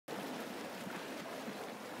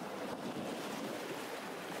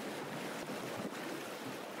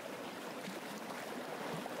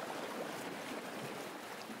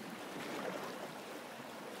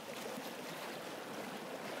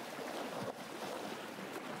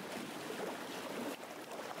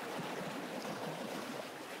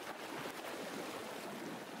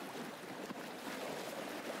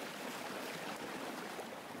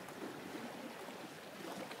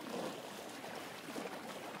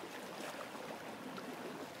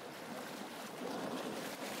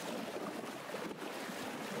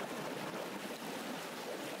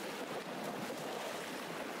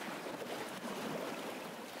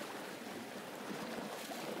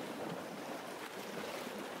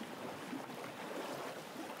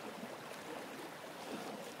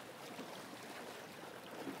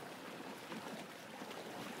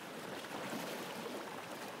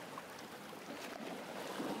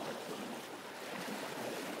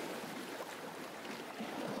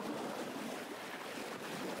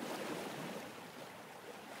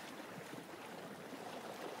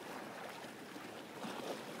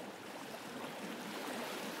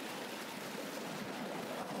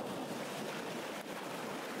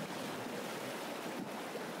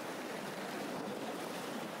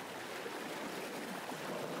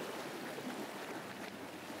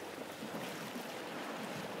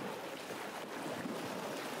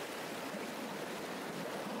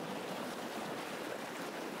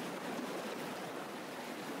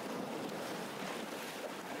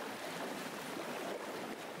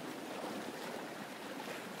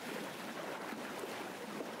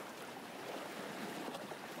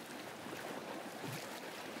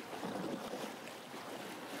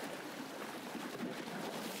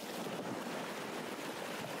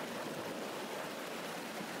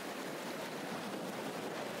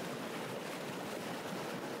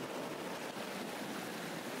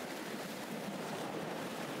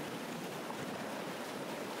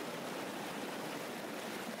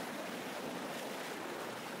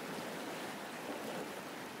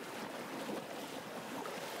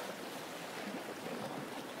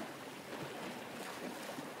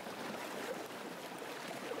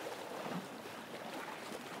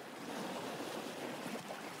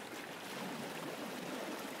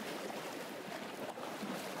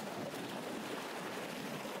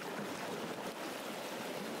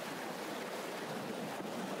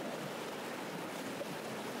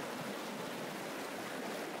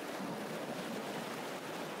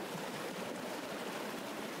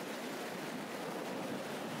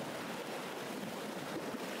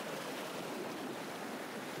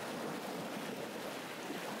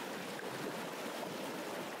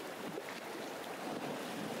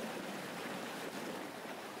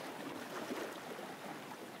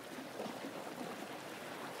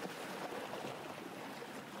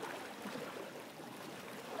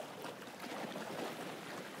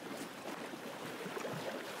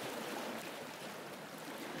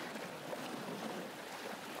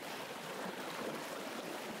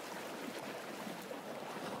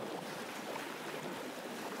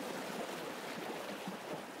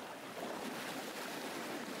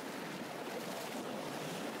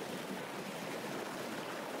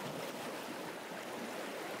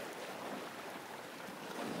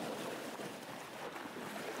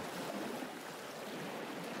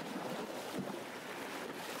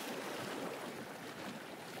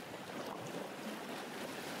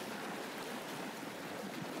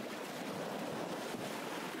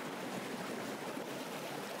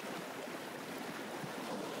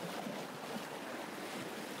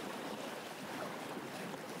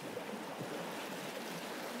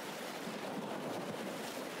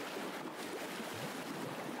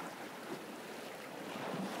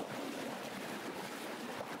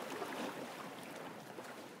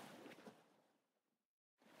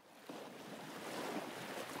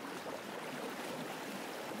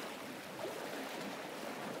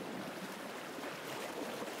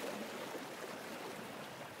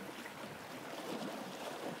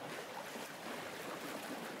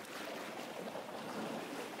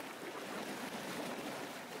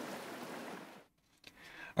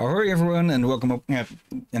Ahoy everyone, and welcome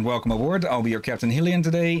aboard. I'll be your Captain Hillyan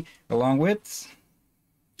today, along with...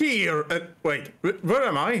 Here! Wait, where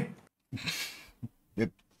am I?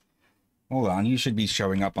 Hold on, you should be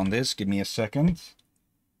showing up on this. Give me a second.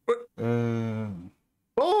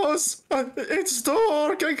 Boss! It's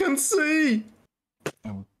dark, I can see!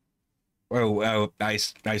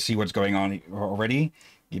 I see what's going on already.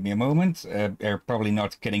 Give me a moment. They're probably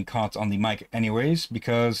not getting caught on the mic anyways,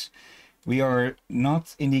 because we are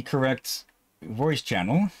not in the correct voice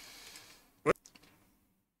channel.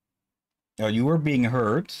 You were being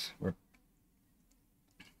heard.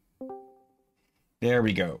 There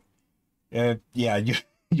we go. Yeah,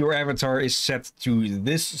 your avatar is set to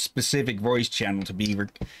this specific voice channel to be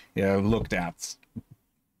looked at.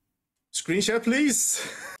 Screenshot, please.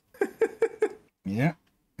 Yeah.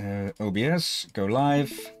 OBS, go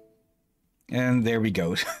live. And there we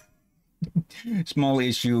go. Small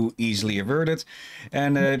issue, easily averted.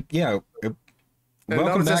 And yeah.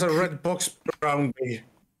 Welcome back. There's a red box around me.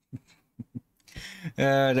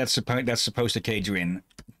 That's supposed to cage you in.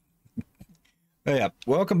 Yeah,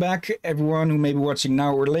 welcome back everyone who may be watching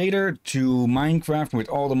now or later to Minecraft with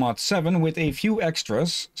all the mods 7 with a few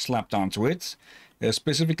extras slapped onto it.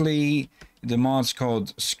 Specifically the mods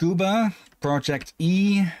called Scuba, Project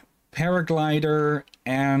E, Paraglider,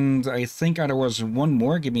 and I think there was one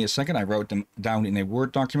more. Give me a second, I wrote them down in a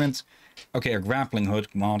Word document. Okay, a grappling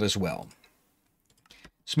hook mod as well.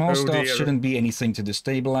 Small stuff, shouldn't be anything to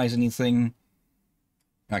destabilize anything.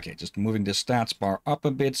 Okay, just moving the stats bar up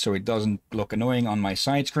a bit so it doesn't look annoying on my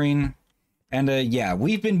side screen. And yeah,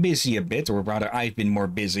 we've been busy a bit, or rather I've been more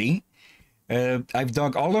busy. I've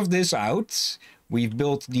dug all of this out. We've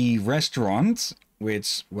built the restaurant,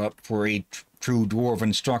 which, well, for a true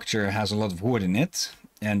dwarven structure has a lot of wood in it.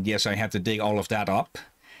 And yes, I had to dig all of that up,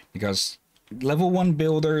 because level 1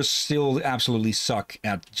 builders still absolutely suck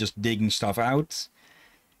at just digging stuff out.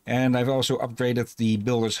 And I've also upgraded the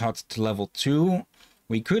builder's hut to level 2.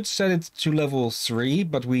 We could set it to level 3,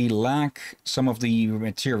 but we lack some of the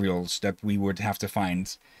materials that we would have to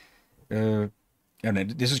find. And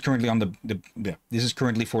this is currently on this is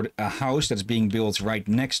currently for a house that's being built right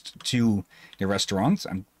next to the restaurant.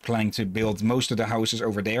 I'm planning to build most of the houses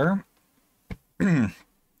over there. But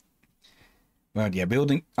yeah,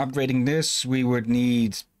 upgrading this, we would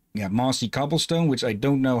need mossy cobblestone, which I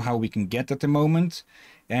don't know how we can get at the moment,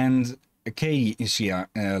 and acacia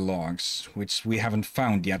logs, which we haven't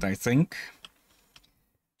found yet, I think.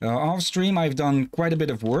 Off stream, I've done quite a bit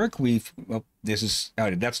of work. This is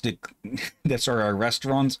that's our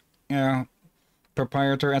restaurant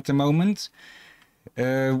proprietor at the moment.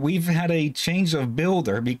 We've had a change of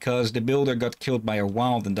builder because the builder got killed by a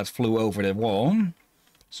wildling that flew over the wall.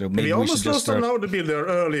 So maybe we should just start... We almost lost another builder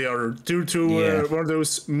earlier due to one of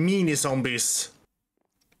those mini zombies.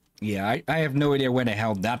 Yeah, I have no idea where the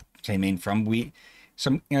hell that came in from.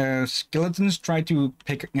 Some skeletons tried to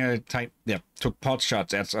took pot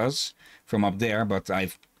shots at us from up there, but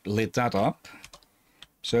I've lit that up.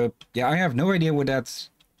 So yeah, I have no idea where that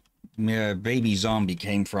baby zombie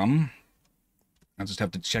came from. I'll just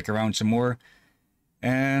have to check around some more.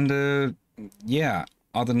 And yeah,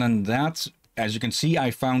 other than that, as you can see, I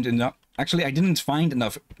found enough. Actually, I didn't find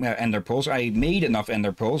enough ender pearls. I made enough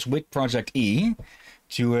ender pearls with Project E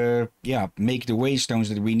to make the waystones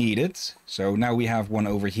that we needed. So now we have one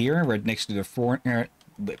over here right next to the furnace,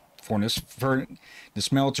 the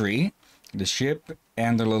smeltery, the ship,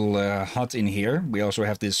 and the little hut in here. We also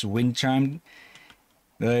have this wind chime.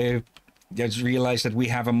 I just realized that we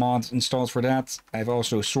have a mod installed for that. I've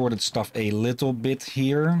also sorted stuff a little bit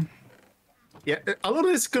here. Yeah, a lot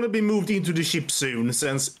of it's gonna be moved into the ship soon,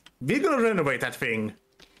 since we're gonna renovate that thing.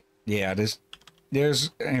 Yeah, there's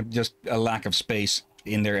just a lack of space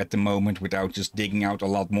in there at the moment without just digging out a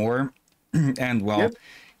lot more. And well, yep.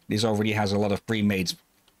 This already has a lot of pre-made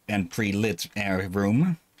and pre-lit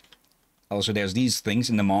room. Also, there's these things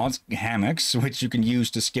in the mod, hammocks, which you can use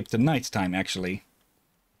to skip the night time, actually.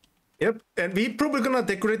 Yep, and we're probably gonna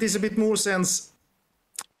decorate this a bit more since...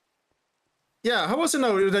 Yeah, how was it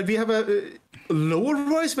now that we have a...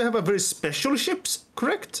 Lower-wise, we have a very special ships,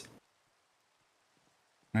 correct?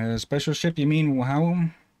 Special ship, you mean how?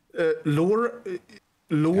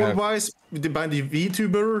 Lower-wise, by the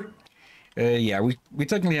VTuber. Yeah, we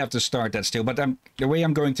technically have to start that still, but the way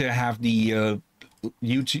I'm going to have the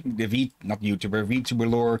VTuber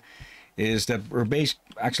lore is that we're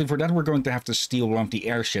actually for that we're going to have to steal one of the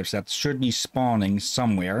airships that should be spawning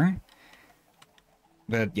somewhere.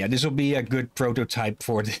 But yeah, this will be a good prototype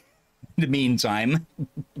for the meantime.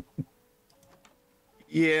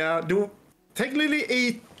 Yeah, technically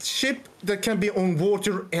a ship that can be on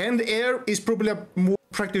water and air is probably a more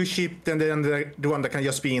practical ship than the one that can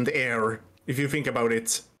just be in the air, if you think about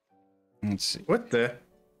it. Let's see. What the?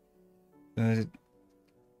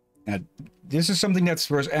 This is something that's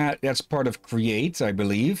part of Create, I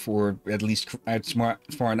believe, or at least as far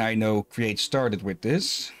as I know, Create started with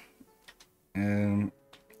this.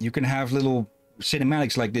 You can have little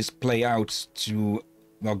cinematics like this play out to,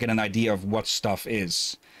 well, get an idea of what stuff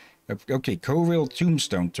is. Okay, Corail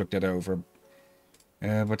Tombstone took that over.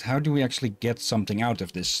 But how do we actually get something out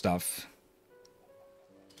of this stuff?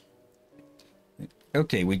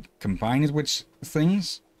 Okay, we combine it with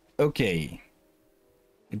things. Okay.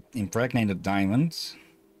 Impregnated diamonds.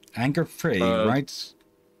 Anchor prey, right?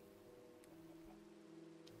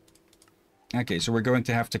 Okay, so we're going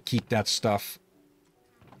to have to keep that stuff.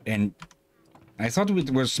 And I thought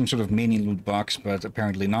it was some sort of mini loot box, but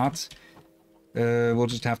apparently not. We'll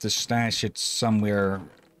just have to stash it somewhere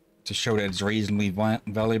to show that it's reasonably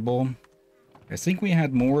valuable. I think we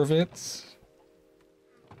had more of it.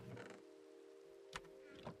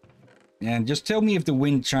 And just tell me if the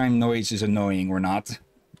wind chime noise is annoying or not.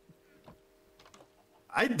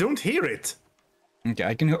 I don't hear it. Okay,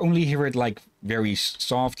 I can only hear it like very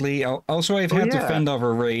softly. Also, I've had to fend off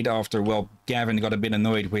a raid after, well, Gavin got a bit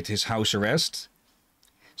annoyed with his house arrest.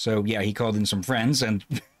 So yeah, he called in some friends and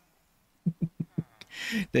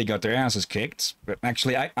they got their asses kicked. But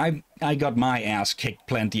actually, I got my ass kicked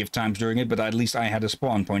plenty of times during it, but at least I had a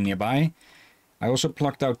spawn point nearby. I also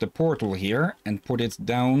plucked out the portal here and put it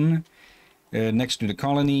down next to the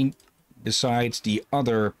colony, besides the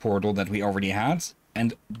other portal that we already had.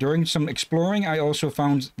 And during some exploring, I also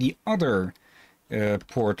found the other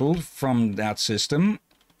portal from that system,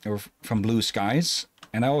 or from Blue Skies,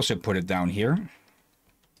 and I also put it down here.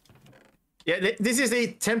 Yeah, this is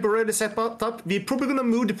a temporary setup. We're probably gonna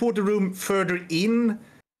move the portal room further in,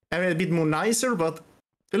 a bit more nicer, but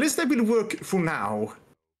at least that will work for now.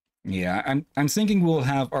 Yeah, I'm thinking we'll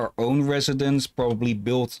have our own residence probably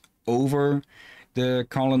built over the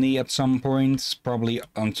colony at some point, probably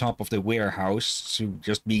on top of the warehouse, to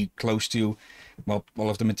just be close to, well, all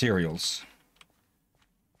of the materials.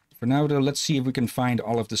 For now, though, let's see if we can find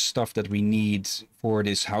all of the stuff that we need for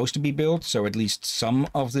this house to be built, so at least some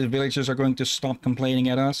of the villagers are going to stop complaining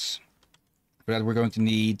at us. For that, we're going to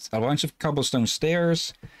need a bunch of cobblestone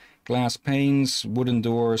stairs, glass panes, wooden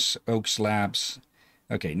doors, oak slabs.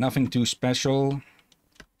 Okay, nothing too special.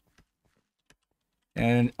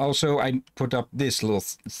 And also, I put up this little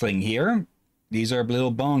thing here. These are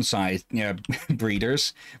little bonsai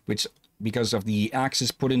breeders, which, because of the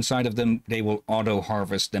axes put inside of them, they will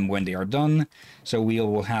auto-harvest them when they are done. So we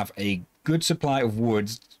will have a good supply of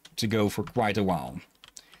wood to go for quite a while.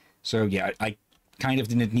 So yeah, I kind of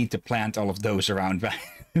didn't need to plant all of those around, but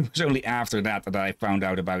it was only after that that I found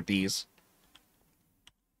out about these.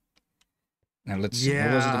 Now let's see,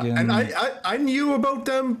 what was it again? And I knew about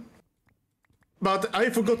them, but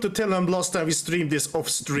I forgot to tell them last time we streamed this off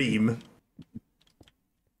stream.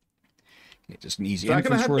 Okay, just an easy so I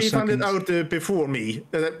can have he found it out before me.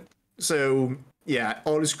 So yeah,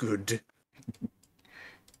 all is good.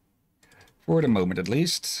 For the moment, at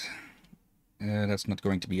least. That's not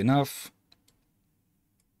going to be enough.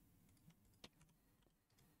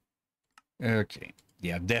 Okay.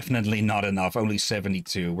 Yeah, definitely not enough. Only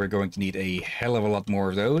 72. We're going to need a hell of a lot more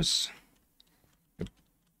of those.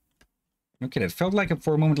 Okay, it felt like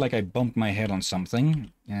for a moment like I bumped my head on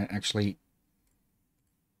something. Actually,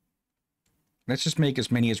 let's just make as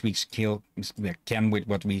many as we can with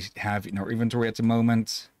what we have in our inventory at the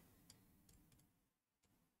moment.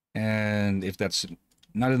 And if that's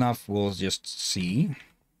not enough, we'll just see.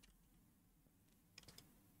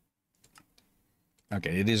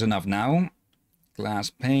 Okay, it is enough now. Glass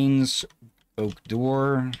panes, oak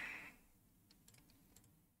door.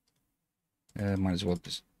 Might as well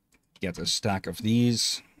just get a stack of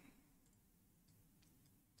these.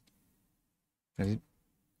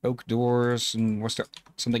 Oak doors, and what's there?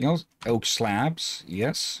 Something else? Oak slabs,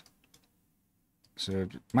 yes. So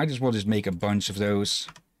might as well just make a bunch of those,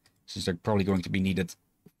 since they're probably going to be needed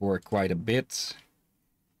for quite a bit.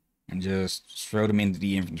 And just throw them into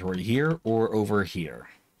the inventory here or over here.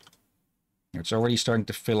 It's already starting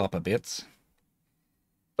to fill up a bit.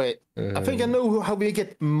 Wait, I think I know how we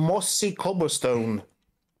get mossy cobblestone.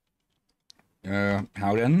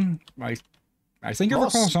 How then? I think I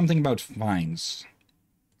recall something about vines.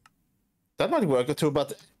 That might work too,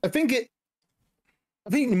 but I think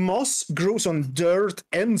moss grows on dirt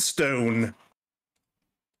and stone.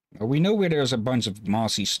 Well, we know where there's a bunch of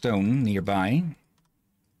mossy stone nearby.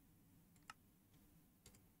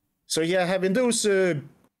 So yeah, having those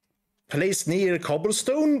placed near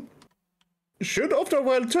cobblestone should after a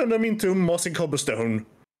while turn them into mossy cobblestone.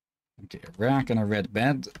 Okay, a rack and a red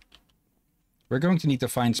bed. We're going to need to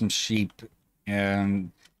find some sheep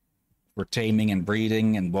for taming and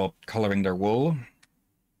breeding and, well, coloring their wool.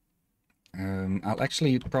 I'll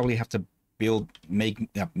actually probably have to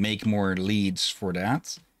make more leads for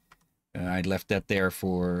that. I left that there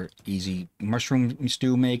for easy mushroom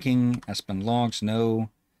stew making. Aspen logs, no.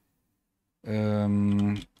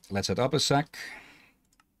 Let's head up a sec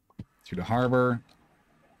to the harbor.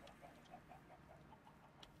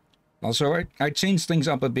 Also, I changed things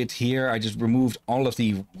up a bit here. I just removed all of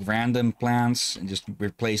the random plants and just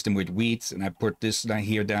replaced them with wheat. And I put this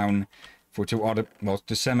here down for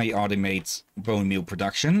to semi-automate bone meal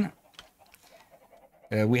production.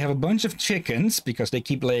 We have a bunch of chickens because they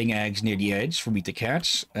keep laying eggs near the edge for me to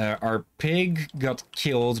catch. Our pig got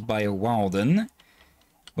killed by a wilden.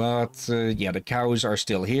 But yeah, the cows are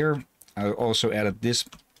still here. I also added this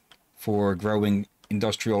for growing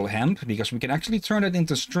industrial hemp, because we can actually turn it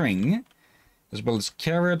into string, as well as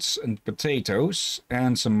carrots and potatoes,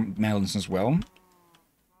 and some melons as well.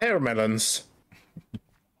 Air melons.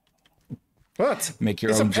 What? Make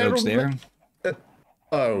your own jokes there.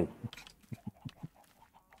 Oh.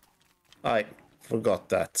 I forgot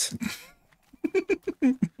that.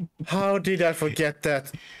 How did I forget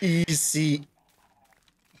that? Easy.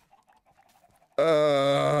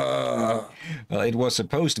 Well, it was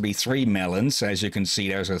supposed to be 3 melons. As you can see,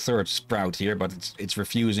 there's a third sprout here, but it's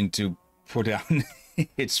refusing to put down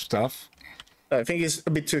its stuff. I think it's a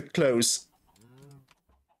bit too close.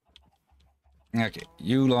 Okay,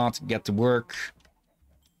 you lot get to work.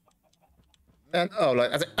 And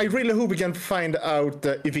I really hope we can find out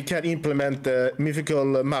if we can implement the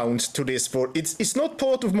mythical mount to this. For it's not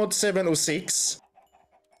part of mod 7 or 6.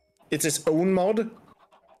 It's its own mod.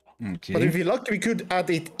 Okay. But if we're lucky, we could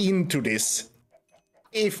add it into this.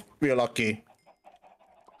 If we're lucky.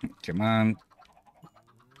 Come on.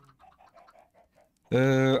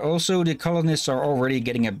 Also, the colonists are already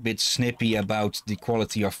getting a bit snippy about the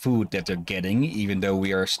quality of food that they're getting, even though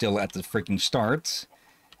we are still at the freaking start.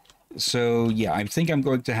 So, yeah, I think I'm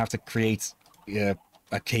going to have to create a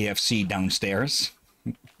KFC downstairs.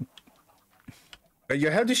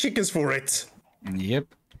 You have the chickens for it. Yep.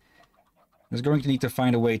 I was going to need to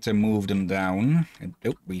find a way to move them down.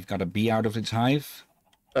 Oh, we've got a bee out of its hive.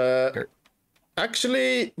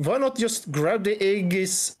 Actually, why not just grab the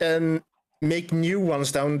eggs and make new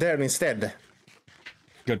ones down there instead?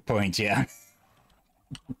 Good point, yeah.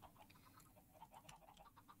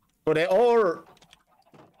 But they are...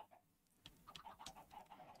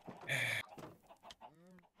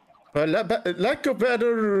 Well, lack of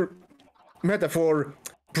better metaphor,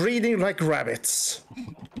 breeding like rabbits.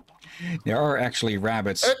 There are actually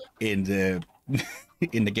rabbits in the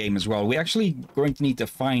in the game as well. We're actually going to need to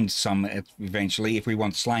find some eventually if we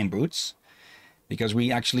want slime boots, because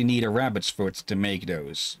we actually need a rabbit's foot to make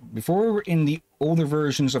those. Before, in the older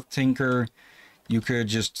versions of Tinker, you could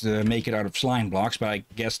just make it out of slime blocks, but I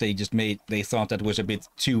guess they thought that was a bit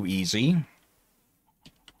too easy.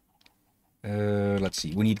 Let's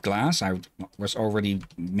see, we need glass. I was already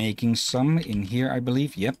making some in here, I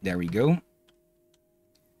believe. Yep, there we go.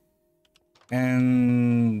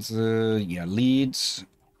 And, yeah, leads.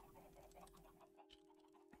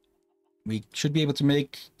 We should be able to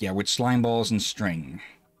make, yeah, with slime balls and string.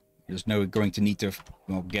 There's no going to need to,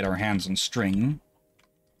 well, get our hands on string.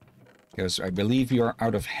 Because I believe we are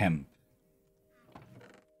out of hemp.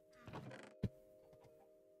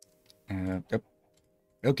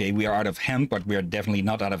 Okay, we are out of hemp, but we are definitely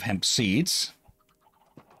not out of hemp seeds.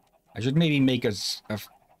 I should maybe make a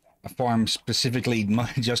farm specifically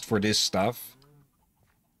just for this stuff.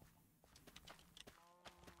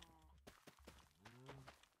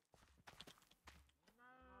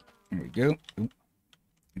 There we go. Oop.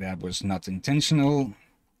 That was not intentional,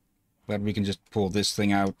 but we can just pull this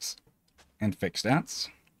thing out and fix that.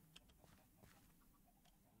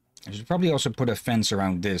 I should probably also put a fence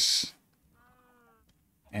around this.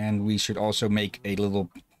 And we should also make a little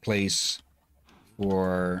place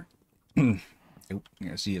for... Oh,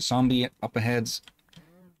 I see a zombie up ahead.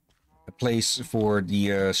 A place for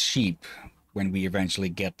the sheep when we eventually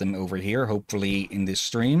get them over here, hopefully in this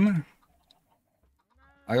stream.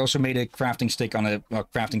 I also made a crafting stick on a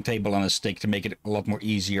crafting table on a stick to make it a lot more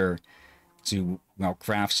easier to, well,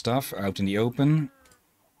 craft stuff out in the open.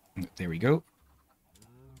 There we go.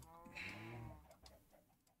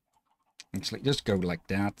 Let's just go like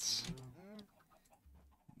that.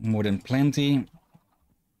 More than plenty.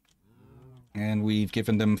 And we've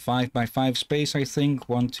given them 5x5 space, I think.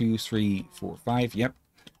 1, 2, 3, 4, 5. Yep.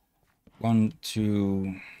 1,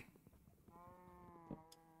 2,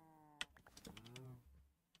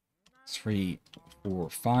 3, 4,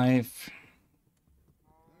 5.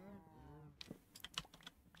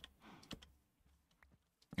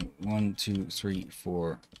 One, 2, 3,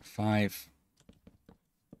 4, 5.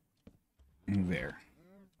 And there.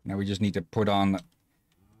 Now we just need to put on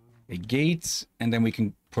a gate, and then we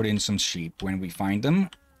can put in some sheep when we find them.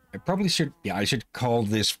 I probably should, yeah, I should call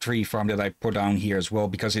this tree farm that I put down here as well,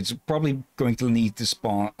 because it's probably going to need to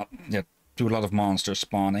spawn, do a lot of monsters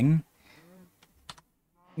spawning.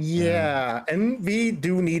 Yeah, and we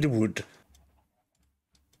do need wood.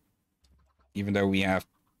 Even though we have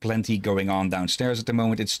plenty going on downstairs at the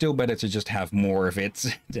moment, it's still better to just have more of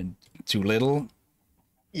it than too little.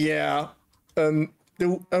 Yeah, I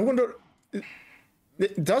wonder,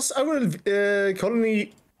 does our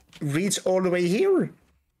colony reach all the way here?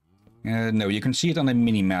 No, you can see it on the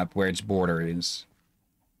mini-map where its border is.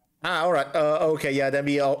 Ah, alright, okay, yeah, then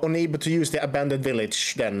we are unable to use the abandoned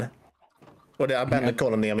village then. Or the abandoned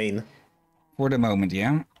colony, I mean. For the moment,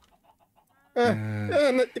 yeah.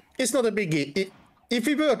 It's not a biggie. If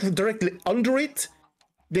we were directly under it,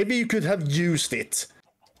 maybe you could have used it.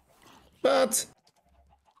 But...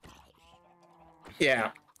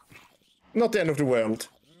 yeah. Not the end of the world.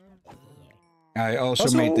 I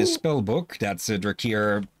also made this spell book that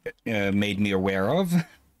Drakir made me aware of.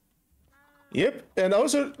 Yep, and I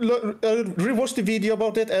also rewatched the video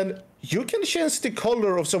about it, and you can change the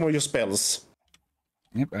color of some of your spells.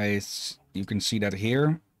 Yep, you can see that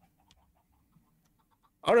here.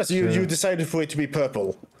 Alright, so you decided for it to be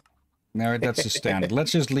purple. No, that's a standard.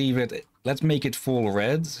 Let's just leave it. Let's make it full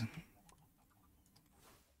red.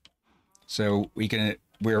 So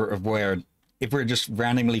we're aware, if we're just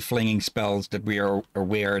randomly flinging spells, that we are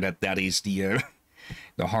aware that that is the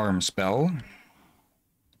harm spell.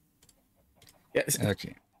 Yes.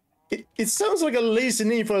 Okay. It sounds like a lazy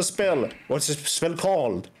name for a spell. What's the spell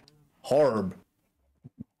called? Harm.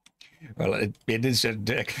 Well, it is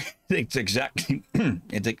it's exactly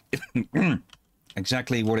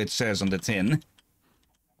exactly what it says on the tin.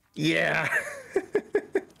 Yeah.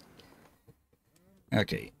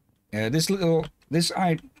 Okay. This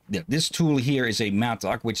tool here is a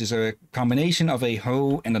mattock, which is a combination of a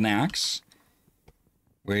hoe and an axe,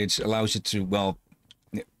 which allows it to, well,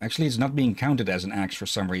 actually it's not being counted as an axe for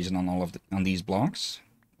some reason on on these blocks.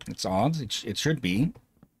 It's odd. It should be.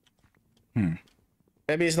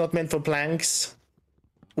 Maybe it's not meant for planks.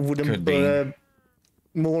 Could be.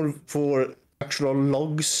 More for actual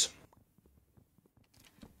logs.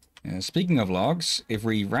 Speaking of logs, if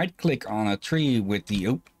we right-click on a tree with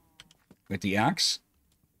the axe,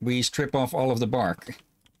 we strip off all of the bark.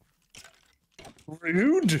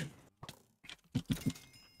 Rude.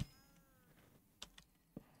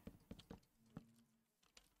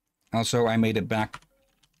 Also, I made a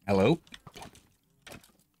Hello?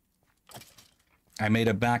 I made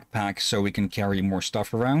a backpack so we can carry more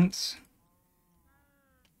stuff around.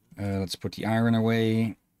 Let's put the iron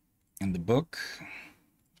away and the book.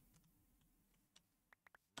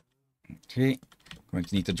 Okay, going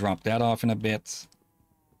to need to drop that off in a bit.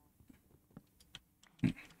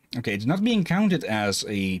 Okay, it's not being counted as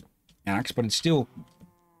a axe, but it still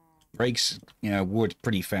breaks wood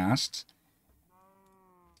pretty fast.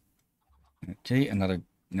 Okay, another...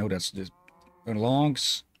 no, that's just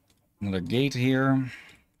logs. Another gate here.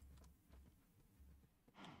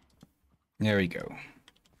 There we go.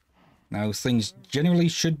 Now things generally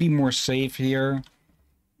should be more safe here.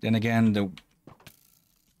 Then again,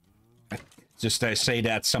 just I say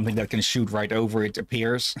that something that can shoot right over it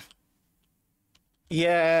appears.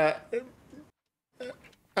 Yeah.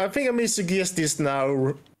 I think I may suggest this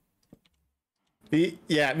now.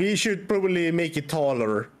 We should probably make it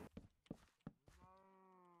taller.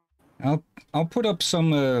 I'll put up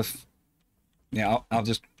some I'll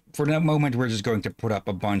just, for that moment, we're just going to put up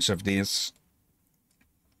a bunch of these.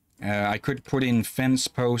 I could put in fence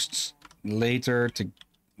posts later to,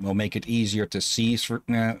 well, make it easier to see through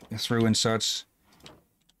and such,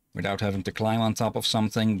 without having to climb on top of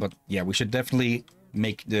something. But yeah, we should definitely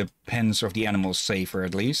make the pens of the animals safer,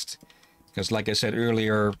 at least. Because like I said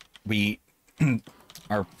earlier,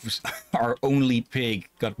 our only pig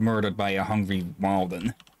got murdered by a hungry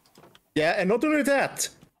Walden. Yeah, and not only that,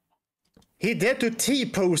 he dared to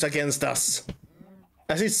T-pose against us,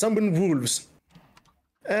 as he summoned wolves.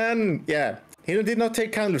 And yeah, he did not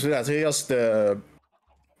take kindly to that. He just,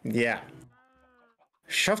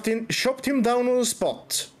 chopped him down on the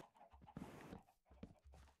spot.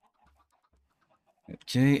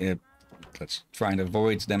 Okay, let's try and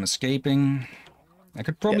avoid them escaping. I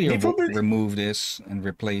could probably remove this and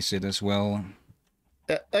replace it as well.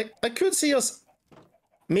 I could see us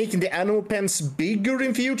making the animal pens bigger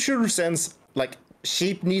in future, since, like,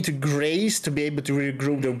 sheep need to graze to be able to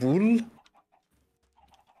regrow the wool.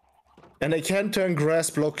 And they can turn grass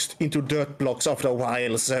blocks into dirt blocks after a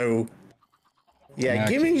while, so... Yeah,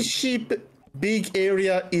 Okay. giving sheep big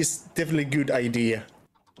area is definitely a good idea.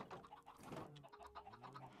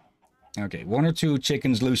 Okay, 1 or 2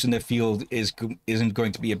 chickens loose in the field isn't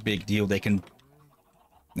going to be a big deal. They can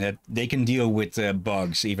deal with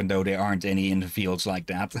bugs, even though there aren't any in the fields like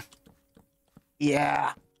that.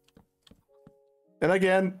 Yeah. And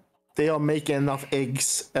again, they are making enough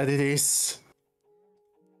eggs as it is.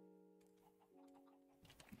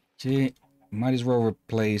 Okay, might as well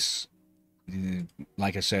replace,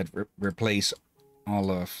 like I said, replace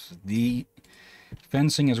all of the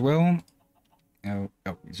fencing as well. Oh,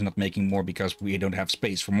 it's not making more because we don't have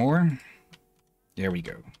space for more. There we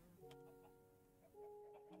go.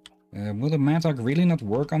 Will the mattock really not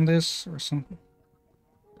work on this or something?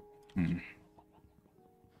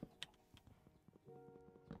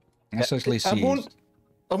 Let's actually see. I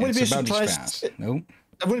wouldn't be It's about as surprised. fast. No.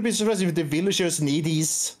 I wouldn't be surprised if the villagers need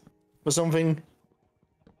these or something.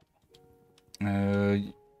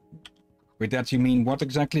 With that you mean what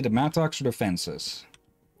exactly? The mattocks or the fences?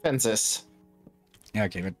 Fences. Yeah,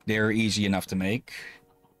 okay, but they're easy enough to make.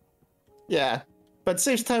 Yeah, but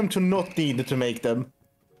saves time to not need to make them.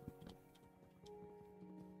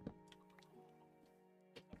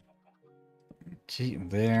 Okay,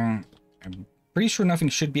 there. I'm pretty sure nothing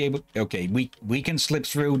should be able... Okay, we can slip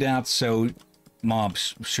through that, so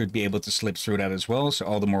mobs should be able to slip through that as well, so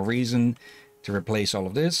all the more reason to replace all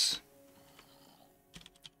of this.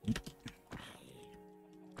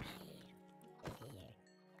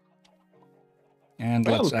 And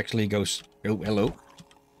let's actually go... Oh, hello.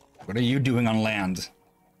 What are you doing on land?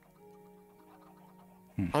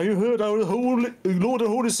 Have you heard our holy Lord and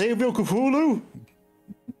Holy Savior Cthulhu?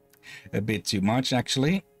 A bit too much,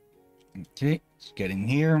 actually. Okay, let's get in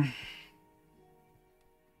here.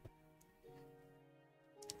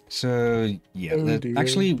 So, yeah,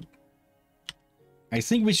 actually... I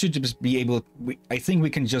think we should just be able... I think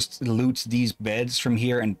we can just loot these beds from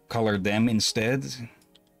here and color them instead.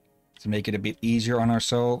 To make it a bit easier on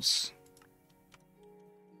ourselves.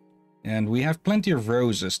 And we have plenty of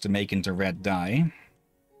roses to make into red dye.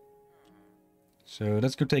 So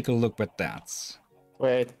let's go take a look at that.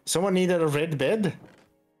 Wait, someone needed a red bed?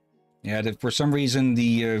 Yeah, for some reason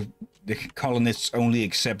the colonists only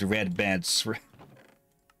accept red beds.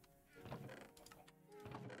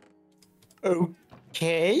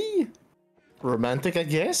 Okay. Romantic, I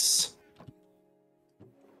guess.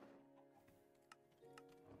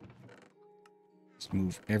 Let's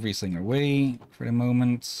move everything away for the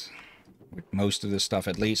moment. With most of the stuff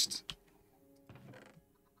at least.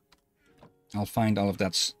 I'll find all of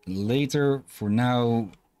that later. For now,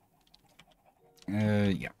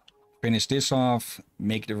 yeah. Finish this off,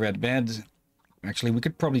 make the red bed. Actually, we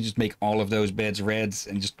could probably just make all of those beds red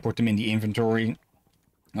and just put them in the inventory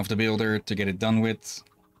of the builder to get it done with.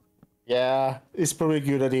 Yeah, it's probably a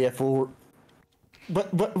good idea for...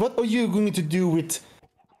 But what are you going to do with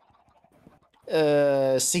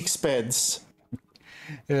 6 beds?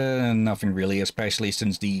 Nothing really, especially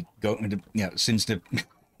since since the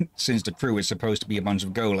since the crew is supposed to be a bunch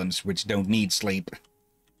of golems which don't need sleep.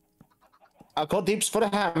 I got tips for the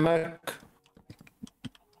hammock.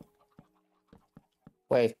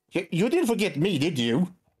 Wait, you didn't forget me, did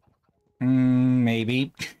you?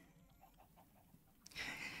 Maybe.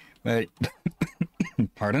 But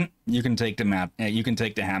pardon, you can take the map. You can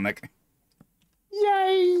take the hammock.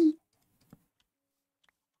 Yay!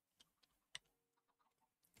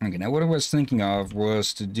 Okay, now what I was thinking of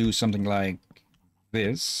was to do something like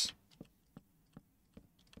this.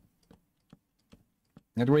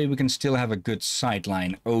 That way we can still have a good sight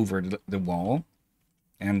line over the wall.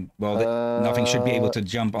 And, well, nothing should be able to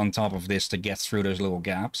jump on top of this to get through those little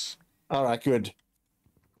gaps. Alright, good.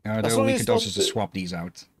 Though we could also just swap these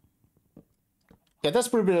out. Yeah, that's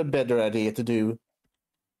probably a better idea to do.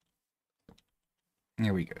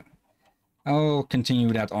 There we go. I'll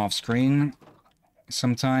continue that off screen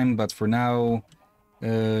sometime, but for now,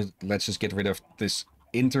 let's just get rid of this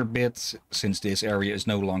inter bit, since this area is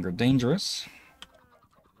no longer dangerous.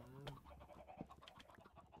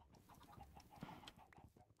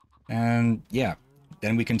 And yeah,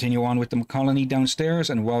 then we continue on with the colony downstairs,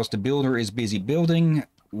 and whilst the builder is busy building,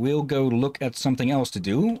 we'll go look at something else to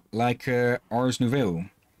do, like Ars Nouveau,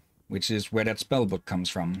 which is where that spellbook comes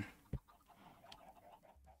from.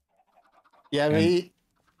 Yeah, and we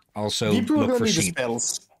also look for sheep.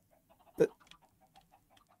 Spells.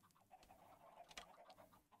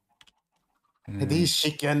 These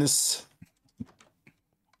chickens.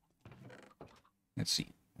 Let's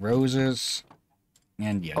see. Roses.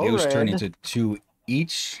 And yeah, All those turn red. into 2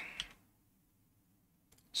 each.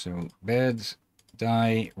 So bed,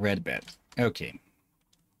 die, red bed. Okay.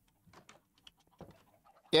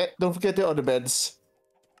 Yeah, don't forget the other beds.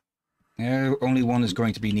 Only one is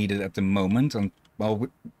going to be needed at the moment. And well,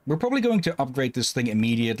 we're probably going to upgrade this thing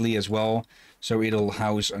immediately as well, so it'll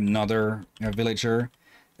house another villager.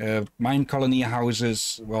 Mine colony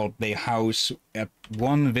houses, well, they house at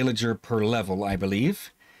 1 villager per level, I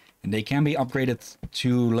believe. And they can be upgraded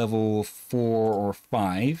to level 4 or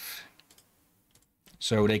 5.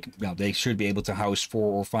 So they should be able to house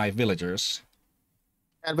 4 or 5 villagers.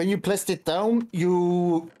 And when you placed it down,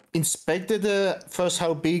 you inspected first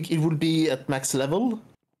how big it would be at max level.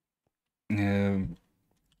 Yeah,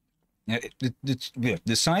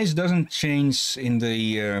 the size doesn't change in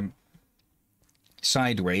the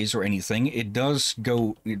sideways or anything. It does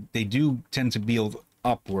go. They do tend to build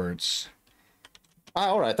upwards. Ah,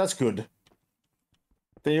 all right, that's good.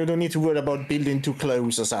 Then you don't need to worry about building too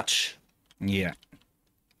close or such. Yeah,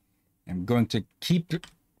 I'm going to keep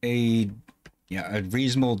a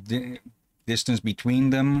reasonable distance between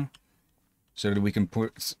them, so that we can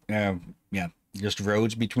put just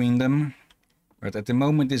roads between them. But at the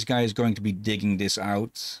moment, this guy is going to be digging this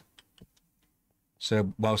out.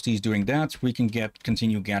 So whilst he's doing that, we can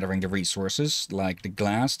continue gathering the resources, like the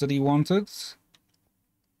glass that he wanted.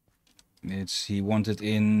 He wanted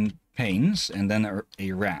in panes, and then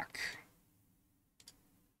a rack.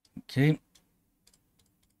 Okay.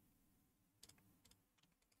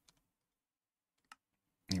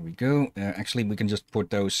 Here we go. Actually, we can just put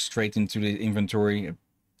those straight into the inventory.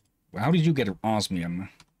 How did you get osmium?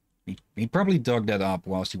 He probably dug that up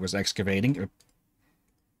whilst he was excavating. A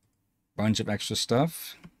bunch of extra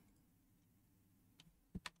stuff.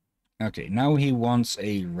 Okay, now he wants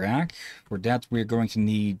a rack. For that, we're going to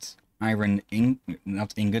need iron,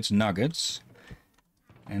 not ingots, nuggets.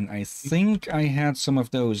 And I think I had some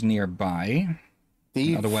of those nearby.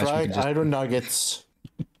 Deep fried iron nuggets.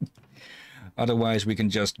 Otherwise, we can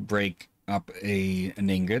just break up an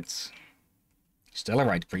ingot.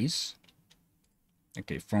 Stellarite, please.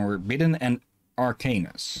 Okay, Forbidden and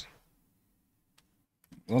Arcanus.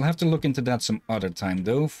 We'll have to look into that some other time,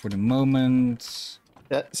 though. For the moment...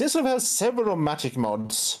 This one has several magic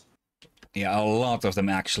mods. Yeah, a lot of them,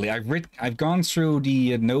 actually. I've gone through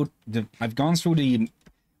the I've gone through the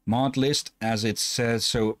mod list as it says,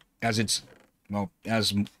 so as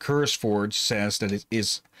CurseForge says that it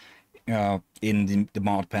is in the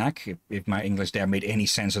mod pack, if my English there made any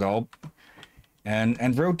sense at all.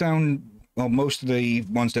 And wrote down, well, most of the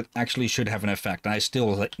ones that actually should have an effect. I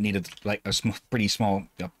still needed like a pretty small,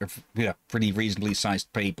 pretty reasonably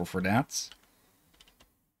sized paper for that.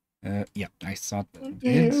 Yeah, I thought that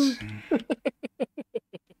did.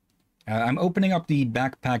 I'm opening up the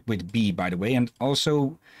backpack with B, by the way, and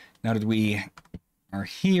also, now that we are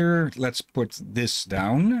here, let's put this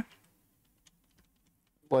down.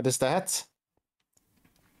 What is that?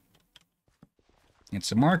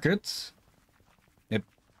 It's a market. Yep.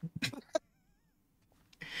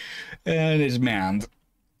 And it's manned.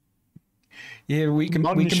 Yeah, we can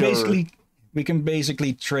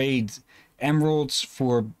basically trade emeralds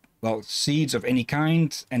for, well, seeds of any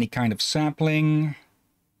kind of sapling.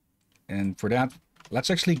 And for that, let's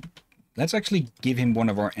actually give him one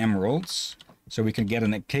of our emeralds, so we can get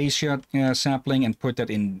an acacia sapling and put that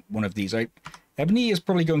in one of these. Ebony is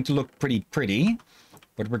probably going to look pretty,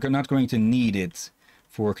 but we're not going to need it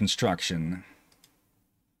for construction.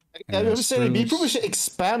 I was saying, we probably should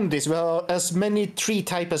expand this with as many tree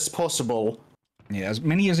types as possible. Yeah, as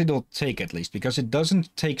many as it'll take, at least, because it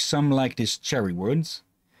doesn't take some like this cherry wood,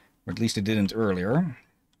 or at least it didn't earlier.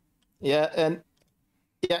 Yeah, and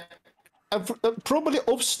yeah, probably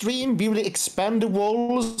off stream we will expand the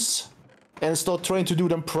walls and start trying to do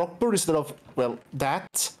them proper instead of, well,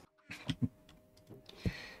 that.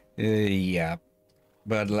 Yeah,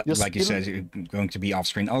 but like you said, it's going to be off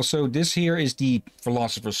screen. Also, this here is the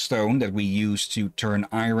Philosopher's Stone that we use to turn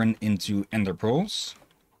iron into ender pearls.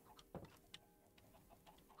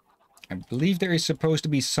 I believe there is supposed to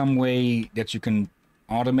be some way that you can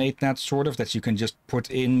automate that, sort of, that you can just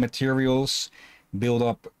put in materials, build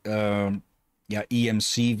up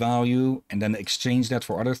EMC value, and then exchange that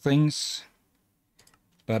for other things.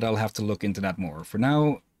 But I'll have to look into that more. For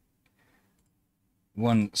now,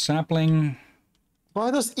 one sapling.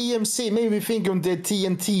 Why does EMC make me think of the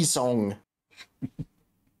TNT song?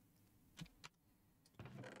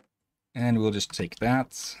 And we'll just take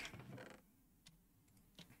that.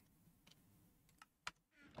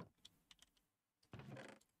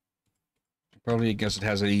 Probably because it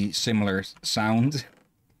has a similar sound.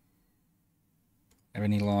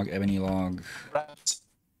 Ebony log, ebony log. Rat.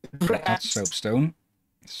 Not Rat. soapstone.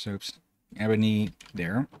 Soaps. Ebony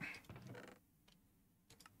there.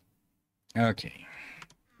 Okay.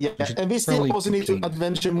 Yeah, We should and we still probably also need to clean.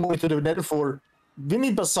 adventure more into the nether for... We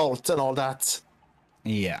need basalt and all that.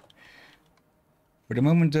 Yeah. For the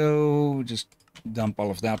moment, though, just dump all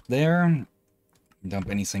of that there. Dump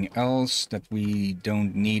anything else that we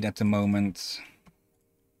don't need at the moment.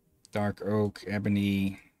 Dark oak,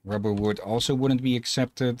 ebony, rubber wood also wouldn't be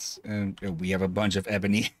accepted. We have a bunch of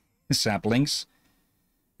ebony saplings.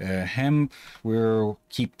 Hemp, we'll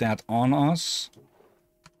keep that on us.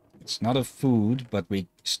 It's not a food, but we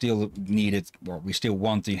still need it, or we still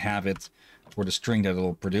want to have it for the string that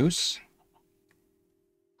it'll produce.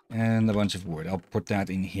 And a bunch of wood. I'll put that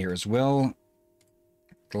in here as well.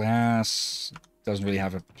 Glass doesn't really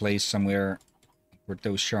have a place somewhere. Put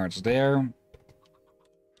those shards there.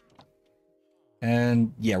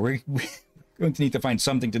 And yeah, we're going to need to find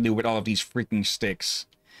something to do with all of these freaking sticks.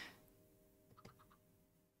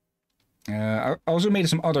 I also made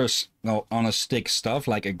some others, well, on a stick stuff,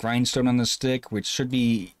 like a grindstone on a stick, which should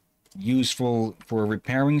be useful for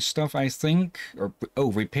repairing stuff, I think. Or,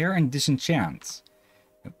 oh, repair and disenchant.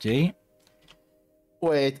 Okay.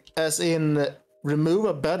 Wait, as in remove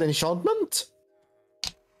a bad enchantment?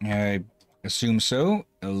 I assume so.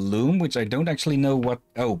 A loom, which I don't actually know what...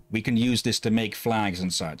 Oh, we can use this to make flags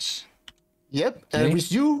and such. Yep, Okay. and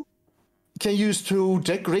which you can use to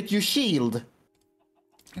decorate your shield.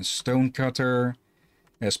 A stone cutter.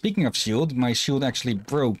 Speaking of shield, my shield actually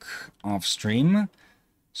broke off stream.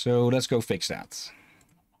 So let's go fix that.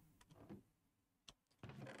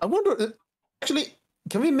 I wonder, actually,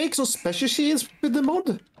 can we make some special shields with the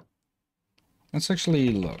mod? Let's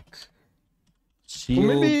actually look. Or Shield.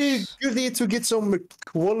 maybe you need to get some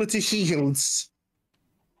quality shields.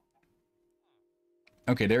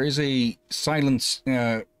 Okay, there is a silent...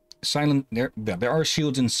 there are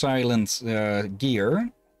shields in silent gear.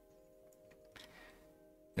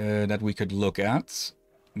 That we could look at.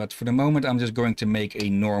 But for the moment, I'm just going to make a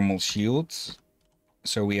normal shield.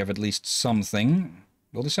 So we have at least something.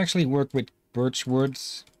 Will this actually work with birchwood?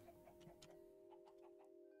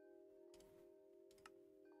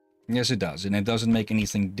 Yes, it does. And it doesn't make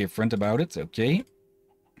anything different about it. Okay.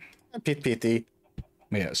 Pity.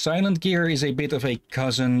 Yeah, silent gear is a bit of a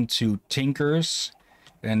cousin to Tinker's.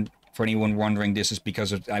 And for anyone wondering, this is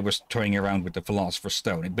because I was toying around with the Philosopher's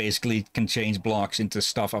Stone. It basically can change blocks into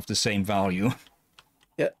stuff of the same value.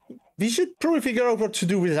 Yeah, we should probably figure out what to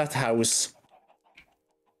do with that house.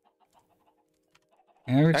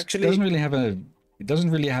 It Actually- doesn't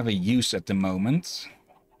really have a use at the moment.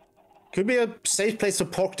 Could be a safe place to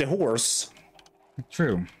park the horse.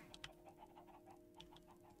 True.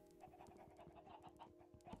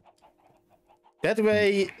 That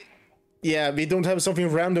way, yeah, we don't have something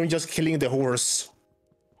random just killing the horse.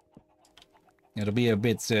 It'll be a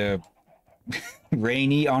bit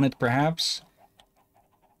rainy on it, perhaps.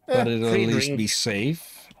 But it'll at free least drink. be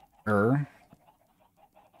safe.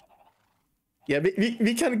 Yeah,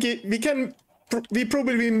 we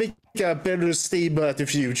probably make a better stable at the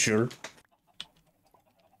future.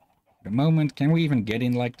 The moment, can we even get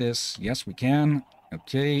in like this? Yes, we can.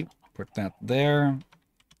 Okay, put that there.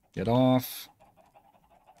 Get off.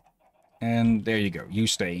 And there you go. You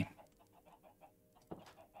stay.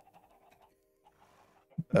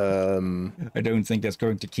 I don't think that's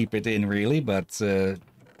going to keep it in, really, but...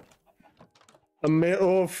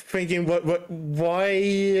 I'm thinking,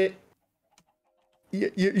 why...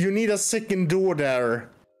 You need a second door there.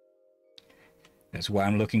 That's why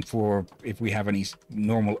I'm looking for if we have any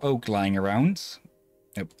normal oak lying around.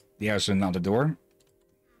 Oh, there's another door.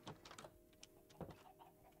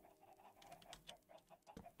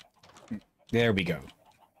 There we go.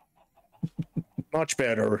 Much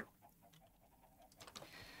better.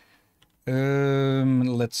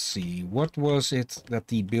 Let's see. What was it that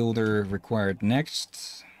the builder required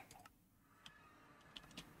next?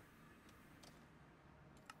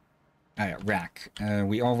 Ah, yeah, rack.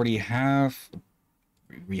 We already have...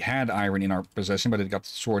 We had iron in our possession, but it got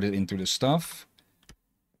sorted into the stuff.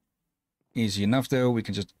 Easy enough, though. We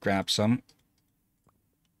can just grab some.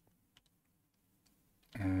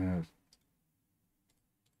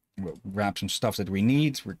 We'll grab some stuff that we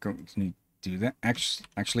need. We're going to need to do that.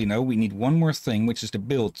 Actually, no. We need one more thing, which is the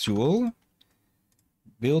build tool.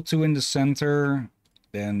 Build tool in the center.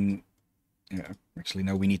 Then... actually,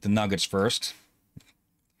 no. We need the nuggets first.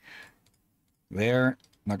 There.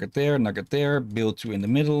 Nugget there, build two in the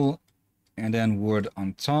middle, and then wood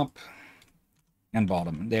on top and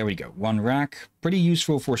bottom. There we go. One rack. Pretty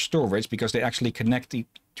useful for storage because they actually connect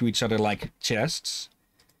to each other like chests.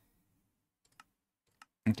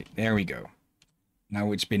 Okay, there we go.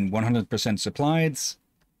 Now it's been 100% supplied,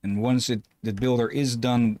 and once the builder is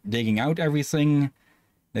done digging out everything,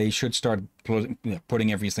 they should start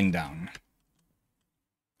putting everything down.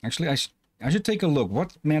 Actually, I should take a look.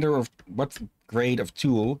 What grade of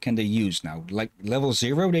tool can they use now? Like level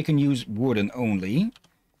 0, they can use wooden only.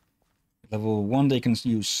 Level 1, they can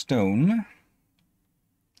use stone.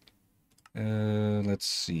 Let's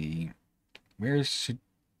see. We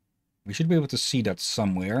should be able to see that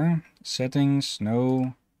somewhere. Settings,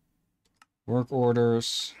 no. Work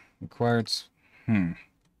orders, required. Maybe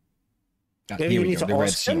Here you we need go, to the red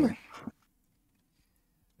ask them?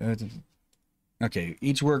 seal. Okay,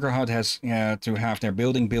 each worker hut has to have their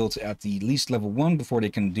building built at the least level 1 before they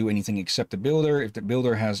can do anything except the builder. If the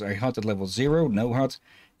builder has a hut at level 0, no hut,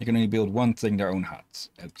 they can only build one thing, their own hut.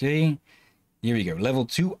 Okay, here we go. Level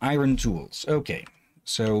 2, iron tools. Okay,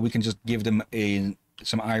 so we can just give them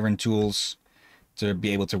some iron tools to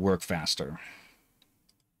be able to work faster.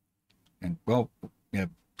 And, well, yeah,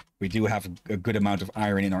 we do have a good amount of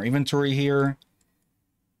iron in our inventory here.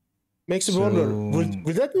 Makes me wonder,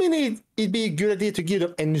 would that mean it'd be a good idea to give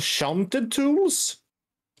them enchanted tools?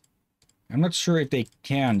 I'm not sure if they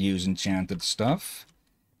can use enchanted stuff.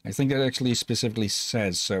 I think that actually specifically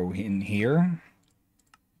says so in here.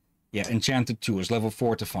 Yeah, enchanted tools, level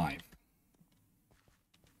 4 to 5.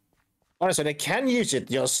 Alright, so they can use it,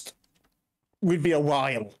 just would be a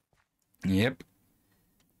while. Yep.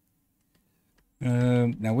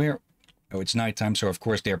 Now where... Oh, it's nighttime, so of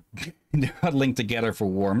course they're huddling together for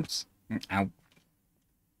warmth. Ow.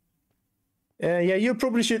 Yeah, you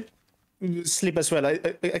probably should sleep as well. I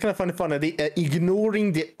kind of find it funny,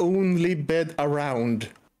 ignoring the only bed around.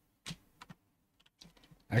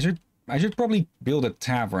 I should probably build a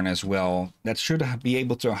tavern as well. That should be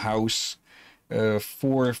able to house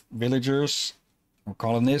 4 villagers or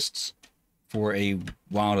colonists for a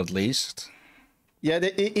while at least. Yeah,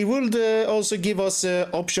 it would also give us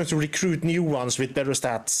options to recruit new ones with better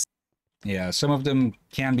stats. Yeah, some of them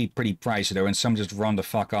can be pretty pricey though, and some just run the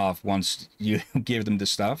fuck off once you give them the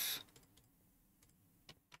stuff.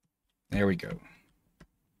 There we go.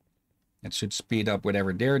 That should speed up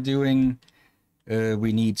whatever they're doing.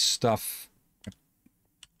 We need stuff.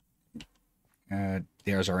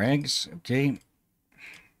 There's our eggs. Okay.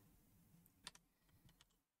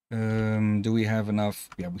 Do we have enough?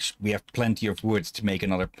 Yeah, we have plenty of wood to make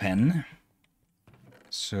another pen.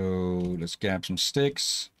 So let's grab some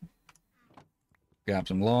sticks. Grab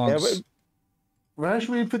some logs. Yeah, where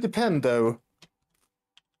should we put the pen, though?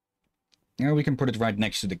 Yeah, we can put it right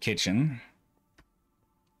next to the kitchen.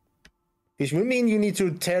 Which would mean you need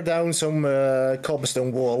to tear down some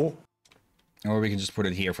cobblestone wall. Or we can just put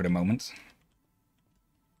it here for the moment.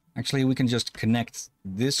 Actually, we can just connect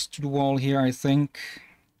this to the wall here, I think.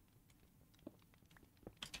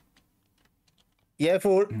 Yeah,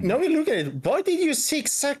 now we look at it. Why did you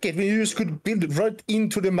zigzag it when you just could build right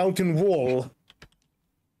into the mountain wall?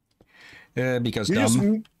 Because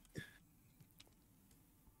dumb.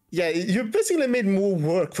 Yeah, you basically made more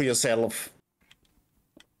work for yourself.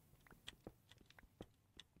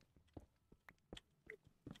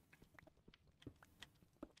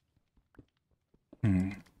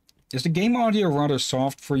 Is the game audio rather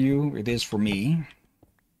soft for you? It is for me.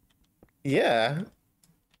 Yeah.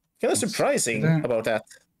 Kind of surprising about that.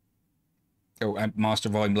 Oh, I'm master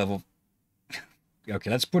volume level. Okay,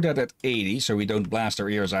 let's put that at 80 so we don't blast our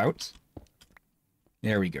ears out.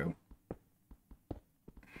 There we go.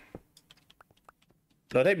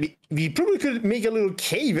 No, we probably could make a little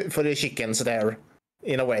cave for the chickens there,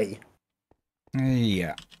 in a way.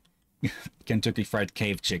 Yeah. Kentucky Fried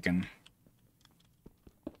Cave Chicken.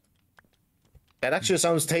 That actually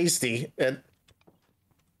sounds tasty. And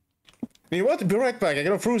you know what? Be right back. I'm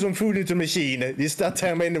gonna throw some food into the machine. It's that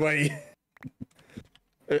time anyway.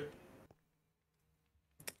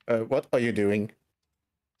 What are you doing?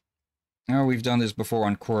 Oh, we've done this before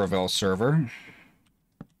on Coravel's server.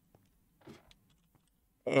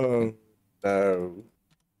 Oh, no.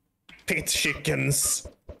 Pit chickens.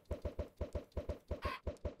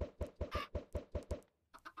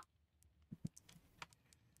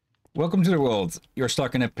 Welcome to the world. You're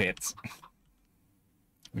stuck in a pit.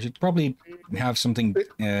 We should probably have something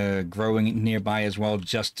growing nearby as well,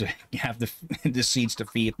 just to have the seeds to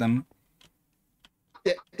feed them.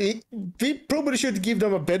 Yeah, we probably should give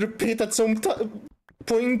them a better pit at some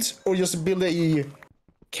point, or just build a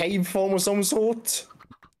cave farm of some sort.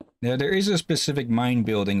 Yeah, there is a specific mine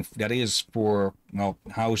building that is for, well,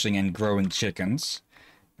 housing and growing chickens.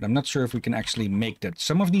 But I'm not sure if we can actually make that.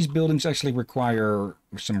 Some of these buildings actually require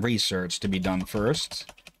some research to be done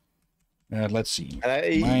first. Let's see.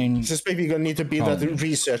 I suspect we're gonna need to build colony. that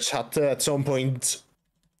research hut at some point.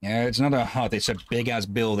 Yeah, it's not a hut, it's a big-ass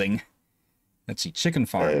building. Let's see, chicken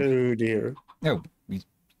farm. Oh dear. Oh,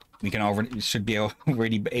 we can already, should be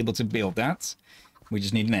already able to build that. We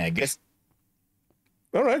just need an egg. Yes.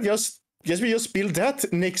 All right, guess we just build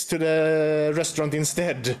that next to the restaurant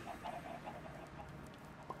instead.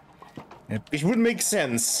 Yep. It would make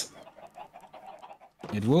sense.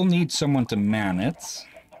 It will need someone to man it.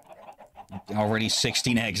 Already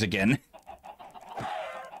 16 eggs again.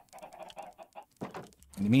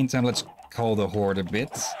 In the meantime, let's call the horde a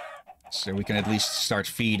bit. So we can at least start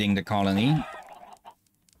feeding the colony.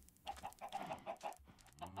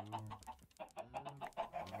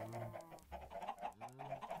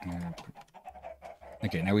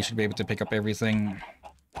 Okay, now we should be able to pick up everything.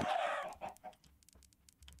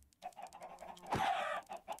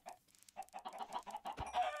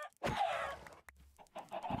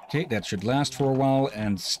 Okay, that should last for a while,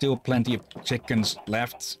 and still plenty of chickens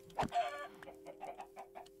left.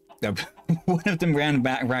 One of them ran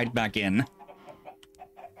right back in.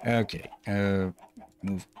 Okay,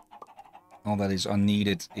 move all that is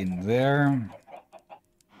unneeded in there.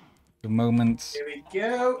 The moment. Here we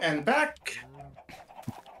go, and back.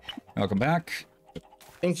 Welcome back.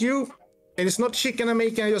 Thank you. And it's not chicken I'm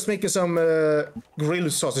making, I'm just making some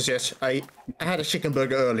grilled sausages. I had a chicken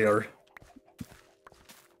burger earlier.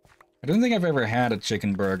 I don't think I've ever had a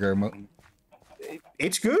chicken burger.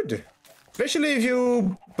 It's good. Especially if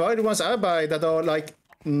you buy the ones I buy that are like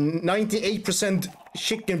 98%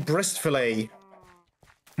 chicken breast fillet.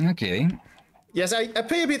 Okay. Yes, I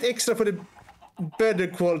pay a bit extra for the better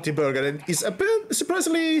quality burger. And it's a bit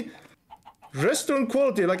surprisingly restaurant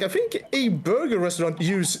quality. Like, I think a burger restaurant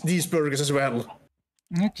use these burgers as well.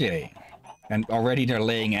 Okay. And already they're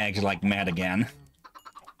laying eggs like mad again.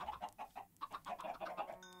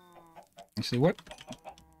 See what?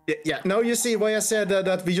 Yeah, now you see why I said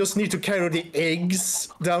that we just need to carry the eggs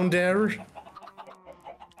down there.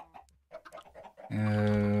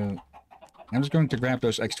 I'm just going to grab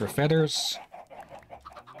those extra feathers.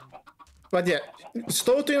 But yeah,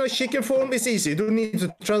 starting a chicken farm is easy. You don't need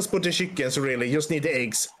to transport the chickens really, you just need the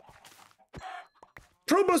eggs.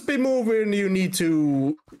 Problems be more when you need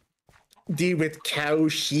to deal with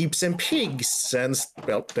cows, sheep, and pigs, and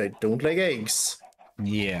well, they don't like eggs.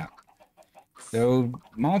 Yeah. So,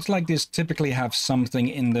 mods like this typically have something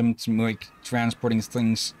in them to make transporting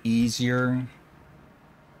things easier.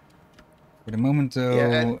 For the moment, though...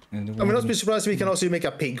 Yeah, I would not be surprised if we can also make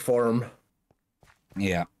a pig farm.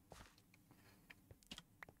 Yeah.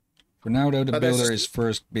 For now, though, the builder is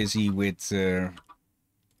first busy with the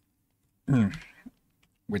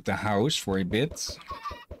house for a bit.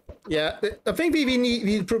 Yeah, I think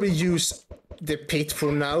we probably use the pit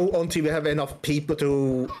for now until we have enough people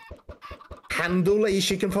to handle a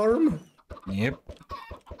chicken farm. Yep.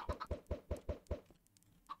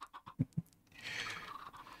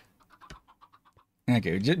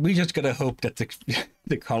 Okay, we just gotta hope that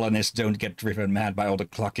the colonists don't get driven mad by all the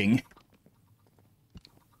clucking.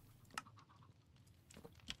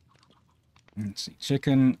 Let's see,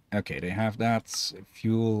 chicken. Okay, they have that.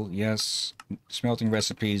 Fuel, yes. Smelting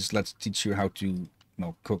recipes. Let's teach you how to,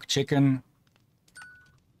 well, cook chicken.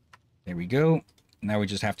 There we go. Now we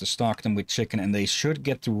just have to stock them with chicken, and they should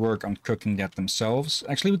get to work on cooking that themselves.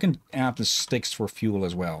 Actually, we can add the sticks for fuel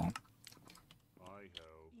as well.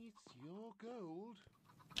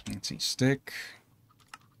 Let's see, stick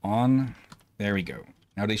on. There we go.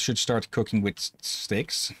 Now they should start cooking with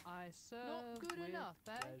sticks. Not good enough,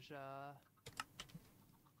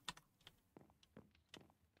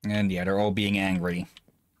 And yeah, they're all being angry.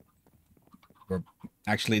 Or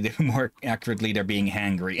actually, more accurately, they're being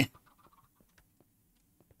hangry.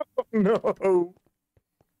 No.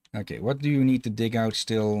 Okay, what do you need to dig out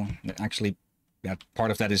still? Actually, that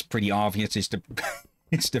part of that is pretty obvious. It's the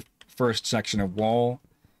it's the first section of wall.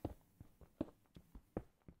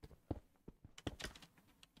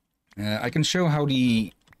 I can show how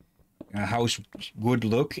the house would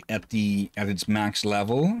look at its max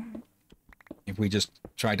level if we just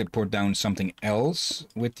try to put down something else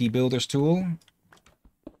with the builder's tool.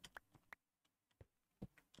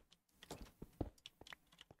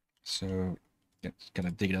 So,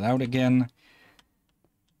 gotta dig it out again.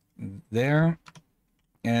 There.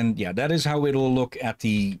 And yeah, that is how it'll look at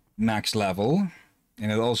the max level.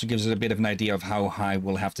 And it also gives us a bit of an idea of how high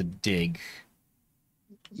we'll have to dig.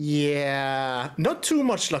 Yeah, not too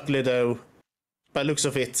much luckily though, by looks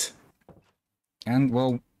of it. And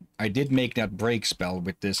well, I did make that break spell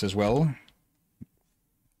with this as well.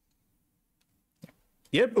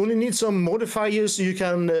 Yep, only need some modifiers so you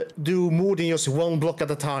can do more than just one block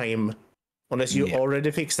at a time. Unless you Yeah.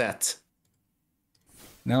 already fixed that.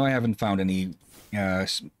 No, I haven't found any. I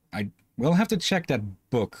will have to check that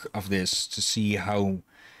book of this to see how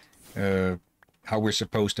we're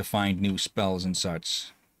supposed to find new spells and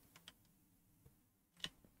such,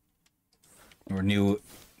 or new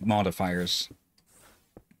modifiers.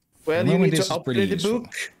 Well, the you moment, need this to is pretty upgrade the useful.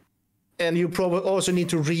 book, and you probably also need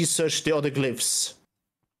to research the other glyphs.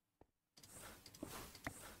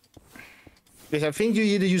 Because I think you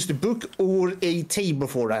either use the book or a table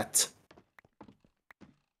for that.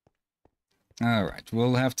 All right,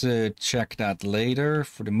 we'll have to check that later.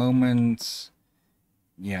 For the moment,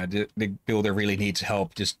 yeah, the builder really needs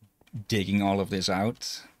help just digging all of this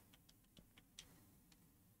out.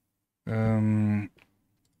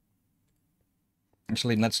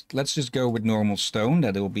 Actually, let's just go with normal stone.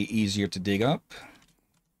 That it will be easier to dig up.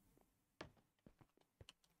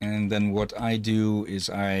 And then what I do is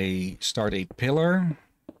I start a pillar.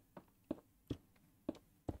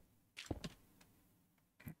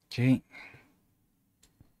 Okay.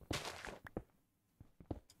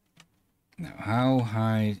 Now, how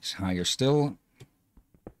high is higher still?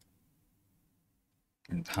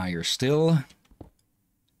 And higher still.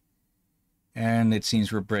 And it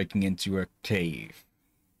seems we're breaking into a cave.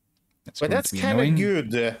 But that's kind of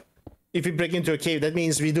good. If we break into a cave, that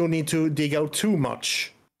means we don't need to dig out too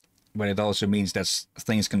much. But it also means that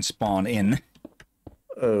things can spawn in.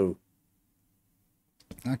 Oh.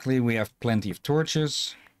 Luckily, we have plenty of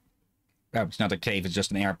torches. Oh, it's not a cave, it's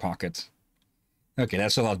just an air pocket. Okay,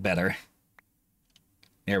 that's a lot better.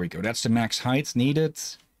 There we go, that's the max height needed.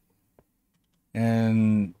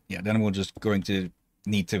 And yeah, then we're just going to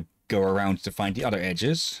need to go around to find the other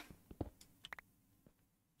edges.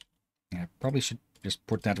 Yeah, probably should just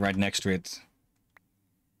put that right next to it.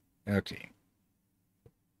 Okay.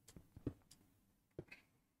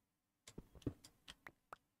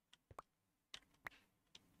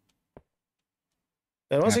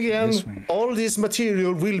 And once Okay, again, all this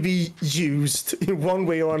material will be used in one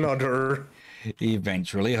way or another.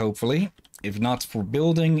 Eventually, hopefully. If not for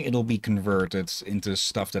building, it'll be converted into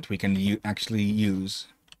stuff that we can actually use.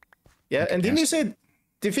 Yeah, Okay, and didn't you say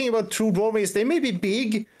the thing about true dwarves is they may be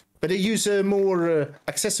big, but they use more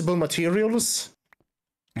accessible materials?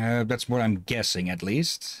 That's what I'm guessing, at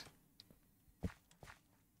least.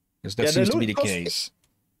 Because that seems to be the case.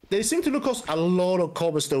 They seem to cost a lot of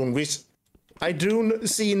cobblestone, which I do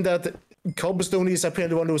seen that cobblestone is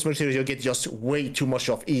apparently one of those materials you get just way too much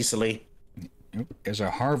of easily. There's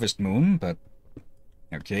a harvest moon, but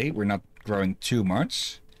okay, we're not growing too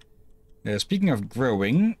much. Speaking of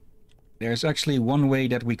growing, there's actually one way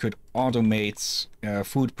that we could automate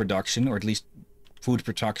food production, or at least food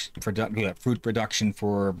production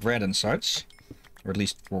for bread and such, or at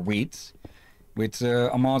least for wheat, with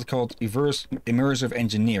a mod called immersive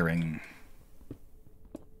engineering.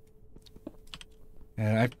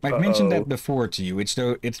 I've mentioned that before to you.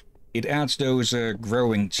 It adds those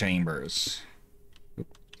growing chambers.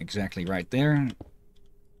 Exactly right there.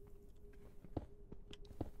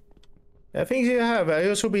 I think you have. I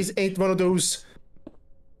also hope it ain't one of those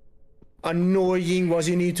annoying ones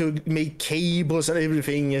you need to make cables and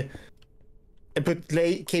everything and put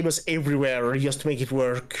cables everywhere just to make it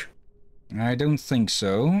work. I don't think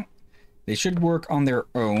so. They should work on their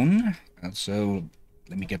own. So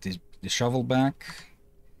let me get the shovel back.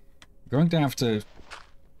 I'm going to have to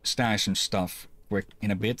stash some stuff quick in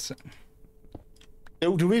a bit.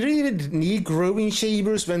 So do we really need growing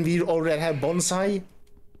chambers when we already have bonsai?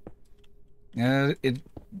 The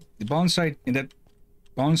bonsai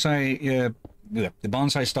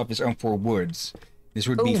stuff is on for woods. This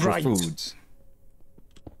would be for food.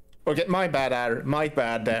 Okay, my bad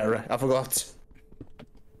there. I forgot.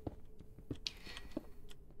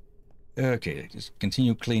 Okay, just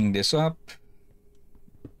continue cleaning this up.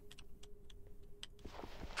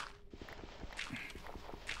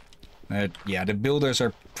 Yeah, the builders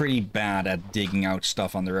are pretty bad at digging out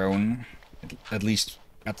stuff on their own. At least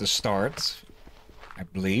at the start, I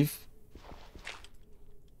believe.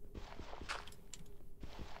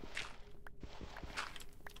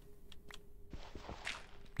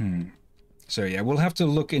 So yeah, we'll have to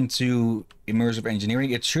look into immersive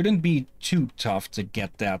engineering. It shouldn't be too tough to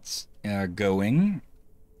get that going.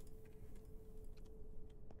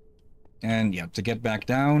 And yeah, to get back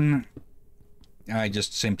down, I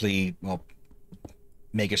just simply, well,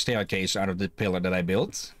 make a staircase out of the pillar that I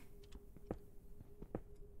built.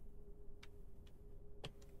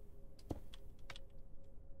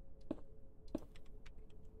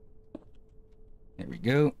 There we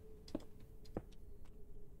go.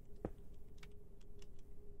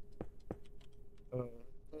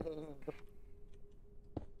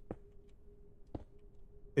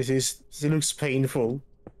 This looks painful.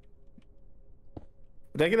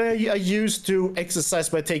 But again, I used to exercise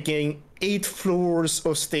by taking 8 floors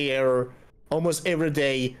of stair almost every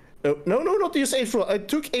day. No, not just 8 floors. I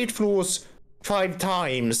took 8 floors 5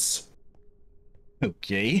 times.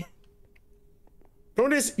 Okay.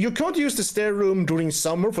 Notice, you can't use the stair room during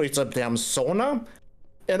summer for it's a damn sauna.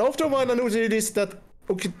 And after a while I noticed that,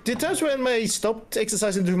 okay, the times when I stopped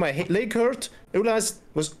exercising due to my leg hurt, I realized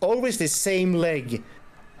it was always the same leg.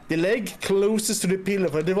 The leg closest to the pillar,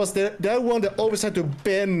 but it was that one that always had to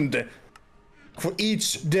bend for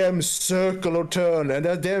each damn circle or turn, and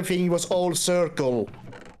that damn thing was all circle.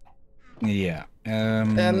 Yeah.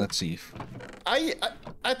 Let's see. I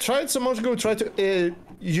tried some months ago, tried to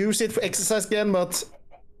use it for exercise again, but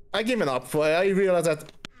I given up. I realized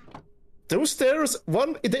that those stairs,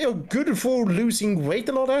 they are good for losing weight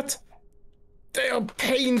and all that. They are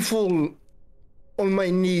painful on my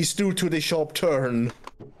knees due to the sharp turn.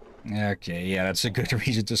 Okay, yeah, that's a good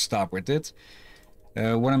reason to stop with it.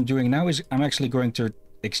 What I'm doing now is I'm actually going to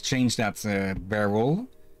exchange that barrel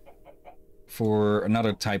for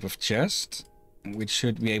another type of chest, which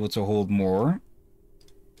should be able to hold more.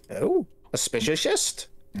 Oh, a special chest.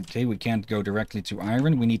 Okay, we can't go directly to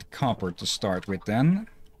iron. We need copper to start with then.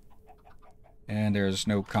 And there's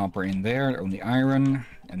no copper in there, only iron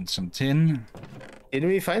and some tin. Didn't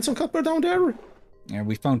we find some copper down there? Yeah,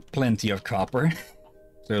 we found plenty of copper.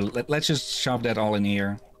 So let's just shove that all in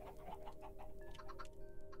here.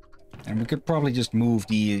 And we could probably just move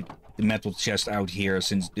the metal chest out here,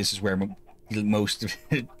 since this is where most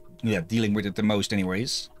yeah, dealing with it the most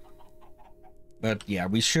anyways. But yeah,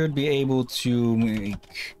 we should be able to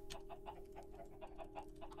make...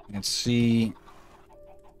 Let's see...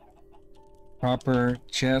 Copper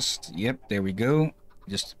chest. Yep, there we go.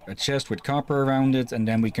 Just a chest with copper around it, and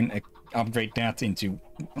then we can upgrade that into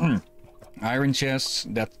iron chests,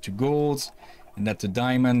 that to gold, and that to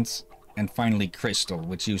diamond, and finally crystal,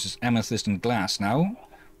 which uses amethyst and glass now,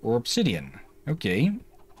 or obsidian. Okay.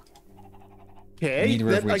 Okay, neither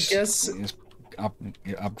then of which I guess... is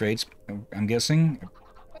upgrades, I'm guessing.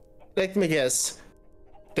 Let me guess.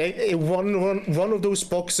 One of those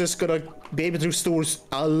boxes gonna be able to store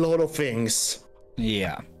a lot of things.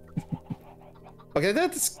 Yeah. Okay,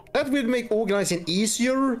 that will make organizing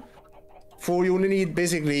easier. For you only need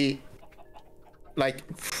basically like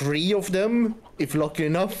 3 of them, if lucky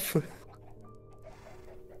enough.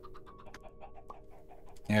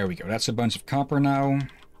 There we go. That's a bunch of copper now.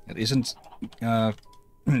 That isn't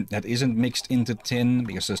that isn't mixed into tin,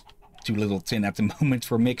 because there's too little tin at the moment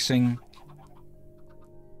for mixing.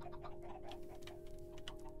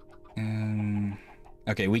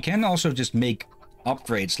 Okay, we can also just make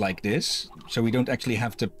upgrades like this, so we don't actually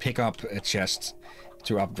have to pick up a chest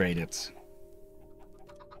to upgrade it.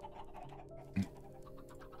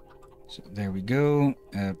 So there we go.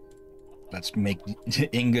 Let's make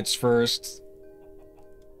ingots first.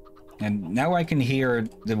 And now I can hear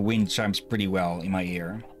the wind chimes pretty well in my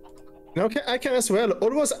ear. Okay, I can as well.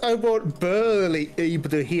 Otherwise, I was barely able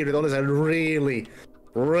to hear it unless I really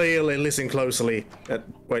listen closely.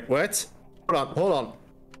 Wait, what? Hold on.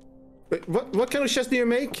 Wait, what kind of chest do you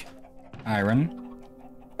make? Iron.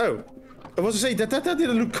 Oh, I was to say that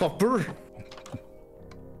didn't look copper.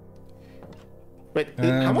 Wait,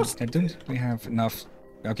 how much? I don't think we have enough.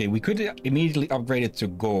 Okay, we could immediately upgrade it to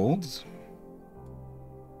gold.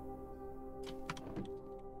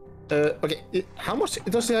 Okay, how much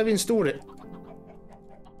does it have in store?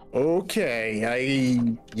 Okay,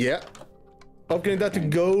 yeah. Upgrading that to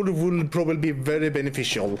gold will probably be very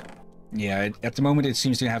beneficial. Yeah, at the moment it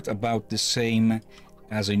seems to have about the same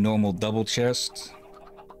as a normal double chest.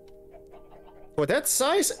 For that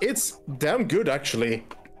size, it's damn good actually.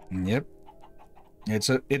 Yep.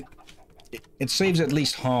 It saves at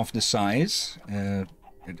least half the size.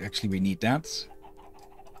 Actually, we need that.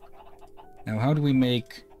 Now, how do we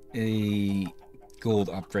make a gold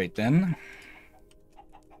upgrade then?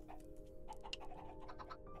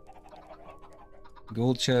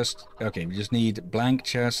 Gold chest. Okay, we just need blank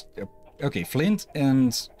chest. Okay, flint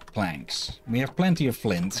and planks. We have plenty of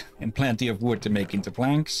flint and plenty of wood to make into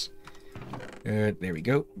planks. There we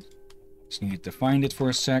go. Just needed to find it for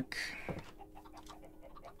a sec.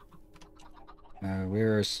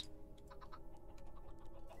 Where's...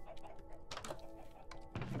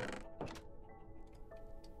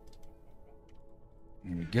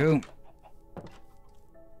 Here we go.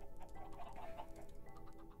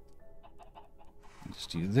 Let's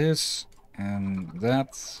do this and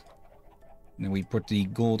that. And then we put the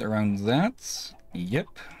gold around that. Yep.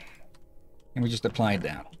 And we just applied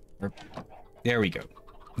that. There we go.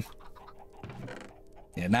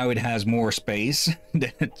 Yeah, now it has more space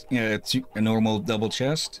than it's a normal double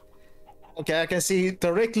chest. Okay, I can see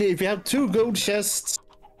directly if you have 2 gold chests.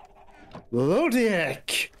 What the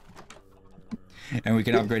heck? And we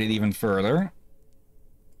can upgrade it even further.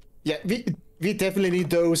 Yeah, we definitely need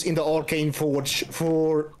those in the Arcane Forge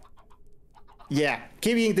for... Yeah,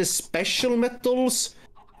 giving the special metals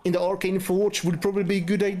in the Arcane Forge would probably be a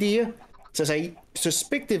good idea. Since I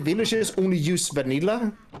suspect the villagers only use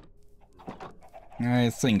vanilla. I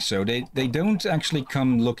think so. They don't actually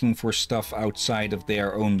come looking for stuff outside of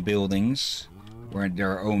their own buildings or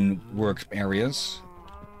their own work areas.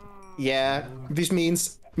 Yeah, this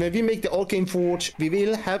means when we make the Arcane Forge, we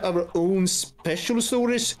will have our own special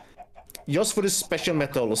storage just for the special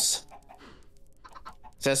metals.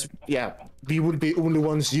 Says, yeah, we would be only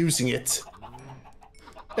ones using it.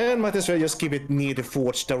 And might as well just keep it near the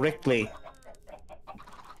forge directly.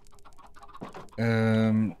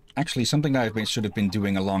 Actually, something that should have been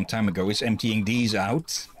doing a long time ago is emptying these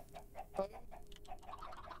out.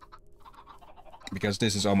 Because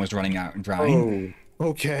this is almost running out and dry. Oh,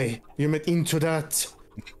 okay. You meant into that.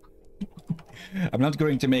 I'm not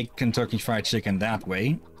going to make Kentucky Fried Chicken that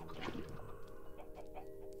way.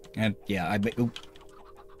 And yeah, I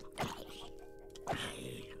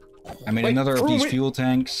made another of these fuel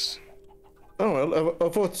tanks. Oh well, I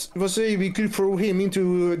thought we could throw him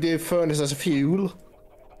into the furnace as fuel.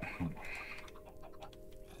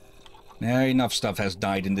 Yeah, enough stuff has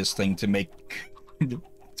died in this thing to make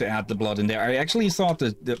to add the blood in there. I actually thought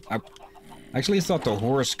the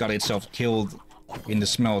horse got itself killed in the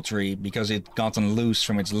smeltery because it gotten loose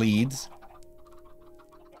from its lead.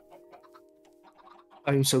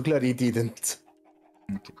 I'm so glad he didn't.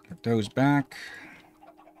 Okay, put those back.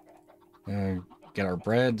 Get our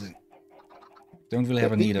bread. Don't really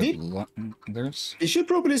have a need of others. You should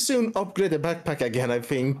probably soon upgrade the backpack again, I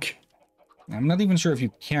think. I'm not even sure if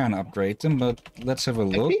you can upgrade them, but let's have a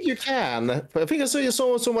look. I think you can. I think I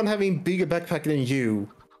saw someone having bigger backpack than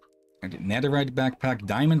you. Netherite backpack,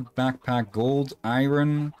 diamond backpack, gold,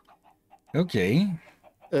 iron. Okay.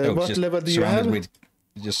 What level do you have?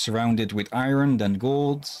 Just surrounded with iron, then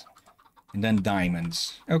gold, and then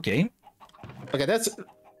diamonds. Okay. Okay, that's...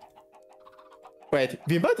 Wait,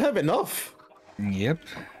 we might have enough. Yep.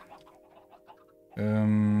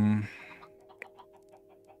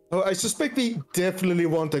 Oh, I suspect we definitely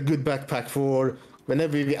want a good backpack for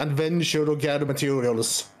whenever we adventure or gather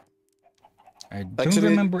materials. I don't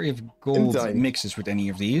remember if gold mixes with any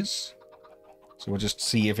of these. So we'll just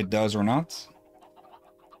see if it does or not.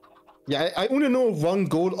 Yeah, I only know one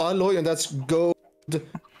gold alloy, and that's gold,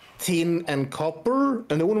 tin, and copper.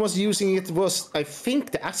 And the one who was using it was, I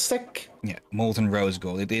think, the Aztec. Yeah, molten rose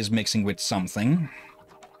gold. It is mixing with something.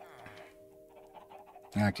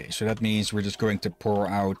 Okay, so that means we're just going to pour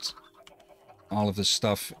out all of the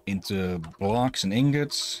stuff into blocks and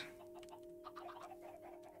ingots.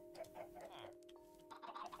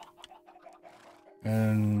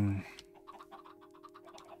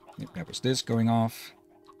 Yep, that was this going off.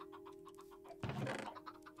 I'm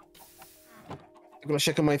gonna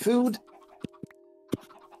check on my food.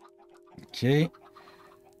 Okay.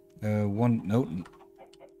 One note.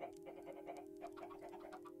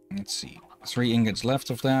 Let's see. 3 ingots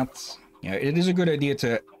left of that. Yeah, it is a good idea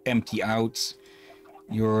to empty out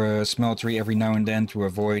your smeltery every now and then to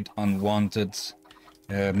avoid unwanted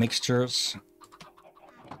mixtures.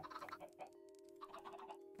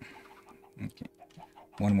 Okay.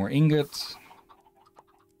 1 more ingot.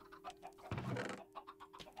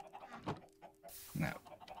 Now,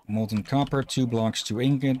 molten copper, 2 blocks, 2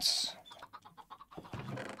 ingots.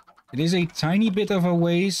 It is a tiny bit of a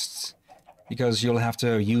waste, because you'll have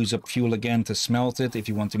to use up fuel again to smelt it if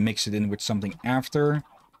you want to mix it in with something after.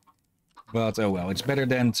 But oh well, it's better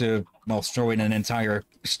than to, well, throw in an entire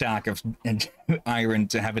stack of iron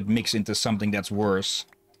to have it mix into something that's worse.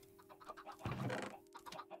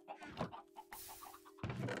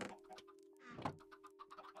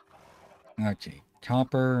 Okay,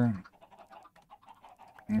 copper.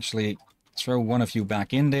 Actually, throw one of you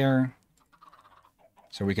back in there,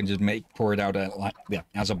 so we can just pour it out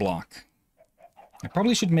as a block. I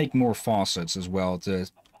probably should make more faucets as well to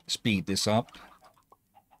speed this up.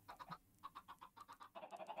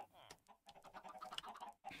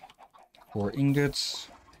 Four ingots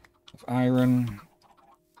of iron.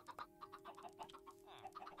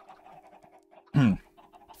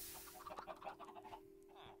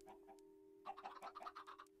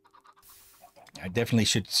 I definitely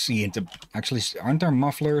should see into... Actually, aren't there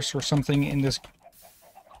mufflers or something in this?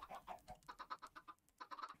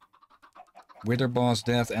 Wither Boss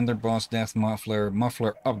Death, Ender Boss Death, Muffler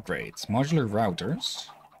upgrades. Modular routers.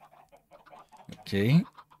 Okay.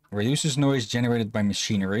 Reduces noise generated by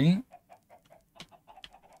machinery.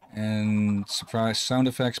 And surprise sound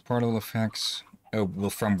effects, particle effects. Oh, well,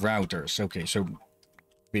 from routers. Okay, so a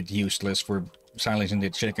bit useless for silencing the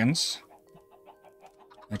chickens.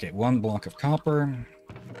 Okay, 1 block of copper.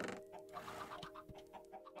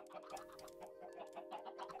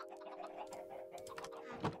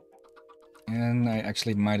 And I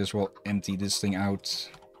actually might as well empty this thing out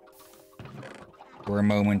for a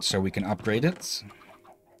moment so we can upgrade it.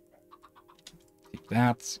 Keep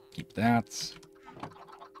that, keep that.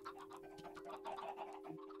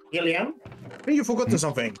 Hillyan, I think you forgot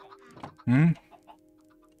something. Hmm?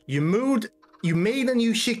 You made a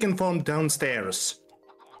new chicken farm downstairs.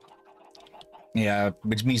 Yeah,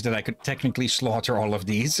 which means that I could technically slaughter all of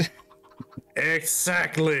these.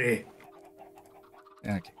 Exactly.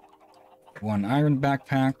 Okay. 1 iron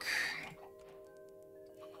backpack.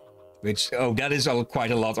 Which, oh, that is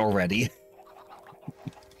quite a lot already.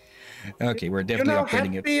 Okay, we're definitely You're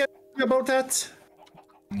upgrading not happy about that?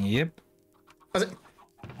 Yep.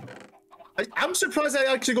 I'm surprised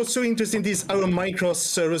I actually got so interested in this our Minecraft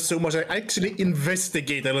server so much. I actually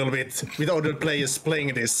investigate a little bit with other players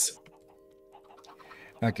playing this.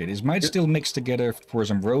 Okay, this might still mix together for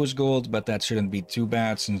some rose gold, but that shouldn't be too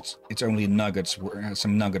bad since it's only nuggets,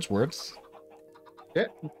 some nuggets worth. Yeah,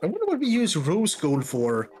 I wonder what we use rose gold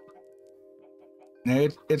for.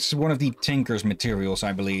 It's one of the Tinker's materials,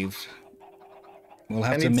 I believe. We'll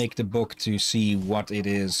have to make the book to see what it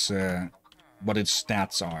is, what its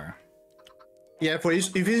stats are. Yeah, if it's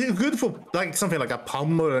good for like something like a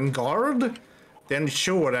pommel and guard, then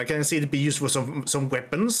sure, I can see it be used for some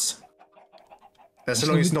weapons. As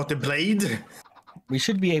long as it's not the blade. We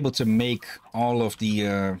should be able to make all of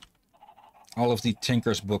the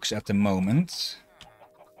Tinker's books at the moment.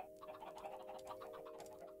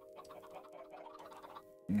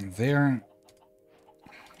 There.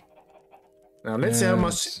 Now let's see how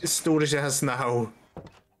much storage it has now.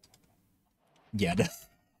 Yeah,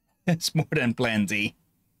 that's more than plenty.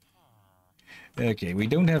 Okay, we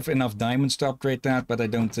don't have enough diamonds to upgrade that, but I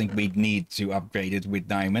don't think we need to upgrade it with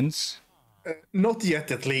diamonds. Not yet,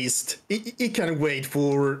 at least. It can wait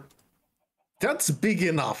for... That's big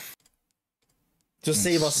enough to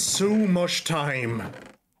save us so much time.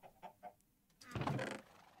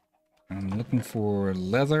 I'm looking for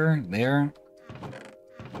leather there.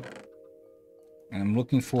 And I'm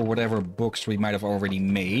looking for whatever books we might have already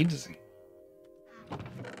made.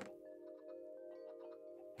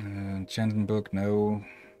 Enchanting book, no.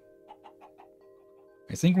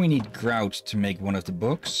 I think we need grout to make one of the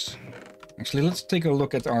books. Actually, let's take a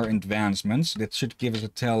look at our advancements. That should give us a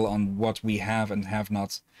tell on what we have and have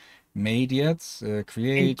not made yet.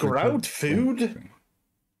 Create... grout food?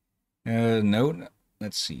 No.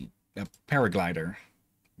 Let's see. A paraglider.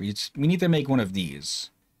 We need to make one of these.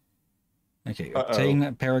 Okay, obtain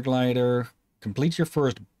a paraglider. Complete your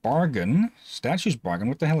first bargain. Statue's bargain.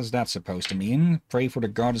 What the hell is that supposed to mean? Pray for the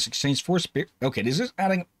goddess exchange for spirit. Okay, this is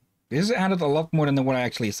added a lot more than what I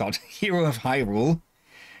actually thought. Hero of Hyrule.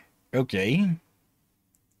 Okay.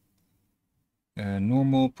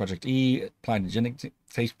 Normal, Project E, apply the genetic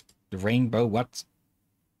face, the rainbow, what?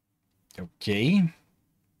 Okay.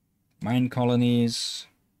 Mine colonies.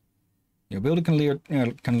 Your builder can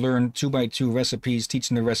learn 2x2 recipes,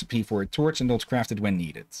 teaching the recipe for a torch and not craft it when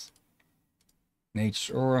needed. Nature's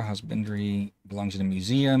Aura, Husbandry, belongs in the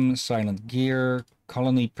museum, Silent Gear,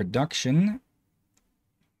 Colony Production,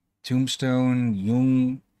 Tombstone,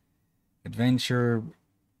 Jung, Adventure.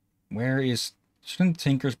 Where is... Shouldn't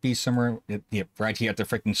Tinkers be somewhere... Yep, right here at the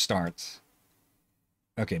freaking start.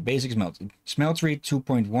 Okay, basic smeltery. Smeltery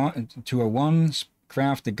 201.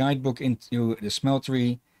 Craft the guidebook into the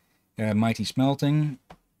smeltery. Mighty Smelting.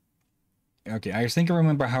 Okay, I think I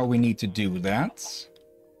remember how we need to do that.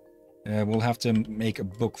 We'll have to make a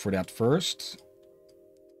book for that first.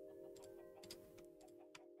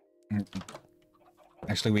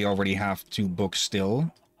 Actually, we already have 2 books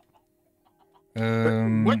still.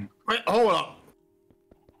 Wait, hold on.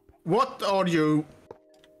 What are you...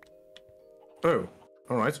 Oh,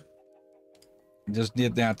 alright. Just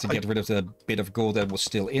did that to get rid of the bit of gold that was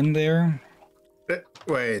still in there.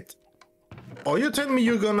 Wait. Are you telling me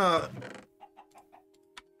you're gonna...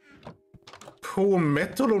 pour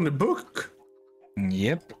metal on the book?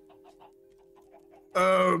 Yep.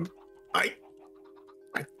 I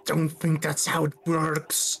don't think that's how it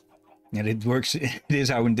works. And it works, it is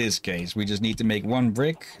how in this case. We just need to make 1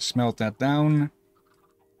 brick, smelt that down,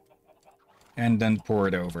 and then pour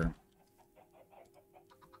it over.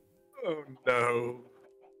 Oh no.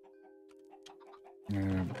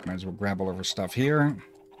 Might as well grab all of our stuff here.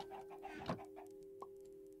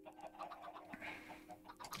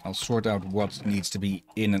 I'll sort out what needs to be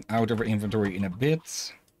in and out of our inventory in a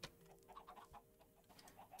bit.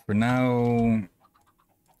 For now,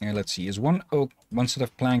 let's see. Is one set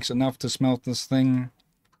of planks enough to smelt this thing?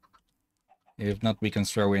 If not, we can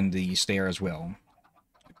throw in the stair as well.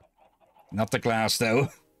 Not the glass, though.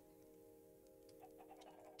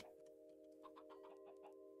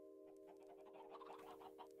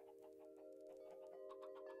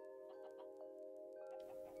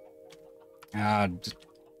 Just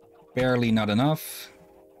barely not enough.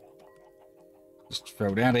 Just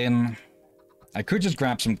throw that in. I could just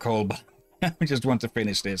grab some coal, but I just want to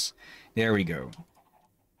finish this. There we go.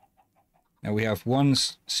 Now we have one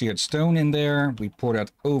seared stone in there. We pour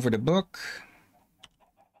that over the book.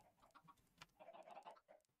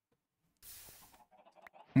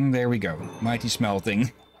 And there we go. Mighty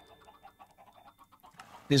smelting.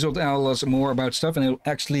 This will tell us more about stuff, and it'll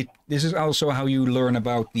actually... This is also how you learn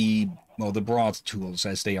about the... Well, the broad tools,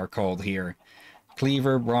 as they are called here.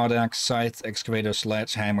 Cleaver, broadaxe, scythe, excavator,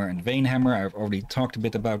 sledgehammer, and vein hammer. I've already talked a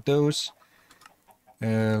bit about those.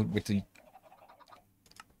 With the...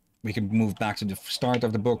 We can move back to the start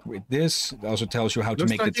of the book with this. It also tells you how to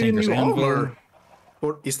make the Tinker's Anvil.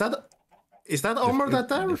 Or is that armor that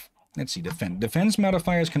there? Let's see, defense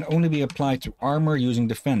modifiers can only be applied to armor using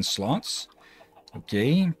defense slots.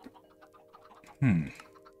 Okay.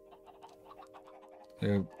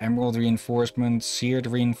 So, emerald reinforcement, seared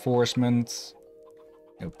reinforcement.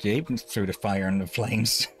 Okay, through the fire and the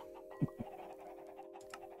flames.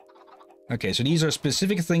 Okay, so these are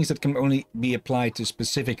specific things that can only be applied to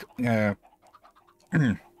specific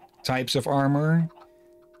types of armor.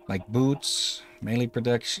 Like boots, melee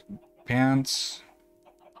protection, pants.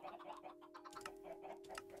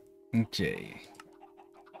 Okay.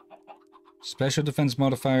 Special defense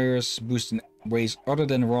modifiers boost in ways other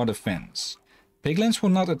than raw defense. Piglins will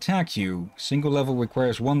not attack you. Single level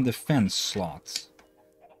requires one defense slot.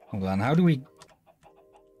 Hold on, how do we...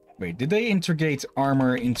 Wait, did they integrate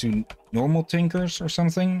armor into normal tinkers or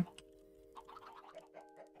something?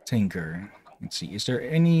 Tinker. Let's see, is there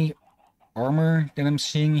any armor that I'm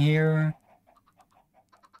seeing here?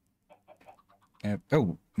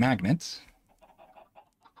 Oh, magnet.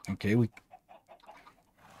 Okay,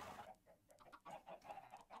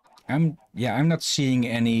 I'm not seeing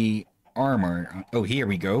any armor. Oh, here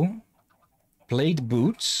we go. Plate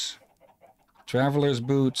boots, traveler's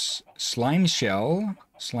boots, slime shell,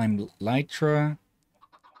 slime lytra.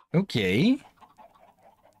 Okay.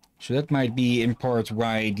 So that might be in part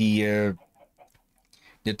why the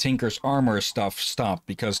Tinker's armor stuff stopped,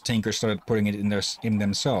 because Tinker started putting it in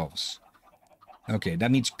themselves. Okay,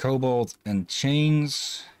 that needs cobalt and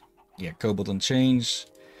chains. Yeah, cobalt and chains.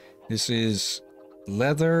 This is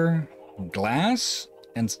leather, glass,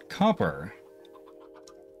 and copper.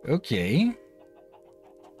 Okay.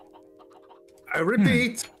 I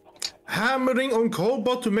repeat, hammering on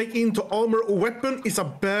cobalt to make into armor or weapon is a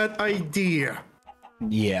bad idea.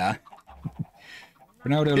 Yeah. For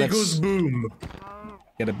now, though, It goes boom.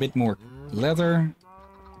 get a bit more leather.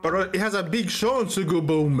 But it has a big chance to go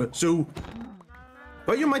boom, so...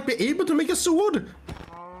 But you might be able to make a sword.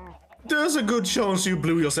 There's a good chance you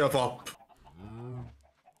blew yourself up.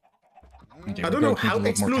 Okay, I don't know how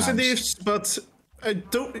explosive it is, but I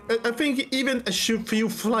think even a few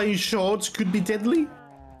flying shards could be deadly.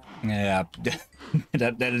 Yeah,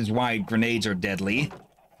 that is why grenades are deadly,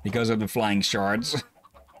 because of the flying shards.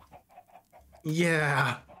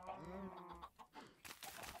 Yeah.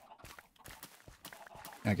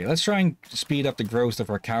 Okay, let's try and speed up the growth of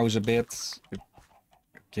our cows a bit.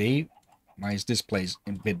 Okay, why is this place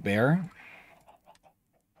a bit bare?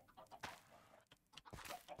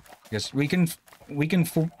 Yes, we can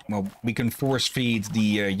force feed the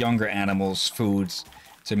younger animals food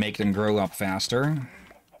to make them grow up faster.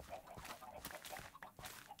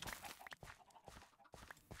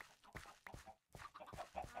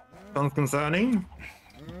 Sounds concerning.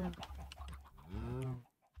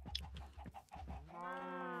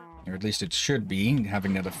 Or at least it should be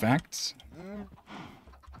having that effect.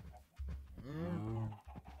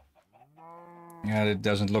 Yeah, it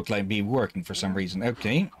doesn't look like me working for some reason.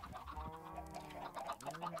 Okay.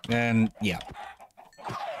 And yeah.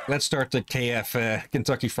 Let's start the KF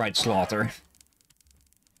Kentucky Fried Slaughter.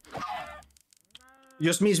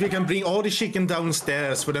 Just means we can bring all the chicken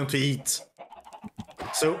downstairs for them to eat.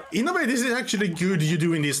 So, in a way, this is actually good you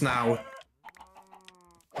doing this now.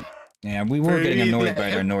 Yeah, we were getting annoyed by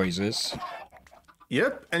their noises.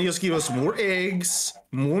 Yep, and just give us more eggs,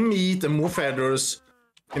 more meat, and more feathers.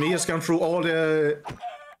 And we just can throw all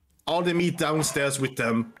the meat downstairs with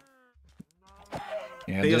them.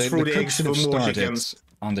 Yeah, they just throw the cook eggs should for have more started chickens.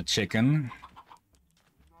 on the chicken.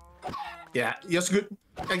 Yeah, just good.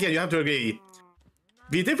 Again, you have to agree.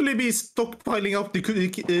 We definitely be stockpiling up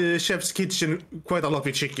the chef's kitchen quite a lot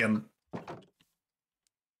with chicken.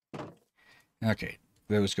 Okay,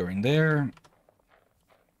 those go in there.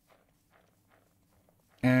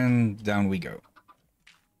 And down we go.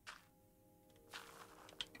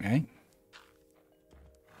 Okay.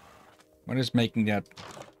 What is making that?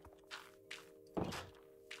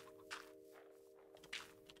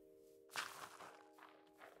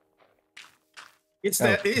 It's Oh.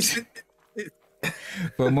 that. It's.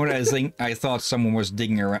 But more I think I thought someone was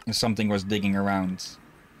digging around. Something was digging around.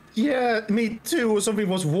 Yeah, me too. Something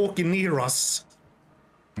was walking near us.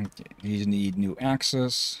 Okay, you need new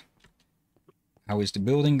access. How is the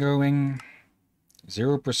building going?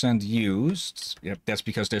 0% used. Yep, that's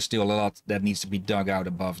because there's still a lot that needs to be dug out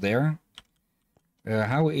above there.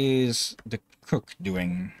 How is the cook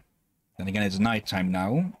doing? Then again, it's nighttime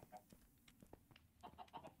now.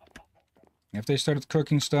 Have they started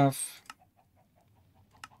cooking stuff?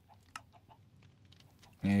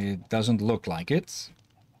 It doesn't look like it.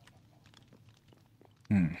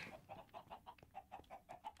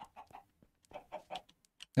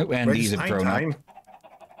 Oh, and these have grown up.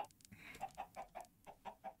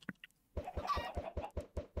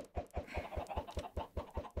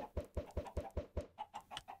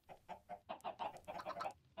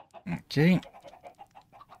 Okay.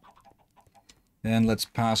 Then let's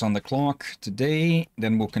pass on the clock today.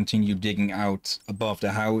 Then we'll continue digging out above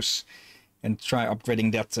the house and try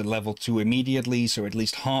upgrading that to level 2 immediately, so at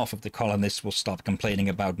least half of the colonists will stop complaining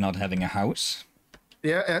about not having a house.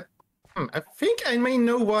 Yeah, I think I may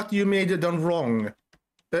know what you may have done wrong.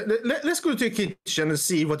 Let's go to the kitchen and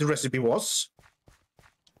see what the recipe was.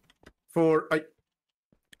 I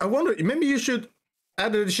wonder, maybe you should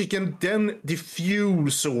add the chicken, then the fuel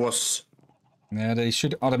sauce. Yeah, they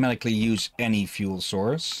should automatically use any fuel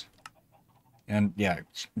source. And yeah,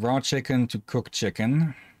 raw chicken to cooked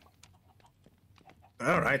chicken.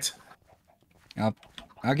 All right.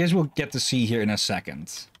 I guess we'll get to see here in a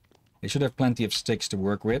second. They should have plenty of sticks to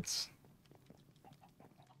work with.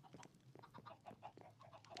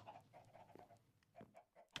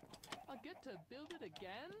 I get to build it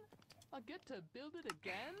again? I get to build it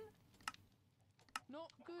again?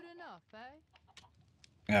 Not good enough,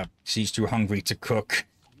 eh? She's too hungry to cook.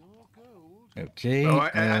 Your gold. Okay. Oh,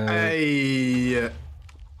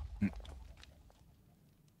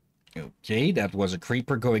 Okay, that was a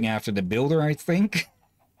creeper going after the builder, I think.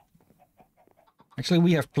 Actually,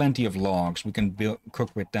 we have plenty of logs. We can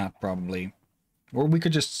cook with that probably. Or we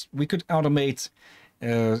could automate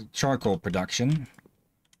charcoal production.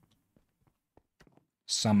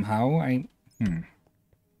 Somehow, I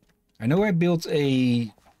know I built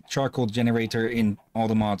a charcoal generator in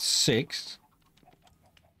Automod 6.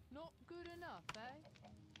 Not good enough,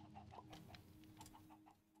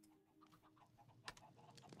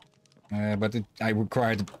 eh? But I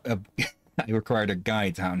required a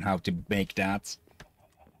guide on how to make that,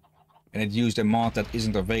 and it used a mod that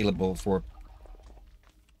isn't available for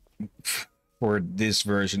this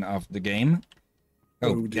version of the game.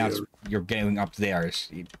 Oh, you're going up there.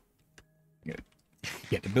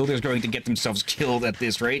 Yeah, the builder's going to get themselves killed at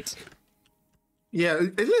this rate. yeah.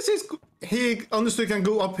 Unless he honestly can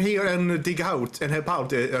go up here and dig out and help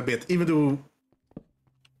out a bit, even though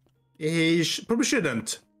he probably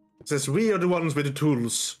shouldn't. Since we are the ones with the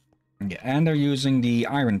tools. Yeah, and they're using the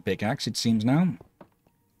iron pickaxe, it seems now.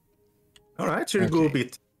 Alright, so you go a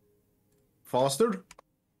bit faster.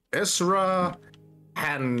 Ezra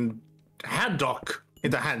Haddock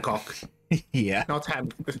in the Hancock. Yeah. Not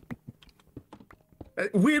hand.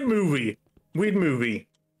 Weird movie. Weird movie.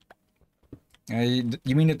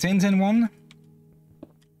 You mean the Tintin one?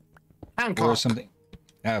 Hancock. Or something?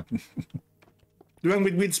 The one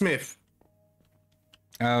with Will Smith.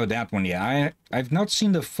 Oh, that one, yeah. I've not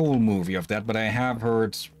seen the full movie of that, but I have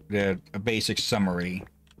heard a basic summary.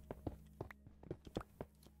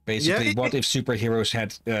 Basically, Yeah, what if superheroes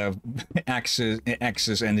had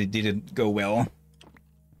axes and it didn't go well?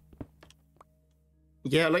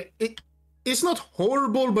 Yeah, like it's not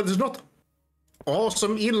horrible, but it's not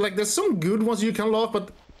awesome either. Like there's some good ones you can laugh,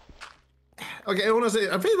 but okay, honestly,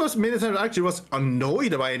 I think it was many times I actually was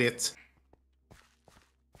annoyed by it.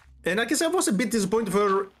 And I guess I was a bit disappointed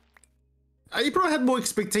for. I probably had more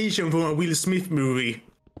expectation from a Will Smith movie.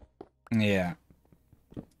 Yeah.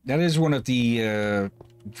 That is one of the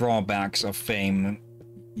drawbacks of fame.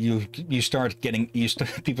 You start getting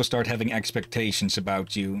people start having expectations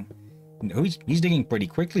about you. No, he's digging pretty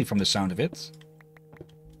quickly from the sound of it.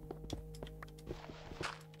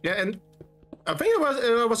 Yeah, and I think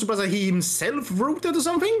I was surprised that he himself wrote it or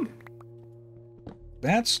something.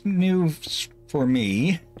 That's new for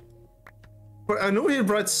me. But I know he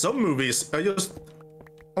writes some movies. I just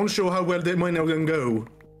unsure how well they might not gonna go.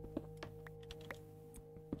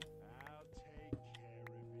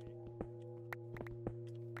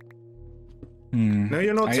 No,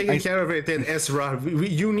 you're not taking care of it, then, Ezra.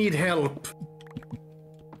 You need help.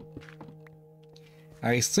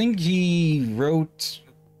 I think he wrote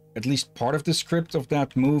at least part of the script of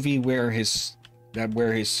that movie where his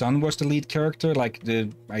son was the lead character. Like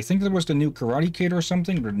I think there was the new Karate Kid or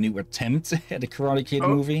something, the new attempt at a Karate Kid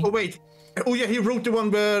movie. Oh wait. Oh yeah, he wrote the one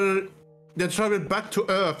where they traveled back to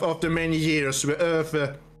Earth after many years, where Earth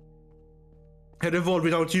had evolved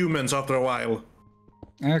without humans after a while.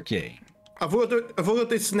 Okay. I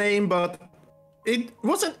forgot its name, but it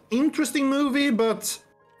was an interesting movie, but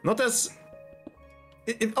not as...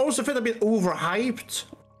 It also felt a bit overhyped.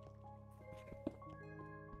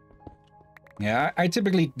 Yeah, I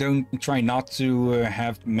typically don't try not to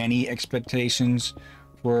have many expectations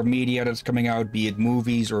for media that's coming out, be it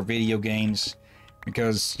movies or video games,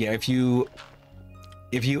 because yeah, if you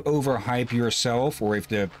overhype yourself, or if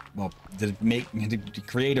the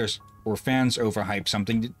creators or fans overhype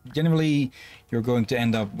something, generally you're going to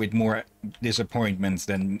end up with more disappointment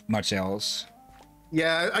than much else.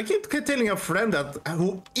 Yeah, I keep telling a friend that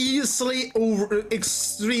who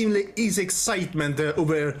extremely easy excitement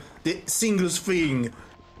over the singles thing,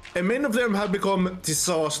 and many of them have become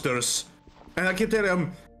disasters. And I keep telling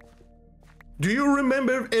them, do you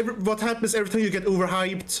remember what happens every time you get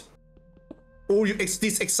overhyped? Or you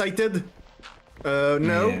this excited? No,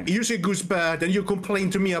 Yeah. it usually goes bad and you complain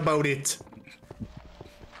to me about it.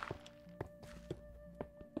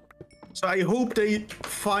 So I hope they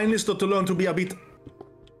finally start to learn to be a bit,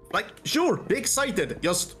 like, sure, be excited,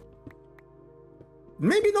 just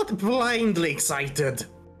maybe not blindly excited.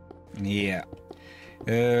 Yeah.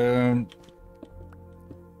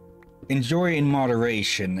 Enjoy in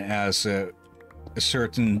moderation, as a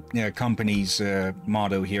certain company's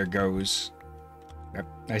motto here goes.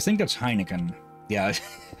 I think that's Heineken. Yeah,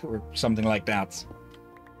 or something like that.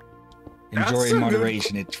 Enjoy in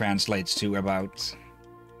moderation, it translates to about.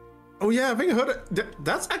 Oh yeah, I think I heard it.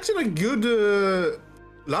 That's actually a good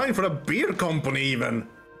line for a beer company, even.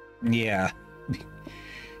 Yeah.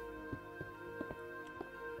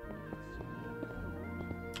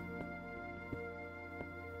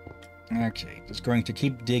 Okay, just going to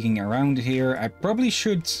keep digging around here. I probably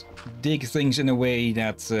should dig things in a way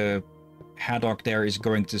that Haddock there is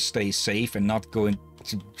going to stay safe and not going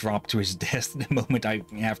to drop to his death the moment I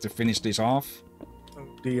have to finish this off. Oh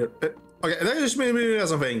dear. Okay, that just made me realize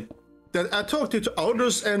something. That I talked to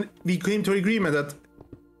others and we came to an agreement that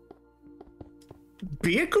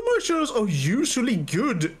beer commercials are usually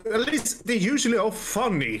good. At least they usually are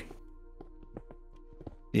funny.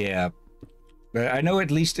 Yeah. But I know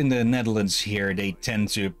at least in the Netherlands here, they tend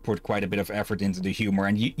to put quite a bit of effort into the humor.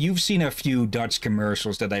 And you've seen a few Dutch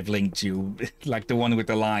commercials that I've linked to, like the one with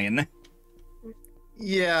the lion.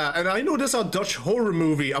 Yeah, and I know there's a Dutch horror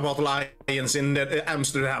movie about lions in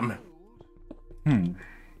Amsterdam.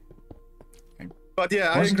 But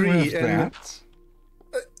yeah, I agree. And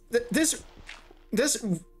this,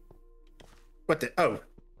 what the,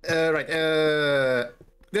 right.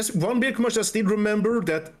 There's one beer commercial I still remember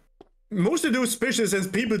that most of those specials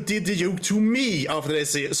and people did the joke to me after they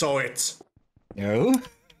saw it. No?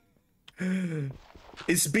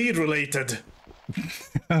 It's beer related.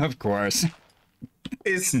 Of course.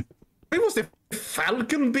 It was the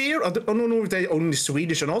Falcon beer. I don't know if they're only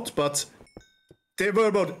Swedish or not, but they were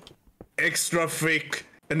about extra thick,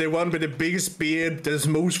 and the one with the biggest beard that's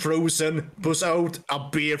most frozen pulls out a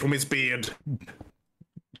beer from his beard.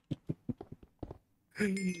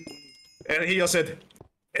 And he just said,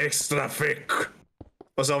 extra thick,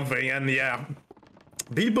 or something, and yeah.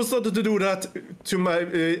 People started to do that to my,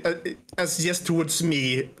 as yes towards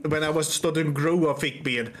me, when I was starting to grow a thick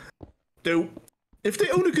beard. Though, if they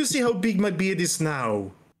only could see how big my beard is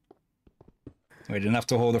now. Wait, enough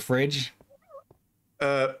to hold a fridge?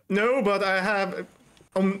 No, but I have,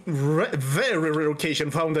 on very rare occasion,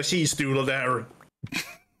 found a cheese stool there.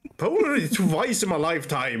 Probably twice in my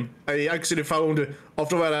lifetime, I actually found,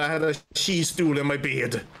 after that, I had a cheese stool in my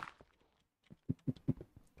beard.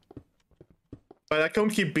 But I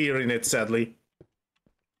can't keep beer in it, sadly.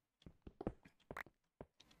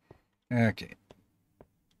 Okay.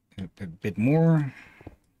 A bit more.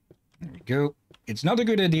 There we go. It's not a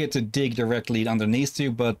good idea to dig directly underneath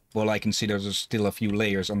you, but, well, I can see there's still a few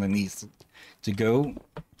layers underneath to go.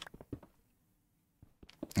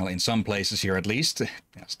 Well, in some places here at least.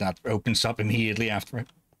 Yes, that opens up immediately after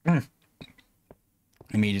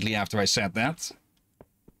I said that.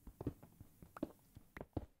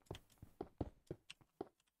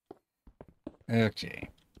 Okay.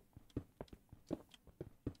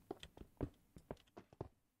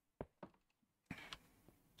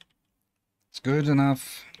 It's good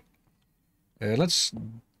enough. Let's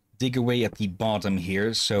dig away at the bottom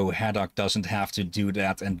here, so Haddock doesn't have to do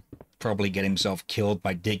that and probably get himself killed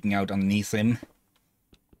by digging out underneath him.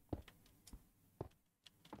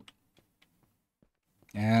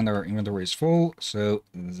 And our inventory is full, so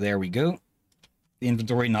there we go. The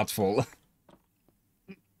inventory not full.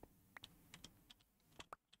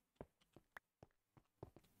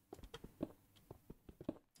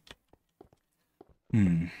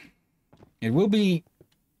 It will be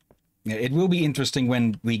interesting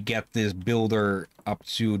when we get this builder up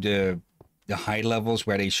to the high levels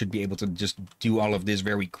where they should be able to just do all of this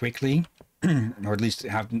very quickly, or at least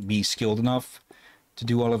be skilled enough to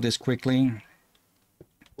do all of this quickly.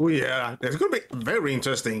 Oh yeah, it's gonna be very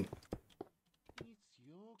interesting.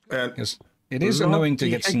 Because it is annoying to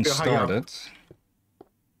get things started.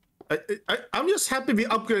 I'm just happy we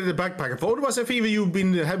upgraded the backpack. For otherwise, I think you've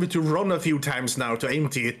been having to run a few times now to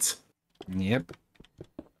empty it. Yep.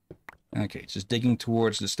 Okay, just digging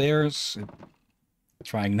towards the stairs.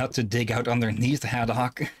 Trying not to dig out underneath the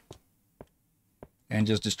Haddock. And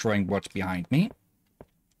just destroying what's behind me.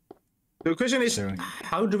 The question is,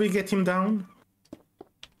 how do we get him down?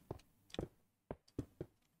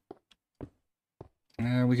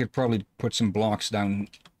 We could probably put some blocks down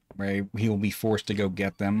where he'll be forced to go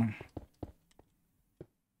get them.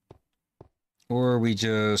 Or we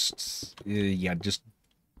just... yeah, just...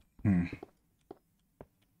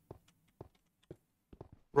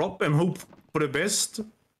 Rob and hope for the best?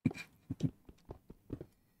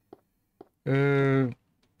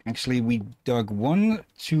 Actually, we dug one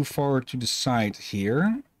too far to the side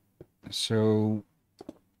here. So...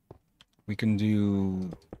 we can do...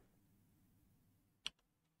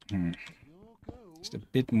 just a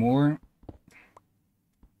bit more.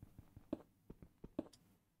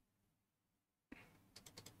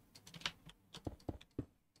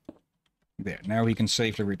 There, now he can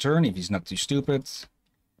safely return if he's not too stupid.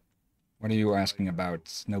 What are you asking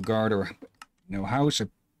about? No guard or no house?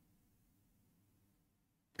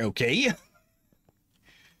 Okay.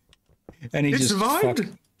 And he just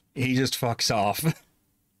fucks off.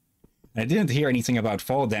 I didn't hear anything about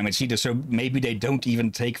fall damage either, so maybe they don't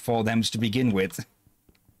even take fall damage to begin with.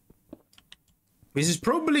 This is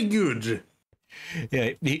probably good.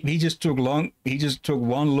 Yeah, he just took one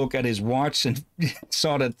look at his watch and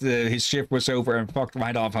saw that his shift was over and fucked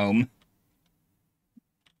right off home.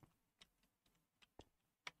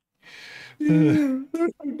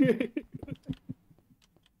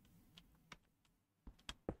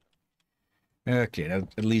 Okay, that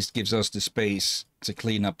at least gives us the space to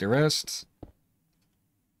clean up the rest.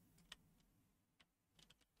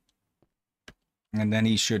 And then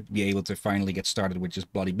he should be able to finally get started with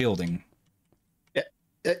just bloody building. Yeah,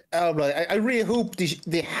 I really hope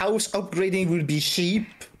the house upgrading will be cheap.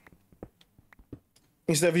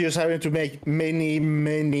 Instead of just having to make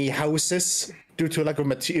many houses due to lack of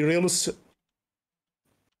materials.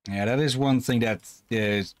 Yeah, that is one thing that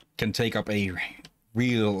can take up a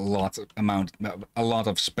a lot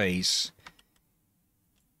of space.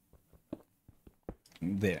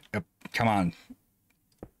 There, come on.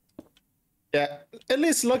 Yeah, at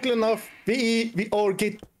least luckily enough, we all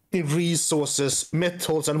get the resources,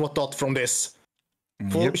 metals and whatnot from this.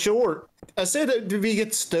 For sure. I said that we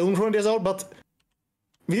get stone from this out, but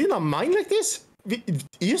we did not mine like this.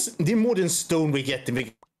 The more than stone we get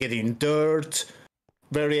in dirt,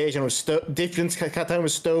 variation of different kind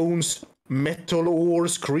of stones, metal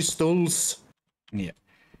ores, crystals. Yeah.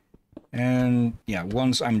 And yeah,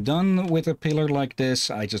 once I'm done with a pillar like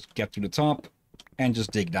this, I just get to the top and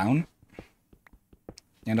just dig down.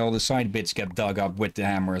 And all the side bits get dug up with the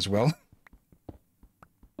hammer as well.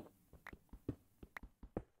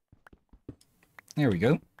 There we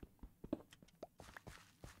go.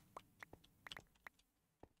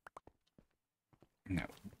 Now,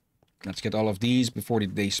 let's get all of these before they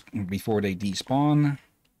despawn.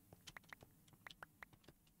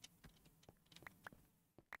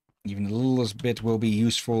 Even the littlest bit will be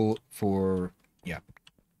useful for, yeah,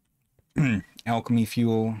 alchemy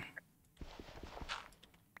fuel.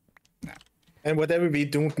 And whatever we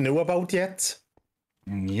don't know about yet.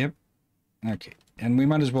 Yep. Okay. And we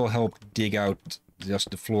might as well help dig out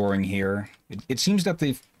just the flooring here. It seems that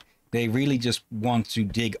they really just want to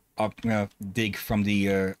dig from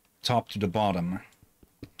the top to the bottom.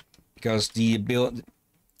 Because the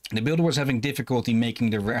builder was having difficulty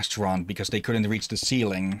making the restaurant because they couldn't reach the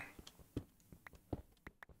ceiling.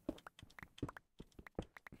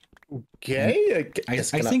 Okay, I I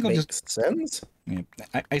guess think I'll makes sense. Yeah,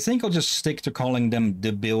 I think I'll just stick to calling them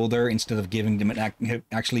the builder instead of giving them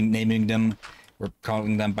actually naming them or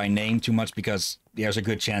calling them by name too much, because there's a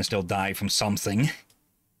good chance they'll die from something.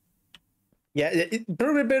 Yeah, it's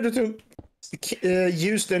probably better to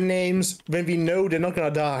use their names when we know they're not gonna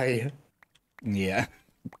die. Yeah.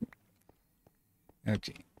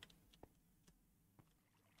 Okay.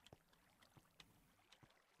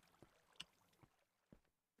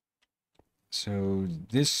 So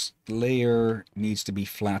this layer needs to be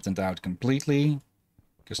flattened out completely,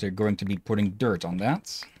 because they're going to be putting dirt on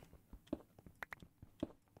that.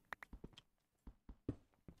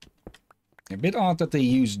 A bit odd that they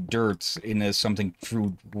use dirt in something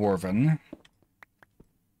true dwarven.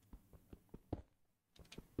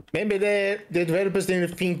 Maybe the developers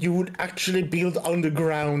didn't think you would actually build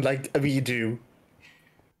underground like we do.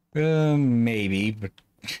 Maybe, but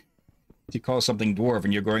if you call something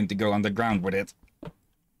dwarven, you're going to go underground with it.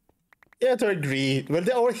 Yeah, to agree. Well,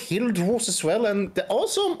 there are hill dwarves as well, and there are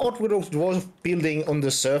some outward of dwarves building on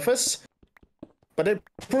the surface. But I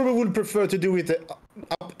probably would prefer to do it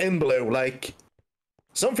up and below. Like,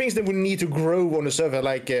 some things that would need to grow on the surface,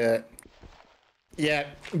 like, yeah,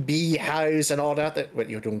 beehives and all that. Well,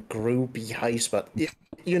 you don't grow beehives, but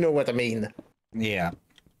you know what I mean. Yeah.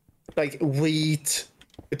 Like wheat,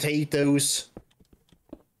 potatoes.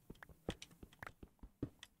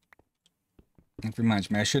 That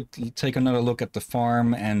reminds me, I should take another look at the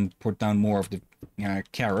farm and put down more of the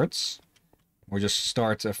carrots. Or just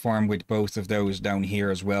start a farm with both of those down here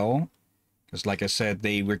as well. Because like I said,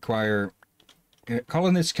 they require...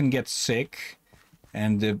 colonists can get sick,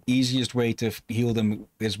 and the easiest way to heal them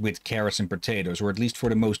is with carrots and potatoes, or at least for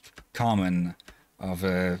the most common of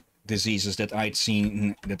diseases that I've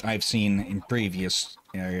seen in previous...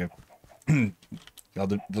 well,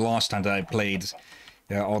 the last time that I played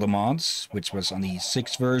all the mods, which was on the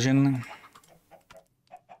 6th version.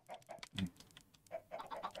 There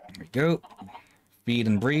we go. Feed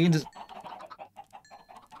and breed.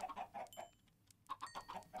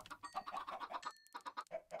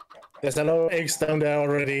 There's a lot of eggs down there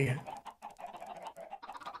already.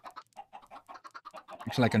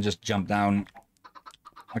 Actually, I can just jump down.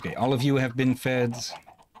 Okay, all of you have been fed.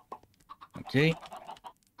 Okay.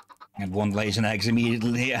 And one lays an eggs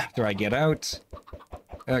immediately after I get out.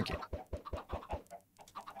 Okay.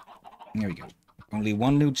 There we go. Only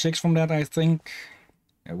one new chicks from that, I think.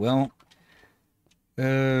 Yeah, well.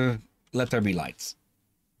 Let there be light.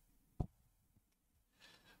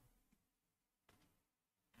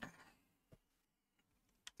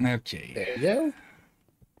 Okay. There you go.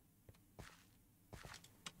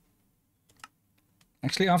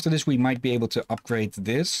 Actually, after this, we might be able to upgrade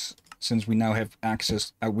this, since we now have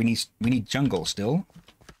access. We need jungle still.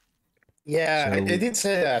 Yeah, So... I did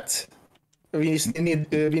say that. We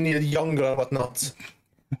need younger and whatnot.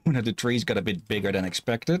 The trees got a bit bigger than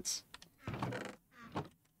expected.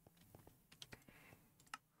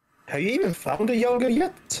 Have you even found a younger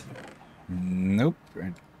yet? Nope,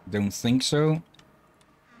 I don't think so.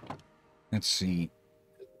 Let's see.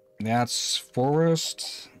 That's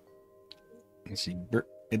forest. Let's see.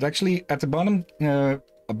 It actually at the bottom,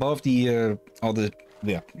 above the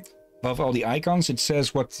above all the icons, it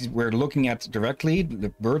says what we're looking at directly.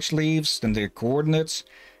 The birch leaves, then the coordinates,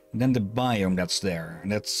 and then the biome that's there.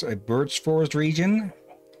 And that's a birch forest region.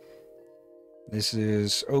 This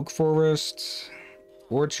is oak forest,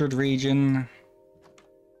 orchard region,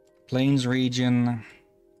 plains region,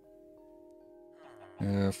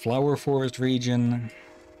 flower forest region,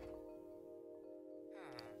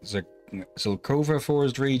 Zilkova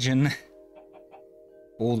forest region,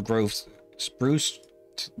 old growth spruce,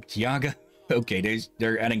 Tiaga. Okay,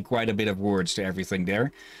 they're adding quite a bit of words to everything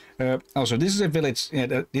there. Also, this is a village.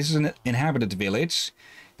 This is an inhabited village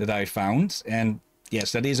that I found, and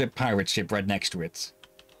yes, that is a pirate ship right next to it.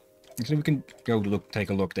 So we can go take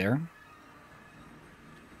a look there.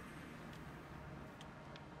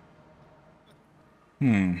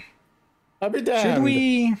 I'll be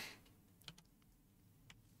damned.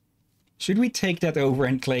 Should we take that over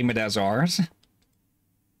and claim it as ours?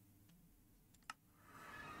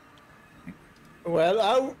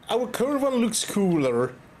 Well, our current one looks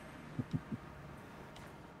cooler.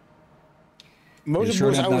 Most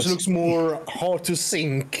of ours looks more hard to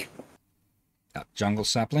sink. Jungle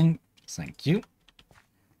sapling, thank you.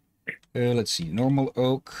 Let's see, normal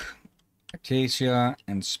oak, acacia,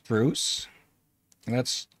 and spruce.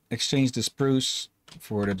 Let's exchange the spruce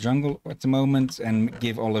for the jungle at the moment and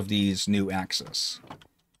give all of these new access.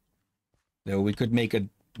 Though we could make a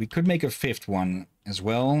 5th one as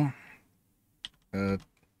well.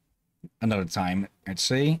 Another time, I'd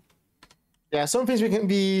say. Yeah, some things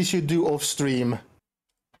we should do off stream.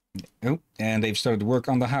 Oh, and they've started work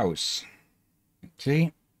on the house.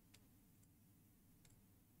 Okay.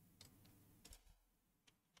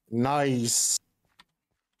 Nice.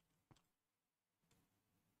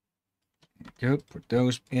 Good. Put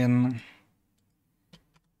those in.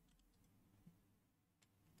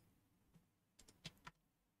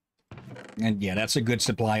 And yeah, that's a good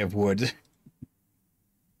supply of wood.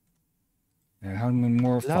 How many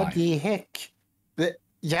more? Bloody heck.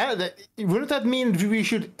 Wouldn't that mean we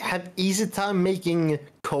should have easy time making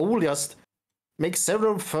coal? Just make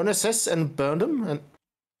several furnaces and burn them? And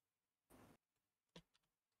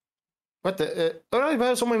what the? Alright, we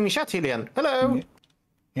have someone in the chat, Hillyan. Hello!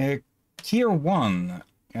 Tier 1.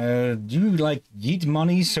 Do you like yeet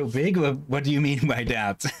money so big? What do you mean by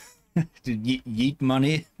that? Yeet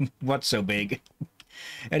money? What's so big?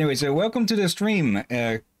 Anyway, so welcome to the stream.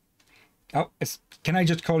 Can I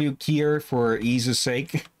just call you Kier for ease's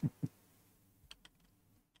sake?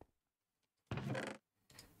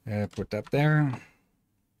 Put that there.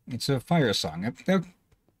 It's a fire song.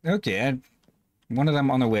 Okay, one of them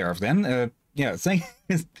unaware of then. Yeah,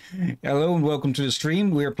 hello and welcome to the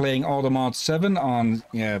stream. We're playing Aldermod 7 on,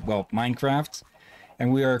 Minecraft.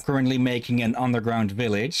 And we are currently making an underground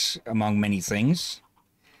village, among many things.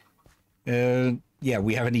 Yeah,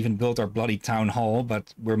 we haven't even built our bloody town hall,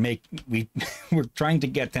 but we're trying to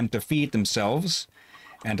get them to feed themselves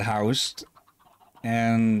and housed.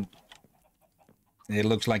 And it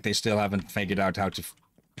looks like they still haven't figured out how to...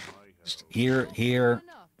 Here,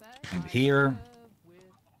 and here.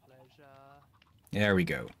 There we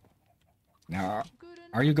go. Now,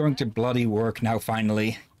 are you going to bloody work now,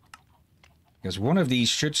 finally? Because one of these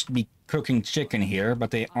should be cooking chicken here,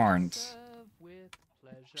 but they aren't.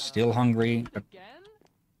 Still hungry. But...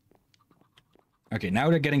 Okay, now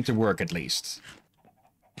they're getting to work at least.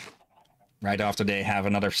 Right after they have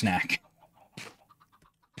another snack.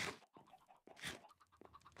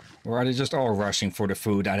 Or are they just all rushing for the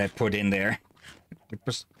food that I put in there?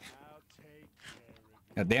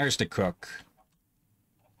 There's the cook.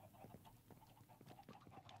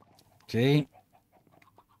 Okay.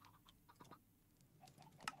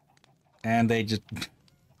 And they just...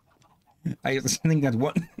 I think that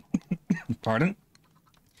one... Pardon?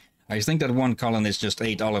 I think that one colonist just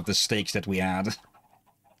ate all of the steaks that we had.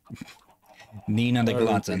 Nina the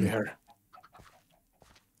glutton.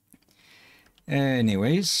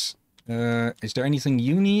 Anyways, is there anything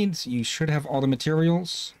you need? You should have all the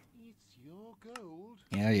materials. It's your gold.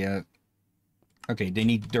 Yeah. Okay, they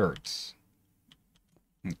need dirt.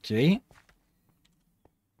 Okay.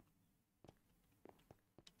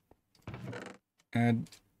 And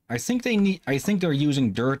I think they're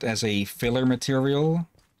using dirt as a filler material.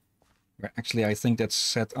 Actually, I think that's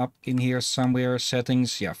set up in here somewhere.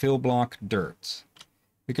 Settings, yeah, fill block, dirt.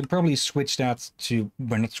 We could probably switch that to...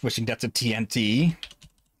 We're not switching that to TNT.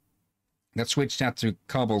 Let's switch that to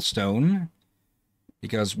cobblestone.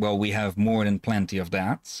 Because, well, we have more than plenty of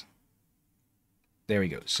that. There we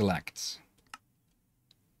go, select.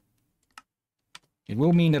 It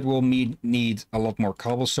will mean that we'll need a lot more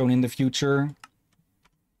cobblestone in the future.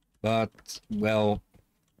 But, well,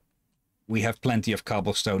 we have plenty of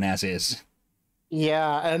cobblestone as is.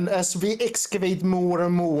 Yeah, and as we excavate more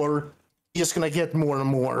and more, we're just gonna get more and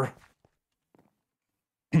more.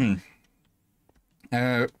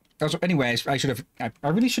 Also, anyways, I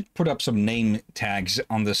really should put up some name tags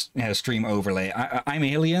on this stream overlay. I'm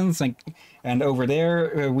Hillyan, and over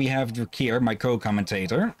there we have Kier, my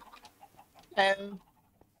co-commentator.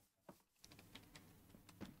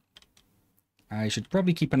 I should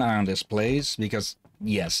probably keep an eye on this place, because,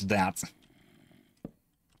 yes, that.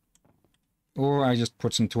 Or I just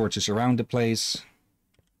put some torches around the place.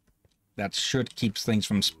 That should keep things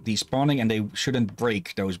from despawning, and they shouldn't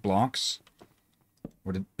break those blocks.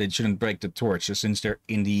 Or they shouldn't break the torches, since they're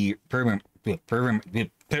in the perimeter.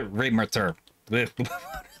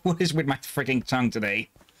 What is with my freaking tongue today?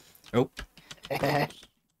 Oh.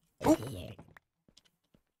 Oh.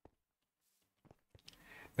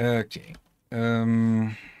 Okay.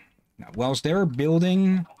 Now, whilst they're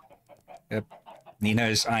building, Nina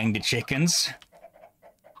is eyeing the chickens.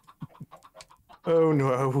 Oh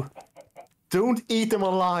no. Don't eat them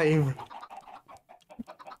alive.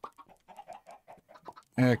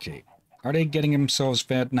 Okay. Are they getting themselves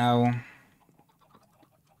fed now?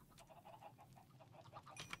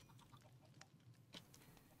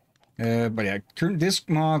 But yeah, this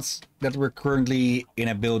mod that we're currently in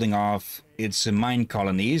a building of, it's mine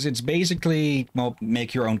colonies. It's basically, well,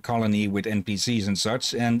 make your own colony with NPCs and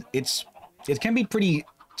such, and it can be pretty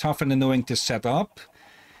tough and annoying to set up.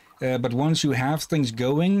 But once you have things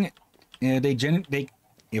going,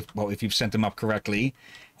 if you've sent them up correctly,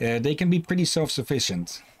 they can be pretty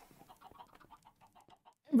self-sufficient.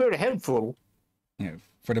 Very helpful. Yeah.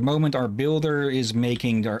 For the moment, our builder is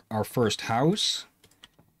making our first house,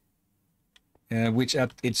 which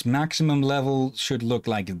at its maximum level should look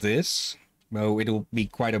like this. Well, it'll be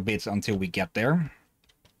quite a bit until we get there.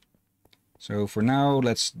 So for now,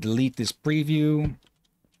 let's delete this preview.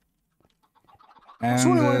 I was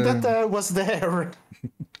wondering why that was there.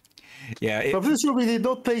 Yeah. But pretty sure we did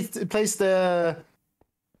not place the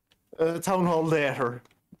town hall there.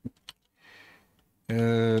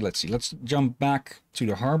 Let's see. Let's jump back to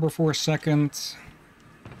the harbor for a second.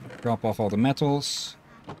 Drop off all the metals.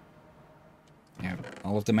 Yeah,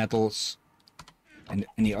 all of the metals. And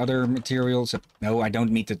any other materials. No, I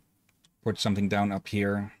don't need to put something down up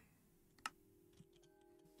here.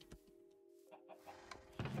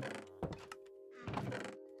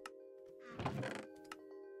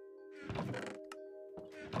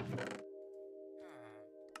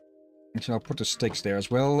 Actually, I'll put the sticks there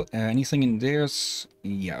as well. Anything in there's...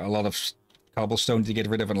 Yeah, a lot of cobblestone to get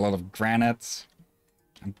rid of and a lot of granite.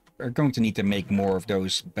 We're going to need to make more of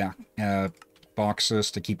those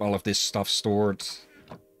boxes to keep all of this stuff stored.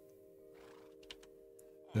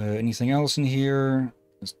 Anything else in here?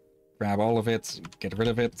 Just grab all of it, get rid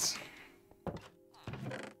of it.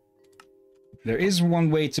 There is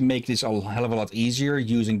one way to make this a hell of a lot easier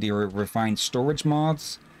using the refined storage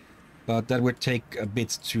mods. But that would take a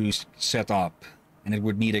bit to set up, and it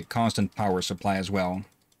would need a constant power supply as well.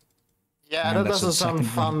 Yeah, And that that's doesn't the sound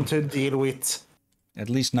second fun one. to deal with. At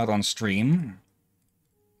least not on stream.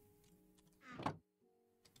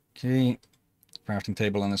 Okay, crafting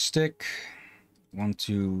table on a stick. 1,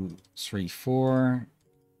 2, 3, 4.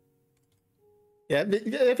 Yeah, I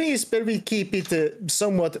think it's better we keep it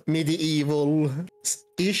somewhat medieval-ish.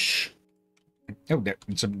 Oh,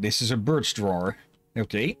 this is a birch drawer.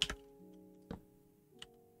 Okay.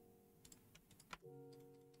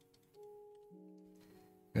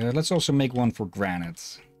 Let's also make one for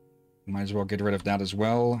granite. Might as well get rid of that as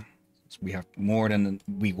well. So we have more than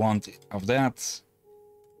we want of that.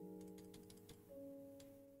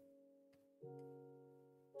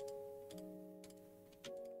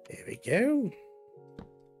 There we go.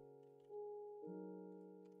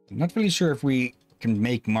 I'm not really sure if we can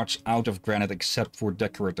make much out of granite except for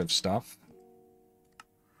decorative stuff.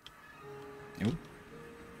 Nope.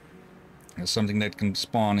 There's something that can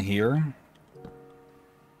spawn here.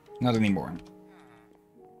 Not anymore.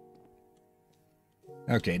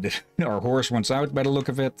 Okay, our horse wants out by the look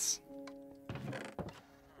of it.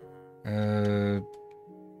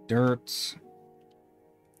 Dirt.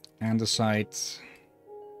 Andesite.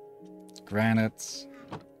 Granite.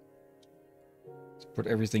 Let's put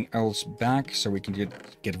everything else back so we can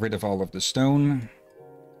get rid of all of the stone.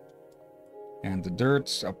 And the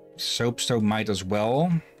dirt. Soapstone might as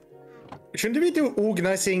well. Shouldn't we do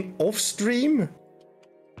organizing off-stream?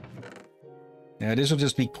 Yeah, this will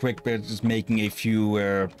just be quick, but just making a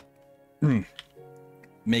few,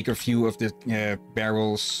 make a few of the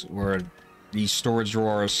barrels or these storage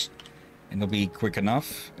drawers, and it'll be quick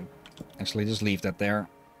enough. Actually, just leave that there.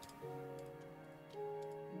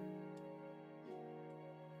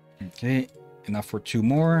 Okay, enough for 2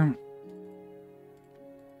 more.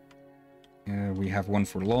 We have one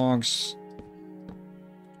for logs.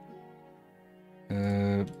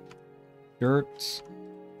 Dirt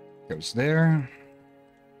goes there.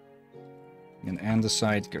 And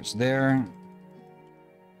andesite goes there.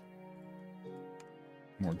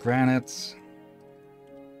 More granite.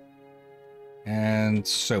 And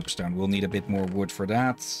soapstone. We'll need a bit more wood for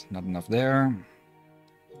that. Not enough there.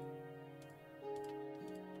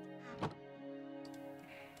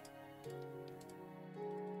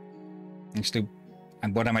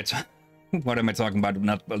 And what am I talking about?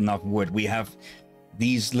 Not enough wood. We have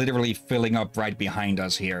these literally filling up right behind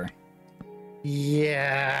us here.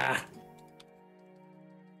 Yeah.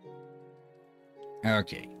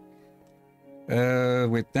 Okay.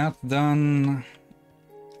 With that done,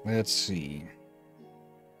 let's see.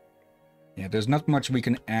 Yeah, there's not much we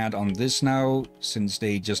can add on this now, since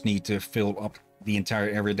they just need to fill up the entire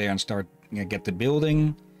area there and start get the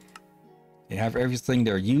building. They have everything,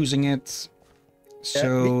 they're using it.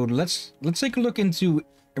 So let's take a look into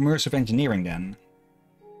immersive engineering then.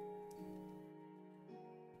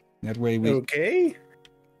 That way we... Okay.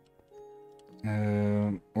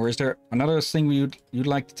 Or is there another thing you'd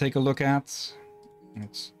like to take a look at?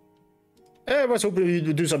 I was hoping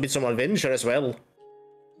you'd do some adventure as well.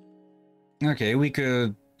 Okay, we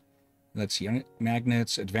could... Let's see,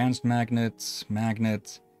 magnets, advanced magnets,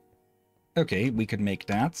 magnet... Okay, we could make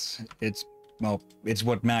that. It's well, it's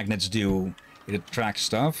what magnets do. It attracts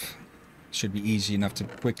stuff. Should be easy enough to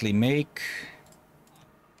quickly make.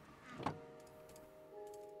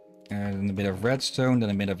 And a bit of redstone, then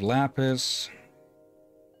a bit of lapis.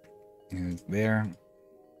 And there.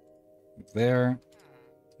 There.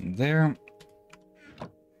 And there.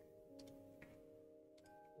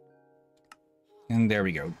 And there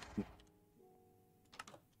we go.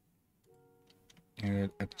 A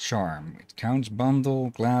charm. It counts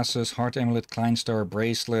bundle, glasses, heart amulet, Klein star,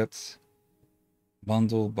 bracelet,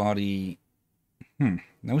 bundle, body.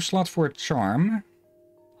 No slot for a charm.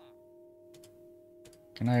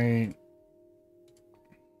 Can I?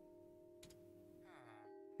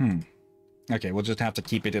 Okay, we'll just have to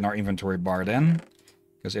keep it in our inventory bar then.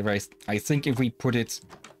 Because if I think if we put it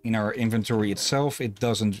in our inventory itself, it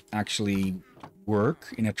doesn't actually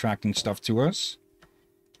work in attracting stuff to us.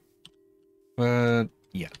 But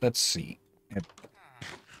yeah, let's see.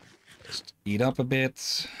 Just eat up a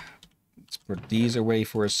bit. Let's put these away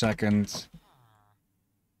for a second.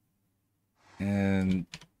 And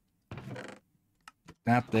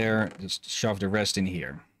that there, just shove the rest in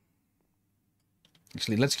here.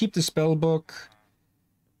 Actually, let's keep the spell book.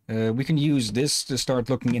 We can use this to start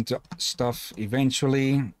looking into stuff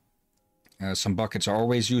eventually. Some buckets are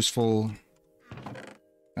always useful.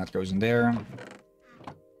 That goes in there.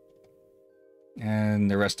 And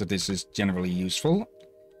the rest of this is generally useful.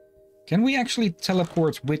 Can we actually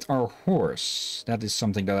teleport with our horse? That is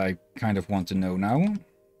something that I kind of want to know now.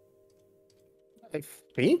 I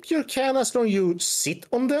think you can as long as you sit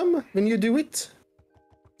on them when you do it.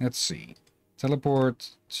 Let's see. Teleport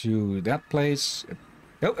to that place.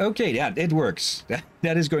 Oh, okay, yeah, it works.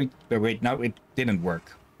 That is going... Oh, wait, no, it didn't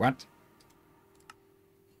work. What?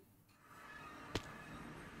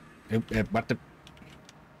 What the...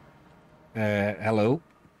 hello?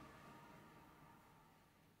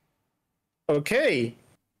 Okay.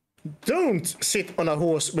 Don't sit on a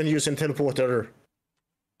horse when using teleporter.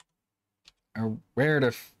 Where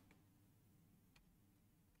the...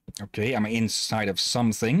 Okay, I'm inside of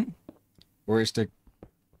something. Or is the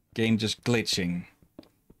game just glitching?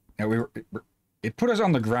 No, it put us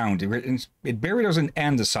on the ground. It buried us in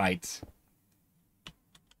andesite.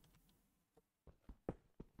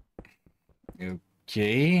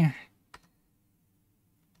 Okay.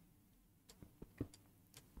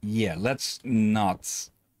 Yeah, let's not...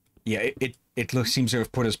 Yeah, it seems to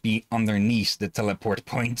have put us underneath the teleport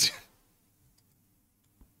point.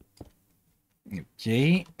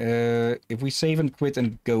 Okay, if we save and quit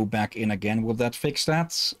and go back in again, will that fix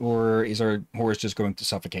that? Or is our horse just going to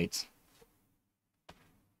suffocate?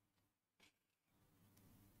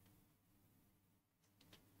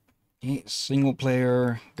 Okay, single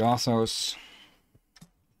player, Gothos.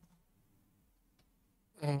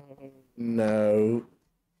 No.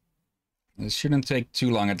 This shouldn't take too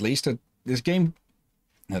long, at least. This game,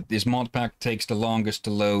 this mod pack takes the longest to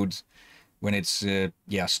load when it's,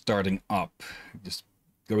 yeah, starting up. Just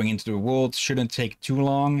going into the world shouldn't take too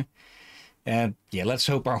long. And, yeah, let's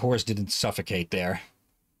hope our horse didn't suffocate there.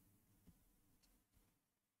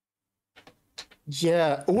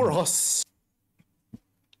 Yeah, or us.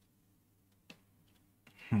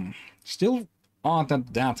 Still odd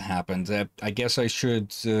that happened. I guess I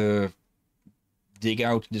should dig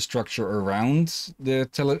out the structure around the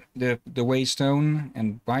waystone.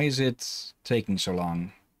 And why is it taking so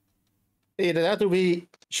long? Either that or we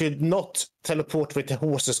should not teleport with the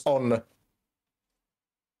horses on.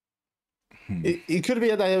 It could be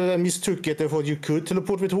that I mistook it. I thought you could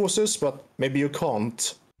teleport with horses, but maybe you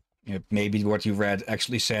can't. Yeah, maybe what you read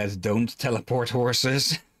actually said don't teleport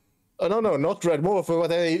horses. Oh, no, not read more for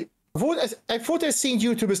what I thought I seen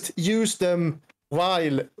YouTubers use them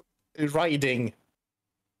while riding.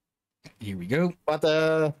 Here we go. But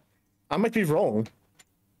I might be wrong.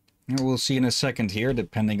 We'll see in a second here,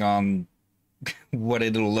 depending on what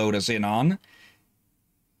it'll load us in on.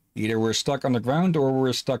 Either we're stuck on the ground or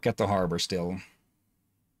we're stuck at the harbor still.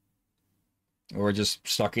 Or just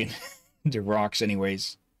stuck in the rocks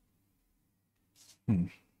anyways.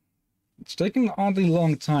 It's taking an oddly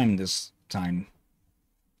long time this time.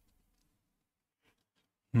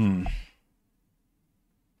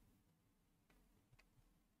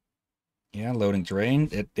 Yeah, loading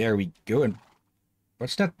terrain. There we go. And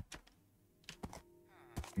what's that?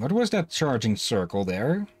 What was that charging circle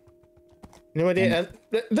there? No idea.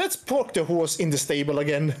 Let's park the horse in the stable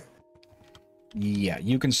again. Yeah,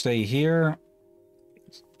 you can stay here.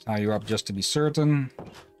 Tie you up just to be certain.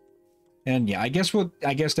 And yeah, I guess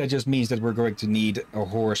that just means that we're going to need a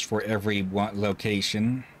horse for every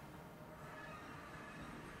location.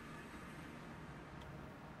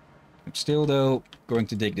 I'm still, though, going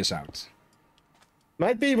to dig this out.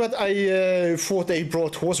 Might be what I thought they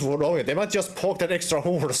brought horse for wrong. They might just park that extra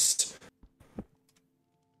horse.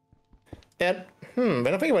 And, when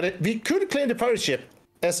I think about it, we could claim the pirate ship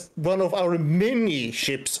as one of our many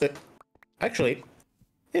ships. Actually,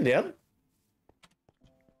 Hillyan,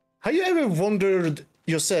 have you ever wondered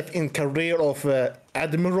yourself in career of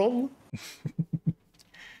admiral?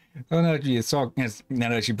 Oh, now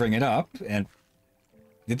that you bring it up, and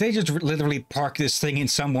did they just literally park this thing in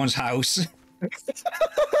someone's house?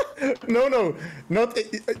 No, not.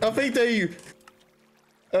 I think they,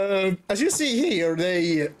 as you see here,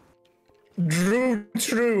 they drew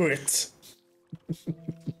through it.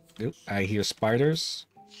 Oop, I hear spiders.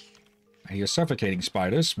 I hear suffocating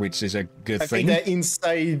spiders, which is a good I thing. think they're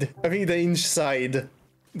inside. I think they're inside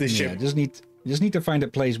the ship. Yeah, just need to find a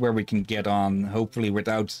place where we can get on, hopefully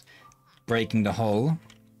without breaking the hull.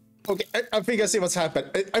 Okay, I think I see what's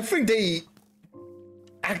happened. I think they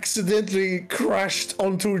accidentally crashed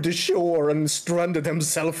onto the shore and stranded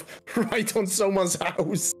themselves right on someone's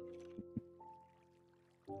house.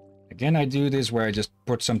 Again, I do this where I just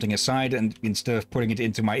put something aside, and instead of putting it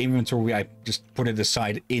into my inventory, I just put it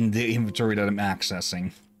aside in the inventory that I'm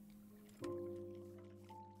accessing.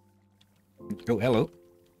 Oh, hello.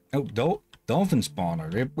 Oh, dolphin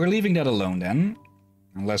spawner. We're leaving that alone then.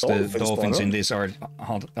 Unless the dolphins in this are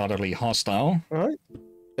utterly hostile. Alright.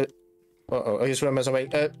 I just remember something.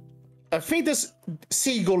 I think there's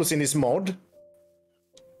seagulls in this mod.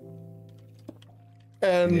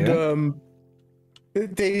 And,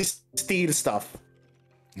 they steal stuff.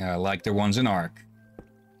 Like the ones in Ark.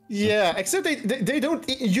 Yeah, except they don't.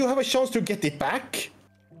 You have a chance to get it back.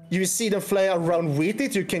 You see them fly around with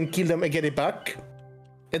it, you can kill them and get it back.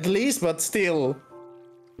 At least, but still.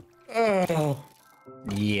 Oh.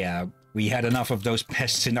 Yeah, we had enough of those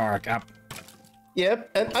pests in Ark.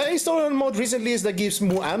 Yep, and I installed a mod recently that gives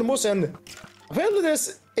more animals, and well,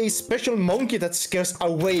 there's a special monkey that scares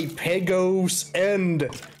away pegos and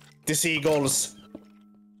the seagulls.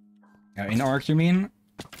 In Ark, you mean?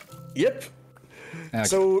 Yep. Okay.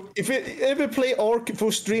 So if you ever play Ark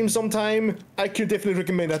for stream sometime, I could definitely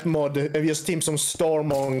recommend that mod. We just team some star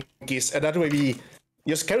monkeys, and that way we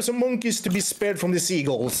just carry some monkeys to be spared from the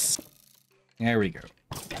seagulls. There we go.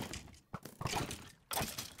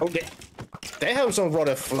 Okay. They have some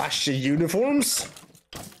rather flashy uniforms.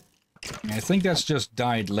 I think that's just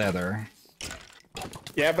dyed leather.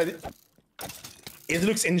 Yeah, but it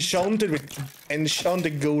looks enchanted with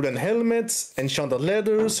enchanted golden helmets, enchanted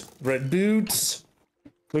leathers, red boots.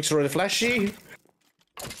 Looks really flashy.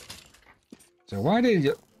 So why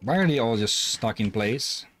are they all just stuck in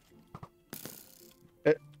place?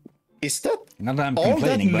 Is that Not that I'm all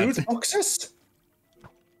that complaining, loot but boxes?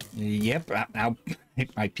 yep.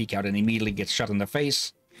 I peek out and immediately get shot in the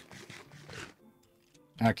face.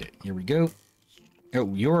 Okay, here we go.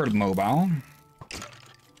 Oh, you're mobile.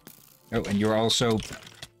 Oh, and you're also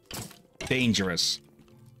dangerous.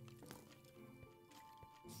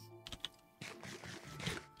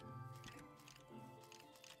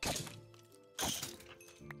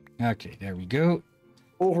 Okay, there we go.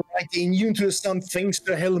 Alright, immune to the sun thanks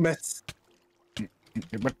to helmets.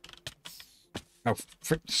 What? Oh,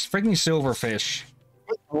 freaking silverfish.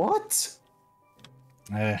 What?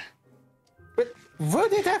 Uh, But where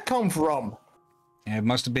did that come from? it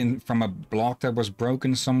must have been from a block that was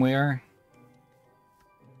broken somewhere.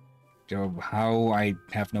 So how, I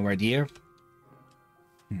have no idea.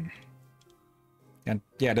 And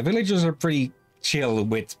yeah, the villagers are pretty chill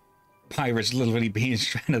with pirates literally being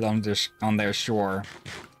stranded on their shore.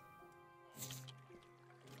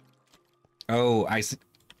 Oh,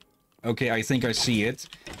 okay, I think I see it.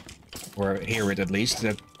 Or hear it at least.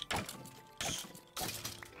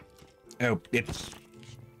 Oh,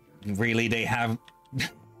 really, they have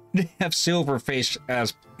silverfish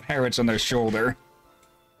as parrots on their shoulder.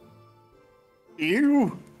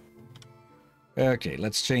 Ew. Okay,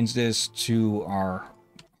 let's change this to our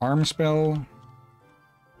harm spell.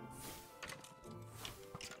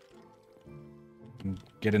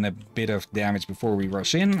 Get in a bit of damage before we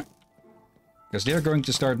rush in. Because they're going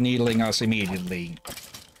to start needling us immediately.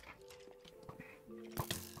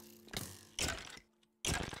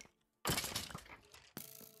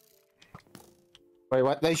 Wait,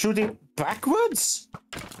 what? They're shooting backwards?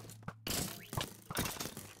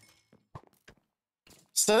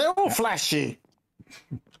 So they're all flashy.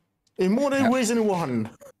 In more than ways than one.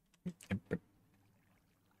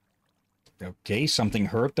 Okay, something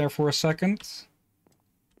hurt there for a second.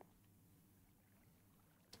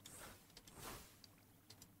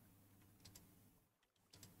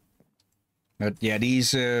 But yeah,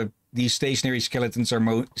 these stationary skeletons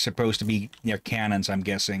are supposed to be cannons, I'm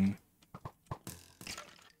guessing.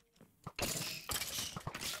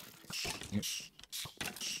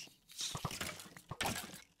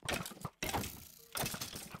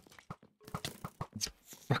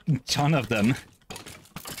 Fucking ton of them.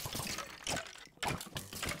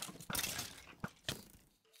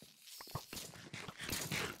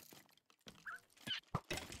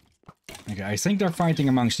 Okay, I think they're fighting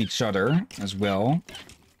amongst each other as well.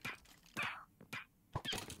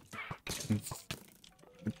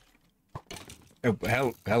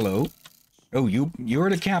 Oh, hello. Oh, you're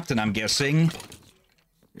the captain, I'm guessing.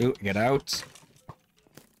 Oh, get out.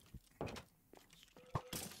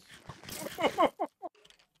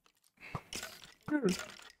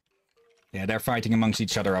 Yeah, they're fighting amongst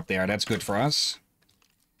each other up there. That's good for us.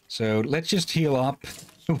 So let's just heal up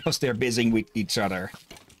whilst they're busy with each other.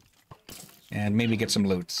 And maybe get some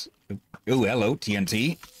loot. Oh, hello,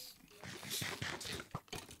 TNT.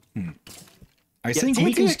 I think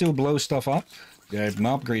we can still blow stuff up. The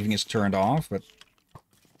mob grieving is turned off, but...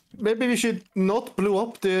 Maybe we should not blow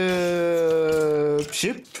up the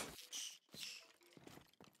ship?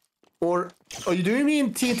 Or do you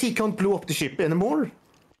mean TNT can't blow up the ship anymore?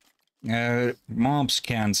 Mobs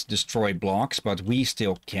can't destroy blocks, but we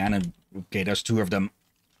still can. And okay, there's 2 of them.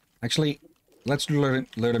 Actually, let's lure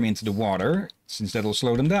them into the water, since that'll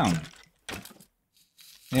slow them down.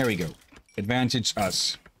 There we go. Advantage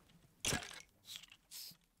us.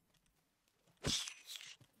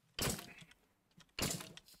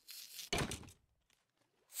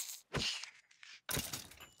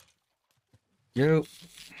 Yo.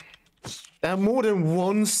 There are more than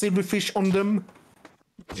 1 silverfish on them.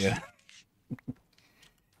 Yeah.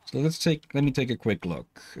 So let me take a quick look.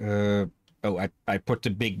 Oh, I put the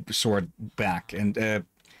big sword back, and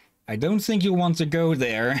I don't think you want to go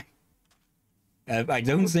there. I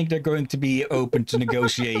don't think they're going to be open to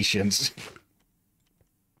negotiations.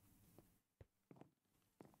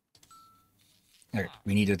 Okay,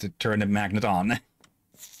 we needed to turn the magnet on.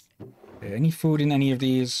 Any food in any of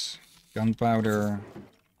these? Gunpowder.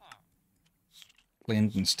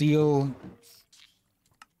 Flint and steel.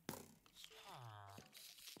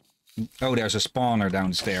 Oh, there's a spawner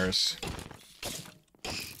downstairs.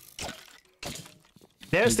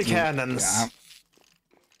 There's the cannons.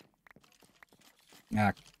 Yeah.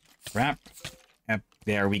 Ah, crap.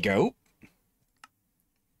 There we go.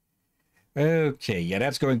 Okay, yeah,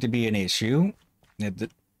 that's going to be an issue.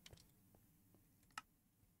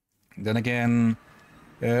 Then again,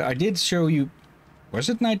 I did show you... Was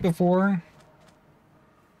it night before?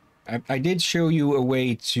 I did show you a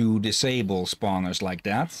way to disable spawners like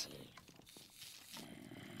that.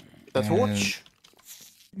 That watch?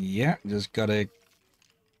 Yeah, just gotta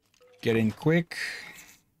get in quick.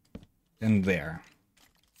 And there.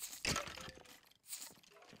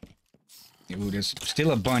 Ooh, there's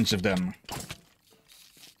still a bunch of them.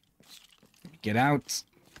 Get out.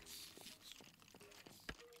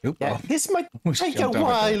 Oop, Yeah, oh. this might Almost take a jumped over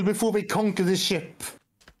while there. before we conquer the ship.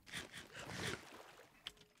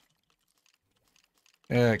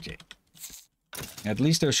 Okay. At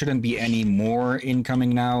least there shouldn't be any more incoming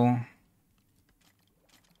now.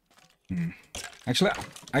 Actually,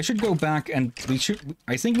 I should go back and we should...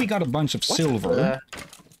 I think we got a bunch of silver.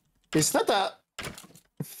 Is that a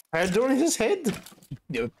feather on his head?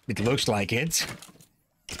 It looks like it.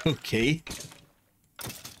 Okay.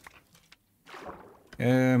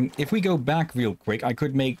 If we go back real quick, I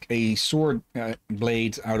could make a sword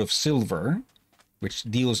blade out of silver, which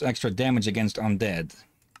deals extra damage against undead.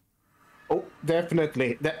 Oh,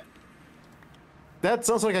 definitely. That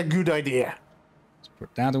sounds like a good idea. Let's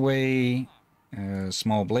put that away.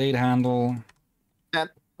 Small blade handle. And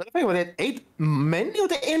the thing about it, ain't many of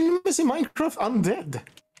the enemies in Minecraft undead.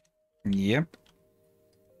 Yep.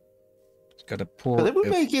 It's got a poor... So that would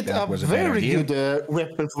make it a very idea. good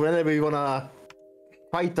weapon for whenever you wanna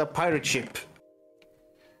fight a pirate ship.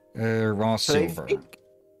 Raw silver. I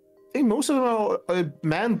think most of them are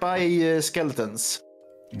manned by skeletons.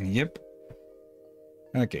 Yep.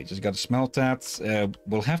 Okay, just gotta smelt that.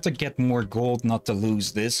 We'll have to get more gold not to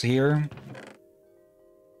lose this here.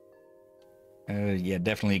 Yeah,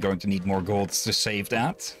 definitely going to need more gold to save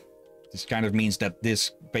that. This kind of means that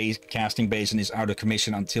this casting basin is out of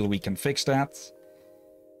commission until we can fix that.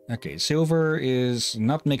 Okay, silver is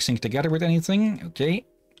not mixing together with anything. Okay.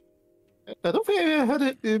 I don't think I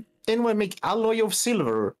heard anyone make alloy of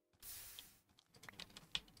silver.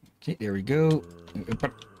 Okay, there we go.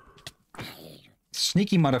 But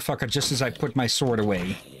sneaky motherfucker, just as I put my sword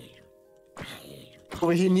away. Oh,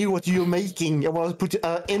 he knew what you were making. I want to put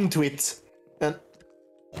an end to it. And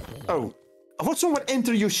oh, I thought someone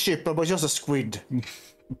entered your ship, but it was just a squid.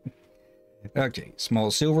 Okay,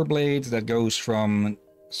 small silver blade that goes from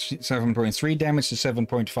 7.3 damage to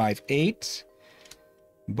 7.58.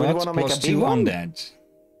 But wanna make plus a big 2 one? undead.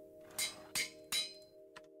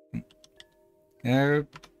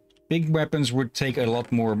 Big weapons would take a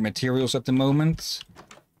lot more materials at the moment.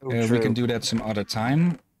 We can do that some other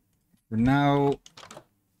time. For now,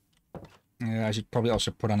 I should probably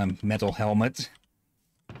also put on a metal helmet.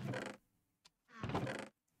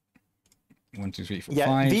 1, 2, 3, 4, Yeah,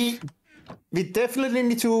 5. we definitely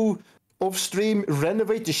need to off-stream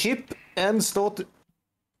renovate the ship and start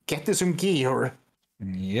getting some gear.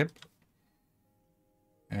 Yep.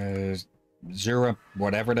 Zero,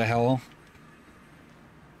 whatever the hell.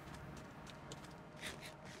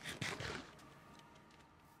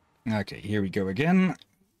 Okay, here we go again.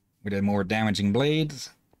 With a more damaging blade.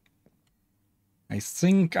 I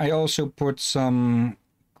think I also put some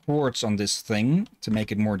quartz on this thing to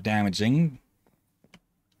make it more damaging.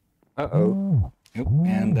 Uh-oh. Oh,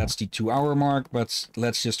 and that's the 2-hour mark, but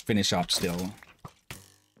let's just finish up still.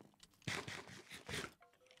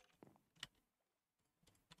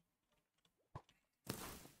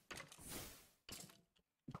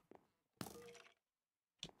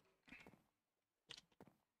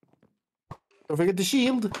 Don't forget the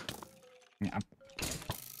shield. Yeah.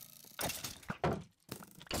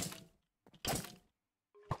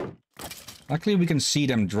 Luckily, we can see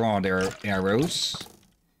them draw their arrows.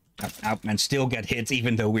 Up and still get hit,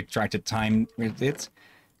 even though we try to time with it.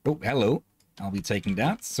 Oh, hello. I'll be taking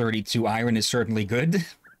that. 32 iron is certainly good.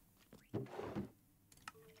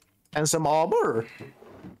 And some armor.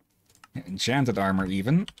 Enchanted armor,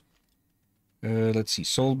 even. Let's see.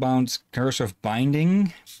 Soulbound Curse of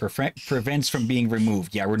Binding. Prevents from being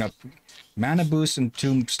removed. Yeah, we're not... Mana boost and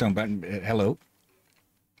tombstone. But, hello.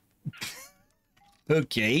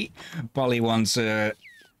 Okay. Polly wants a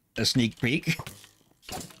sneak peek.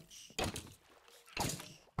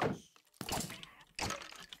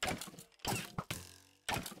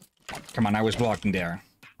 Come on, I was blocking there.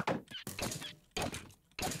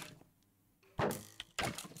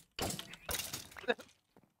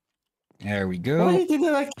 There we go. Why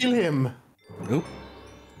didn't I kill him? Oh,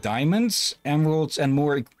 diamonds, emeralds, and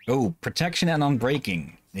more. Oh, protection and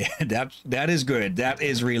unbreaking. Yeah, that is good. That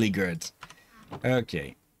is really good.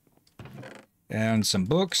 Okay. And some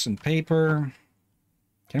books and paper.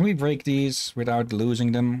 Can we break these without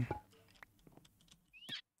losing them?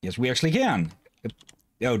 Yes, we actually can.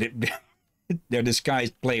 Oh, they're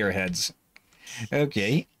disguised player heads.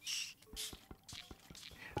 Okay.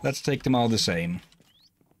 Let's take them all the same.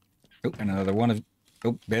 Oh, and another one of...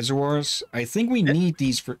 Oh, reservoirs. I think we need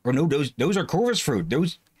these for... Oh, no, those are chorus fruit.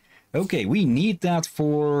 Those... Okay, we need that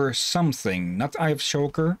for something. Not Eye of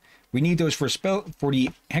Shulker. We need those for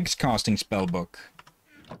the hex casting spell book.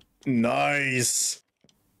 Nice.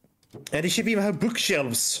 And they should even have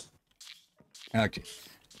bookshelves. Okay.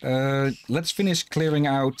 Let's finish clearing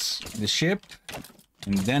out the ship.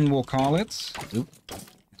 And then we'll call it. Oop.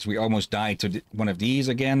 So we almost died to one of these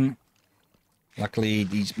again. Luckily,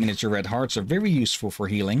 these miniature red hearts are very useful for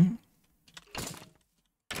healing.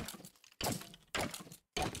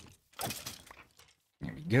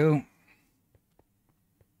 There we go.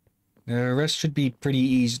 The rest should be pretty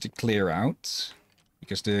easy to clear out,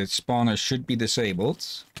 because the spawner should be disabled.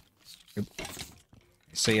 Oop.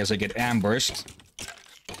 Say as I get ambushed.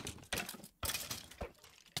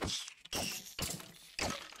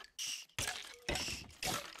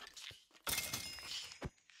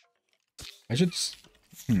 I should...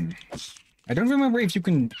 I don't remember if you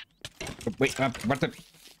can... Wait, what the...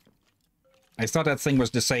 I thought that thing was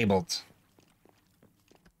disabled.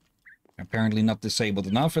 Apparently not disabled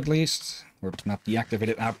enough, at least. Or not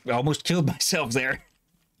deactivated. I almost killed myself there.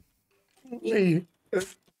 Yeah,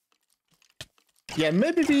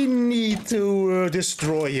 maybe we need to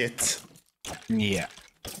destroy it. Yeah.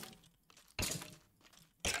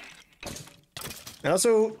 And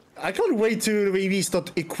also, I can't wait to maybe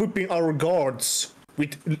start equipping our guards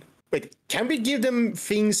with... Wait, can we give them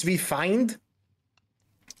things we find?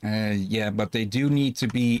 Yeah, but they do need to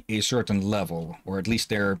be a certain level. Or at least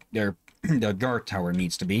their the guard tower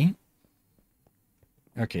needs to be.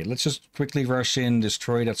 Okay, let's just quickly rush in,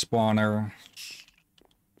 destroy that spawner.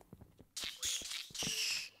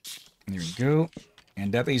 There we go.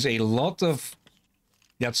 And that is a lot of...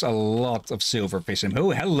 That's a lot of silverfish. And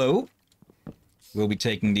oh, hello! We'll be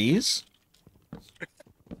taking these.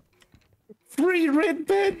 3 red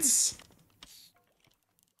beds!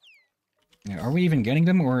 Yeah, are we even getting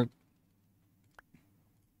them, or...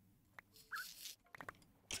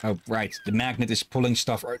 Oh, right. The magnet is pulling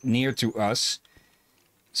stuff near to us.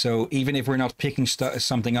 So even if we're not picking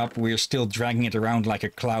something up, we're still dragging it around like a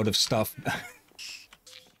cloud of stuff.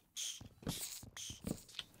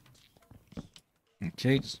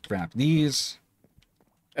 Okay, just grab these.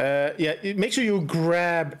 Yeah, make sure you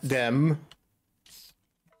grab them.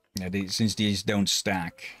 Yeah, since these don't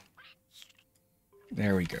stack.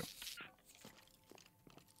 There we go.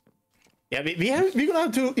 Yeah, we're gonna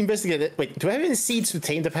have to investigate it. Wait, do I have any seeds to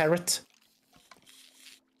tame the parrot?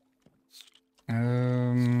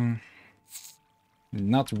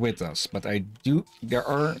 Not with us, but I do. There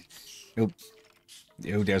are. Oh,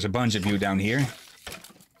 there's a bunch of you down here.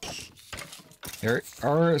 There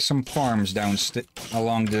are some farms down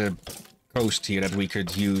along the coast here that we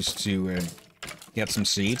could use to get some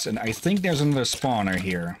seeds, and I think there's another spawner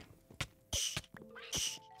here.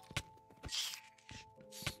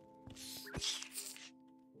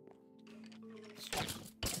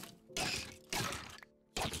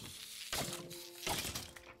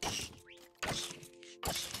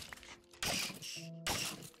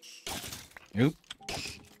 Oop.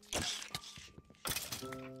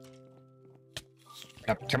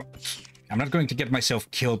 Come on. I'm not going to get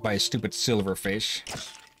myself killed by a stupid silverfish.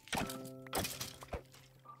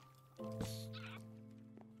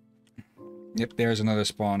 Yep, there's another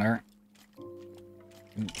spawner.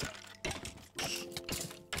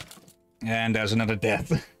 And there's another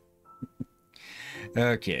death.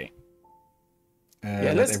 Okay.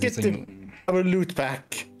 Yeah, let's get our loot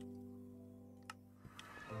back.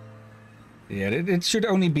 Yeah, it should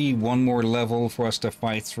only be one more level for us to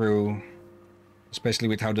fight through. Especially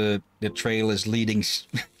with how the trail is leading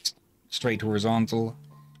straight horizontal.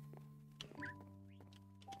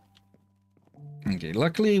 Okay,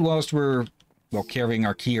 luckily, whilst we're carrying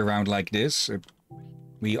our key around like this,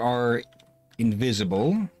 we are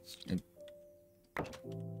invisible.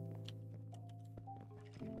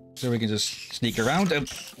 So we can just sneak around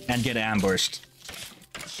and get ambushed.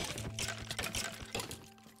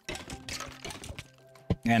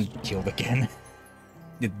 And killed again.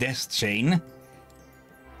 The death chain.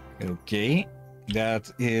 Okay,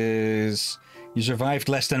 that is... You survived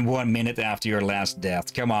less than 1 minute after your last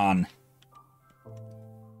death. Come on.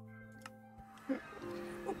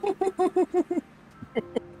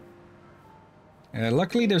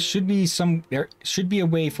 Luckily, there should be a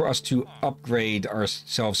way for us to upgrade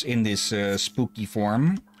ourselves in this spooky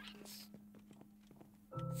form.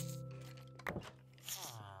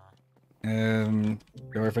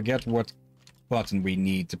 Or I forget what button we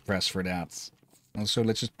need to press for that. Also,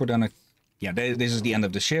 let's just put on a... Yeah, this is the end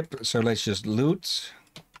of the ship, so let's just loot.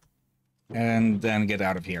 And then get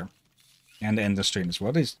out of here. And end the stream as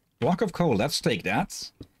well. This block of coal, let's take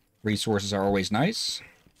that. Resources are always nice.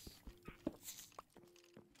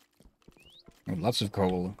 Oh, lots of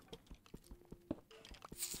coal.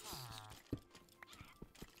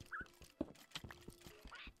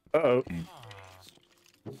 Uh-oh.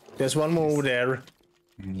 There's one more over there.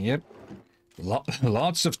 Yep.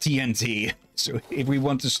 Lots of TNT. So if we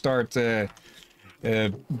want to start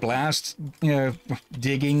blast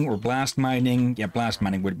digging or blast mining, yeah, blast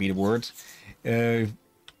mining would be the word,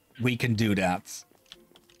 we can do that.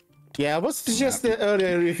 Yeah, I was suggesting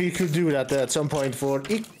earlier if you could do that at some point for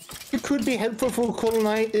it. It could be helpful for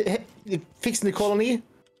fixing the colony,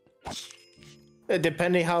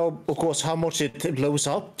 depending of course, how much it blows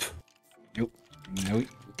up. Nope. No,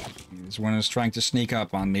 this one is trying to sneak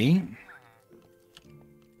up on me.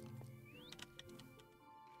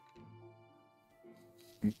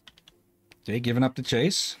 Okay, giving up the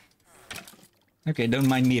chase. Okay, don't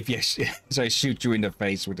mind me if as I shoot you in the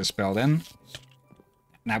face with the spell then.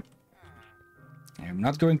 Now, I'm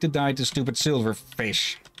not going to die to stupid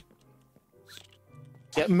silverfish.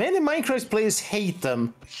 Yeah, many Minecraft players hate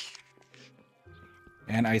them.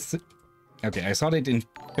 And I thought it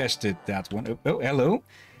infested that one. Oh, hello.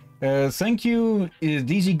 Thank you,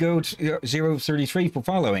 DZGoat033 for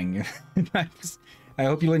following. I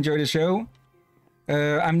hope you'll enjoy the show.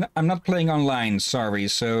 I'm not playing online, sorry,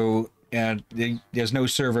 so there's no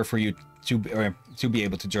server for you to be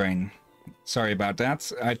able to join. Sorry about that.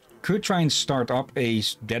 I could try and start up a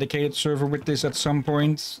dedicated server with this at some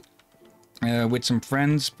point, with some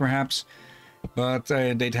friends perhaps, but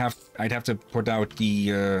I'd have to put out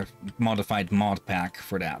the modified mod pack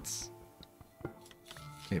for that.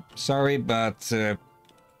 Okay, sorry, but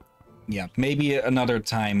yeah, maybe another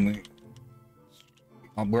time.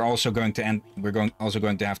 We're also going to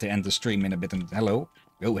have to end the stream in a bit. And hello,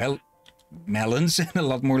 oh hell, melons and a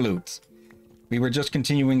lot more loot. We were just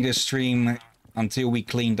continuing this stream until we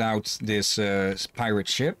cleaned out this pirate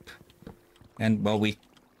ship, and well,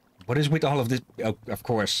 what is with all of this? Oh, of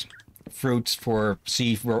course, fruits for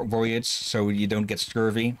sea voyage, so you don't get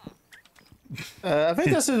scurvy. I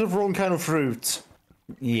think that's the wrong kind of fruit.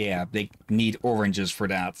 Yeah, they need oranges for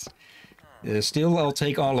that. Still, I'll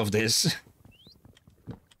take all of this.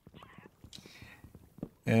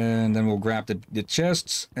 And then we'll grab the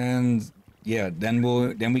chests, and yeah, then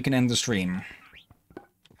we can end the stream.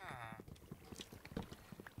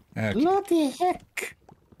 Okay. Bloody heck!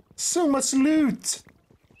 So much loot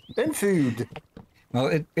and food. Well,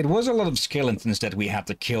 it was a lot of skeletons that we had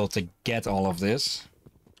to kill to get all of this.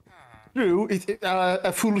 True,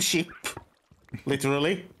 a full ship,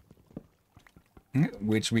 literally.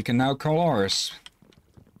 Which we can now call ours.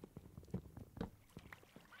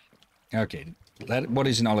 Okay, what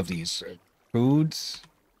is in all of these? Foods.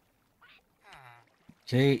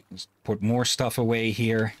 Okay, let's put more stuff away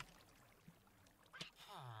here.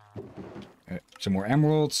 Some more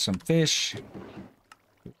emeralds, some fish.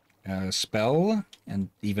 Spell, and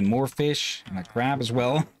even more fish, and a crab as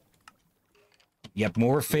well. Yep,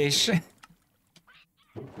 more fish.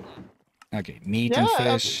 Okay, meat and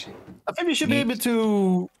fish. I think we should be able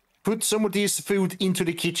to put some of this food into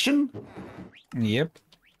the kitchen. Yep.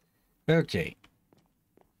 Okay.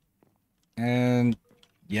 And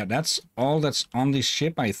yeah, that's all that's on this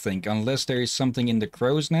ship, I think. Unless there is something in the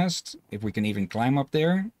crow's nest. If we can even climb up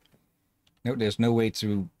there. No, there's no way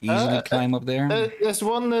to easily climb up there. There's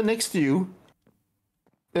one next to you.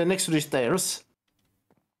 Next to the stairs.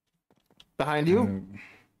 Behind you.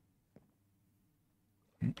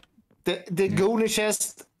 The golden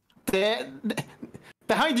chest.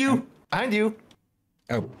 Behind you! Behind you!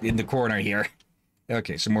 Oh, in the corner here.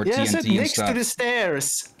 Okay, some more TNT and next stuff. to the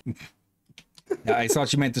stairs. Yeah, I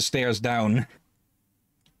thought you meant the stairs down.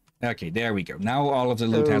 Okay, there we go. Now all of the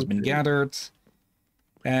loot has been gathered.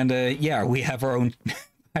 And yeah, we have our own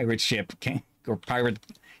pirate ship. Or pirate...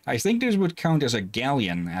 I think this would count as a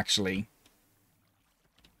galleon, actually.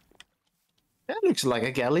 That looks like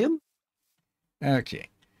a galleon. Okay.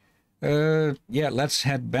 Yeah, let's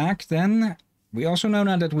head back then. We also know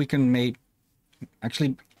now that we can make...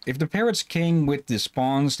 Actually, if the parrots came with the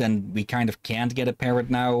spawns, then we kind of can't get a parrot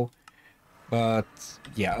now. But,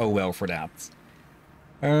 yeah, oh well for that.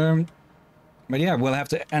 But yeah, we'll have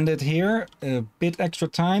to end it here. A bit extra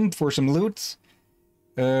time for some loot.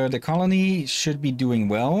 The colony should be doing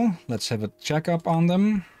well. Let's have a checkup on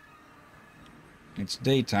them. It's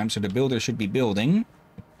daytime, so the builder should be building.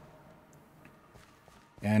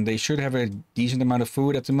 And they should have a decent amount of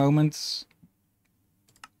food at the moment.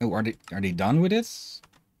 Oh, are they done with it?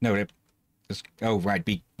 No, they just, oh right,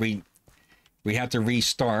 we had to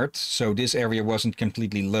restart, so this area wasn't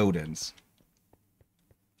completely loaded.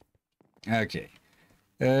 Okay.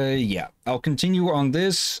 Yeah, I'll continue on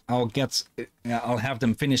this. I'll have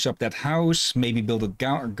them finish up that house, maybe build a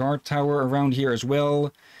guard tower around here as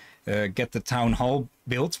well. Get the town hall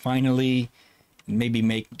built finally.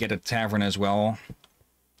 Maybe get a tavern as well.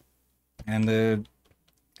 And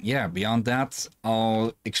yeah, beyond that,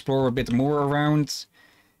 I'll explore a bit more around.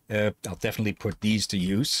 I'll definitely put these to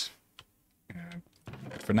use.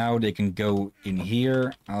 For now, they can go in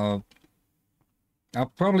here. I'll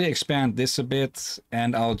probably expand this a bit,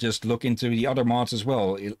 and I'll just look into the other mods as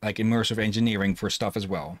well, like immersive engineering for stuff as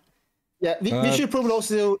well. Yeah, we should probably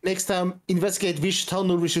also next time investigate which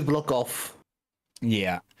tunnel we should block off.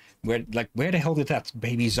 Yeah, where the hell did that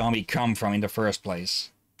baby zombie come from in the first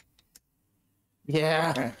place?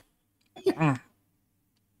 Yeah.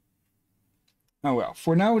 Oh well.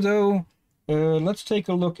 For now, though, let's take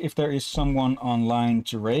a look if there is someone online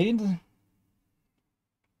to raid.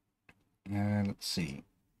 Let's see.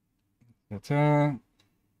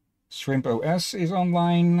 Shrimp OS is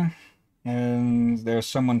online. And there's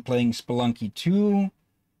someone playing Spelunky 2.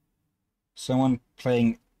 Someone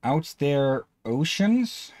playing Out There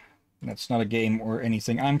Oceans. That's not a game or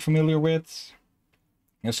anything I'm familiar with.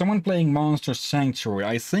 There's someone playing Monster Sanctuary.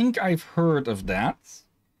 I think I've heard of that.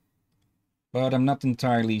 But I'm not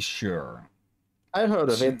entirely sure. I heard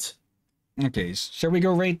of it. Okay, shall we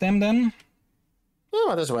go rate them then? Yeah,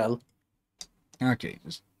 might as well. Okay,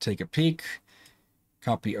 just take a peek.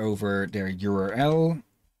 Copy over their URL.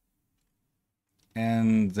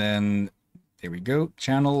 And then, there we go,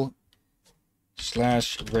 channel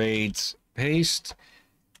 /raids paste.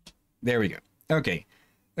 There we go. Okay.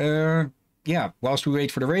 Yeah, whilst we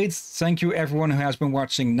wait for the raids, thank you everyone who has been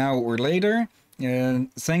watching now or later.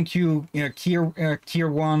 Thank you, Tier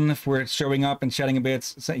 1 for showing up and chatting a bit.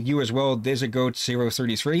 Thank you as well,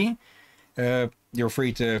 Dizagoat033. You're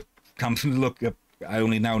free to come look up. I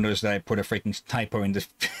only now noticed that I put a freaking typo in the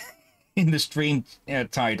in the stream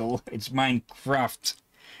title. It's Minecraft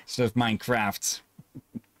instead of Minecraft.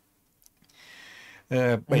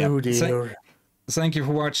 But oh yeah, dear. Thank you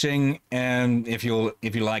for watching, and if you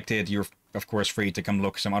liked it, you're of course free to come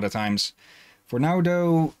look some other times. For now,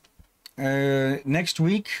 though, next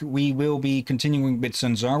week we will be continuing with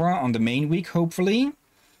Sanzara on the main week, hopefully.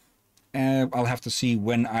 I'll have to see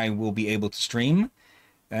when I will be able to stream.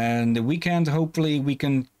 And the weekend, hopefully we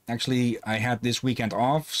can... Actually, I had this weekend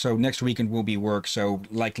off, so next weekend will be work, so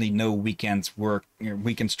likely no weekend work,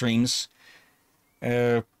 weekend streams.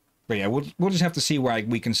 But yeah, we'll just have to see why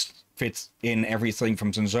we can fit in everything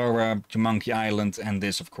from Zanzora to Monkey Island and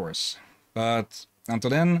this, of course. But until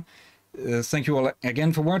then, thank you all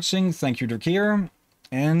again for watching. Thank you, Drakir.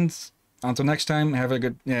 And until next time, have a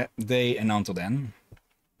good day, and until then...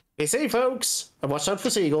 Be safe, folks, and watch out for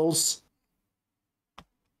seagulls.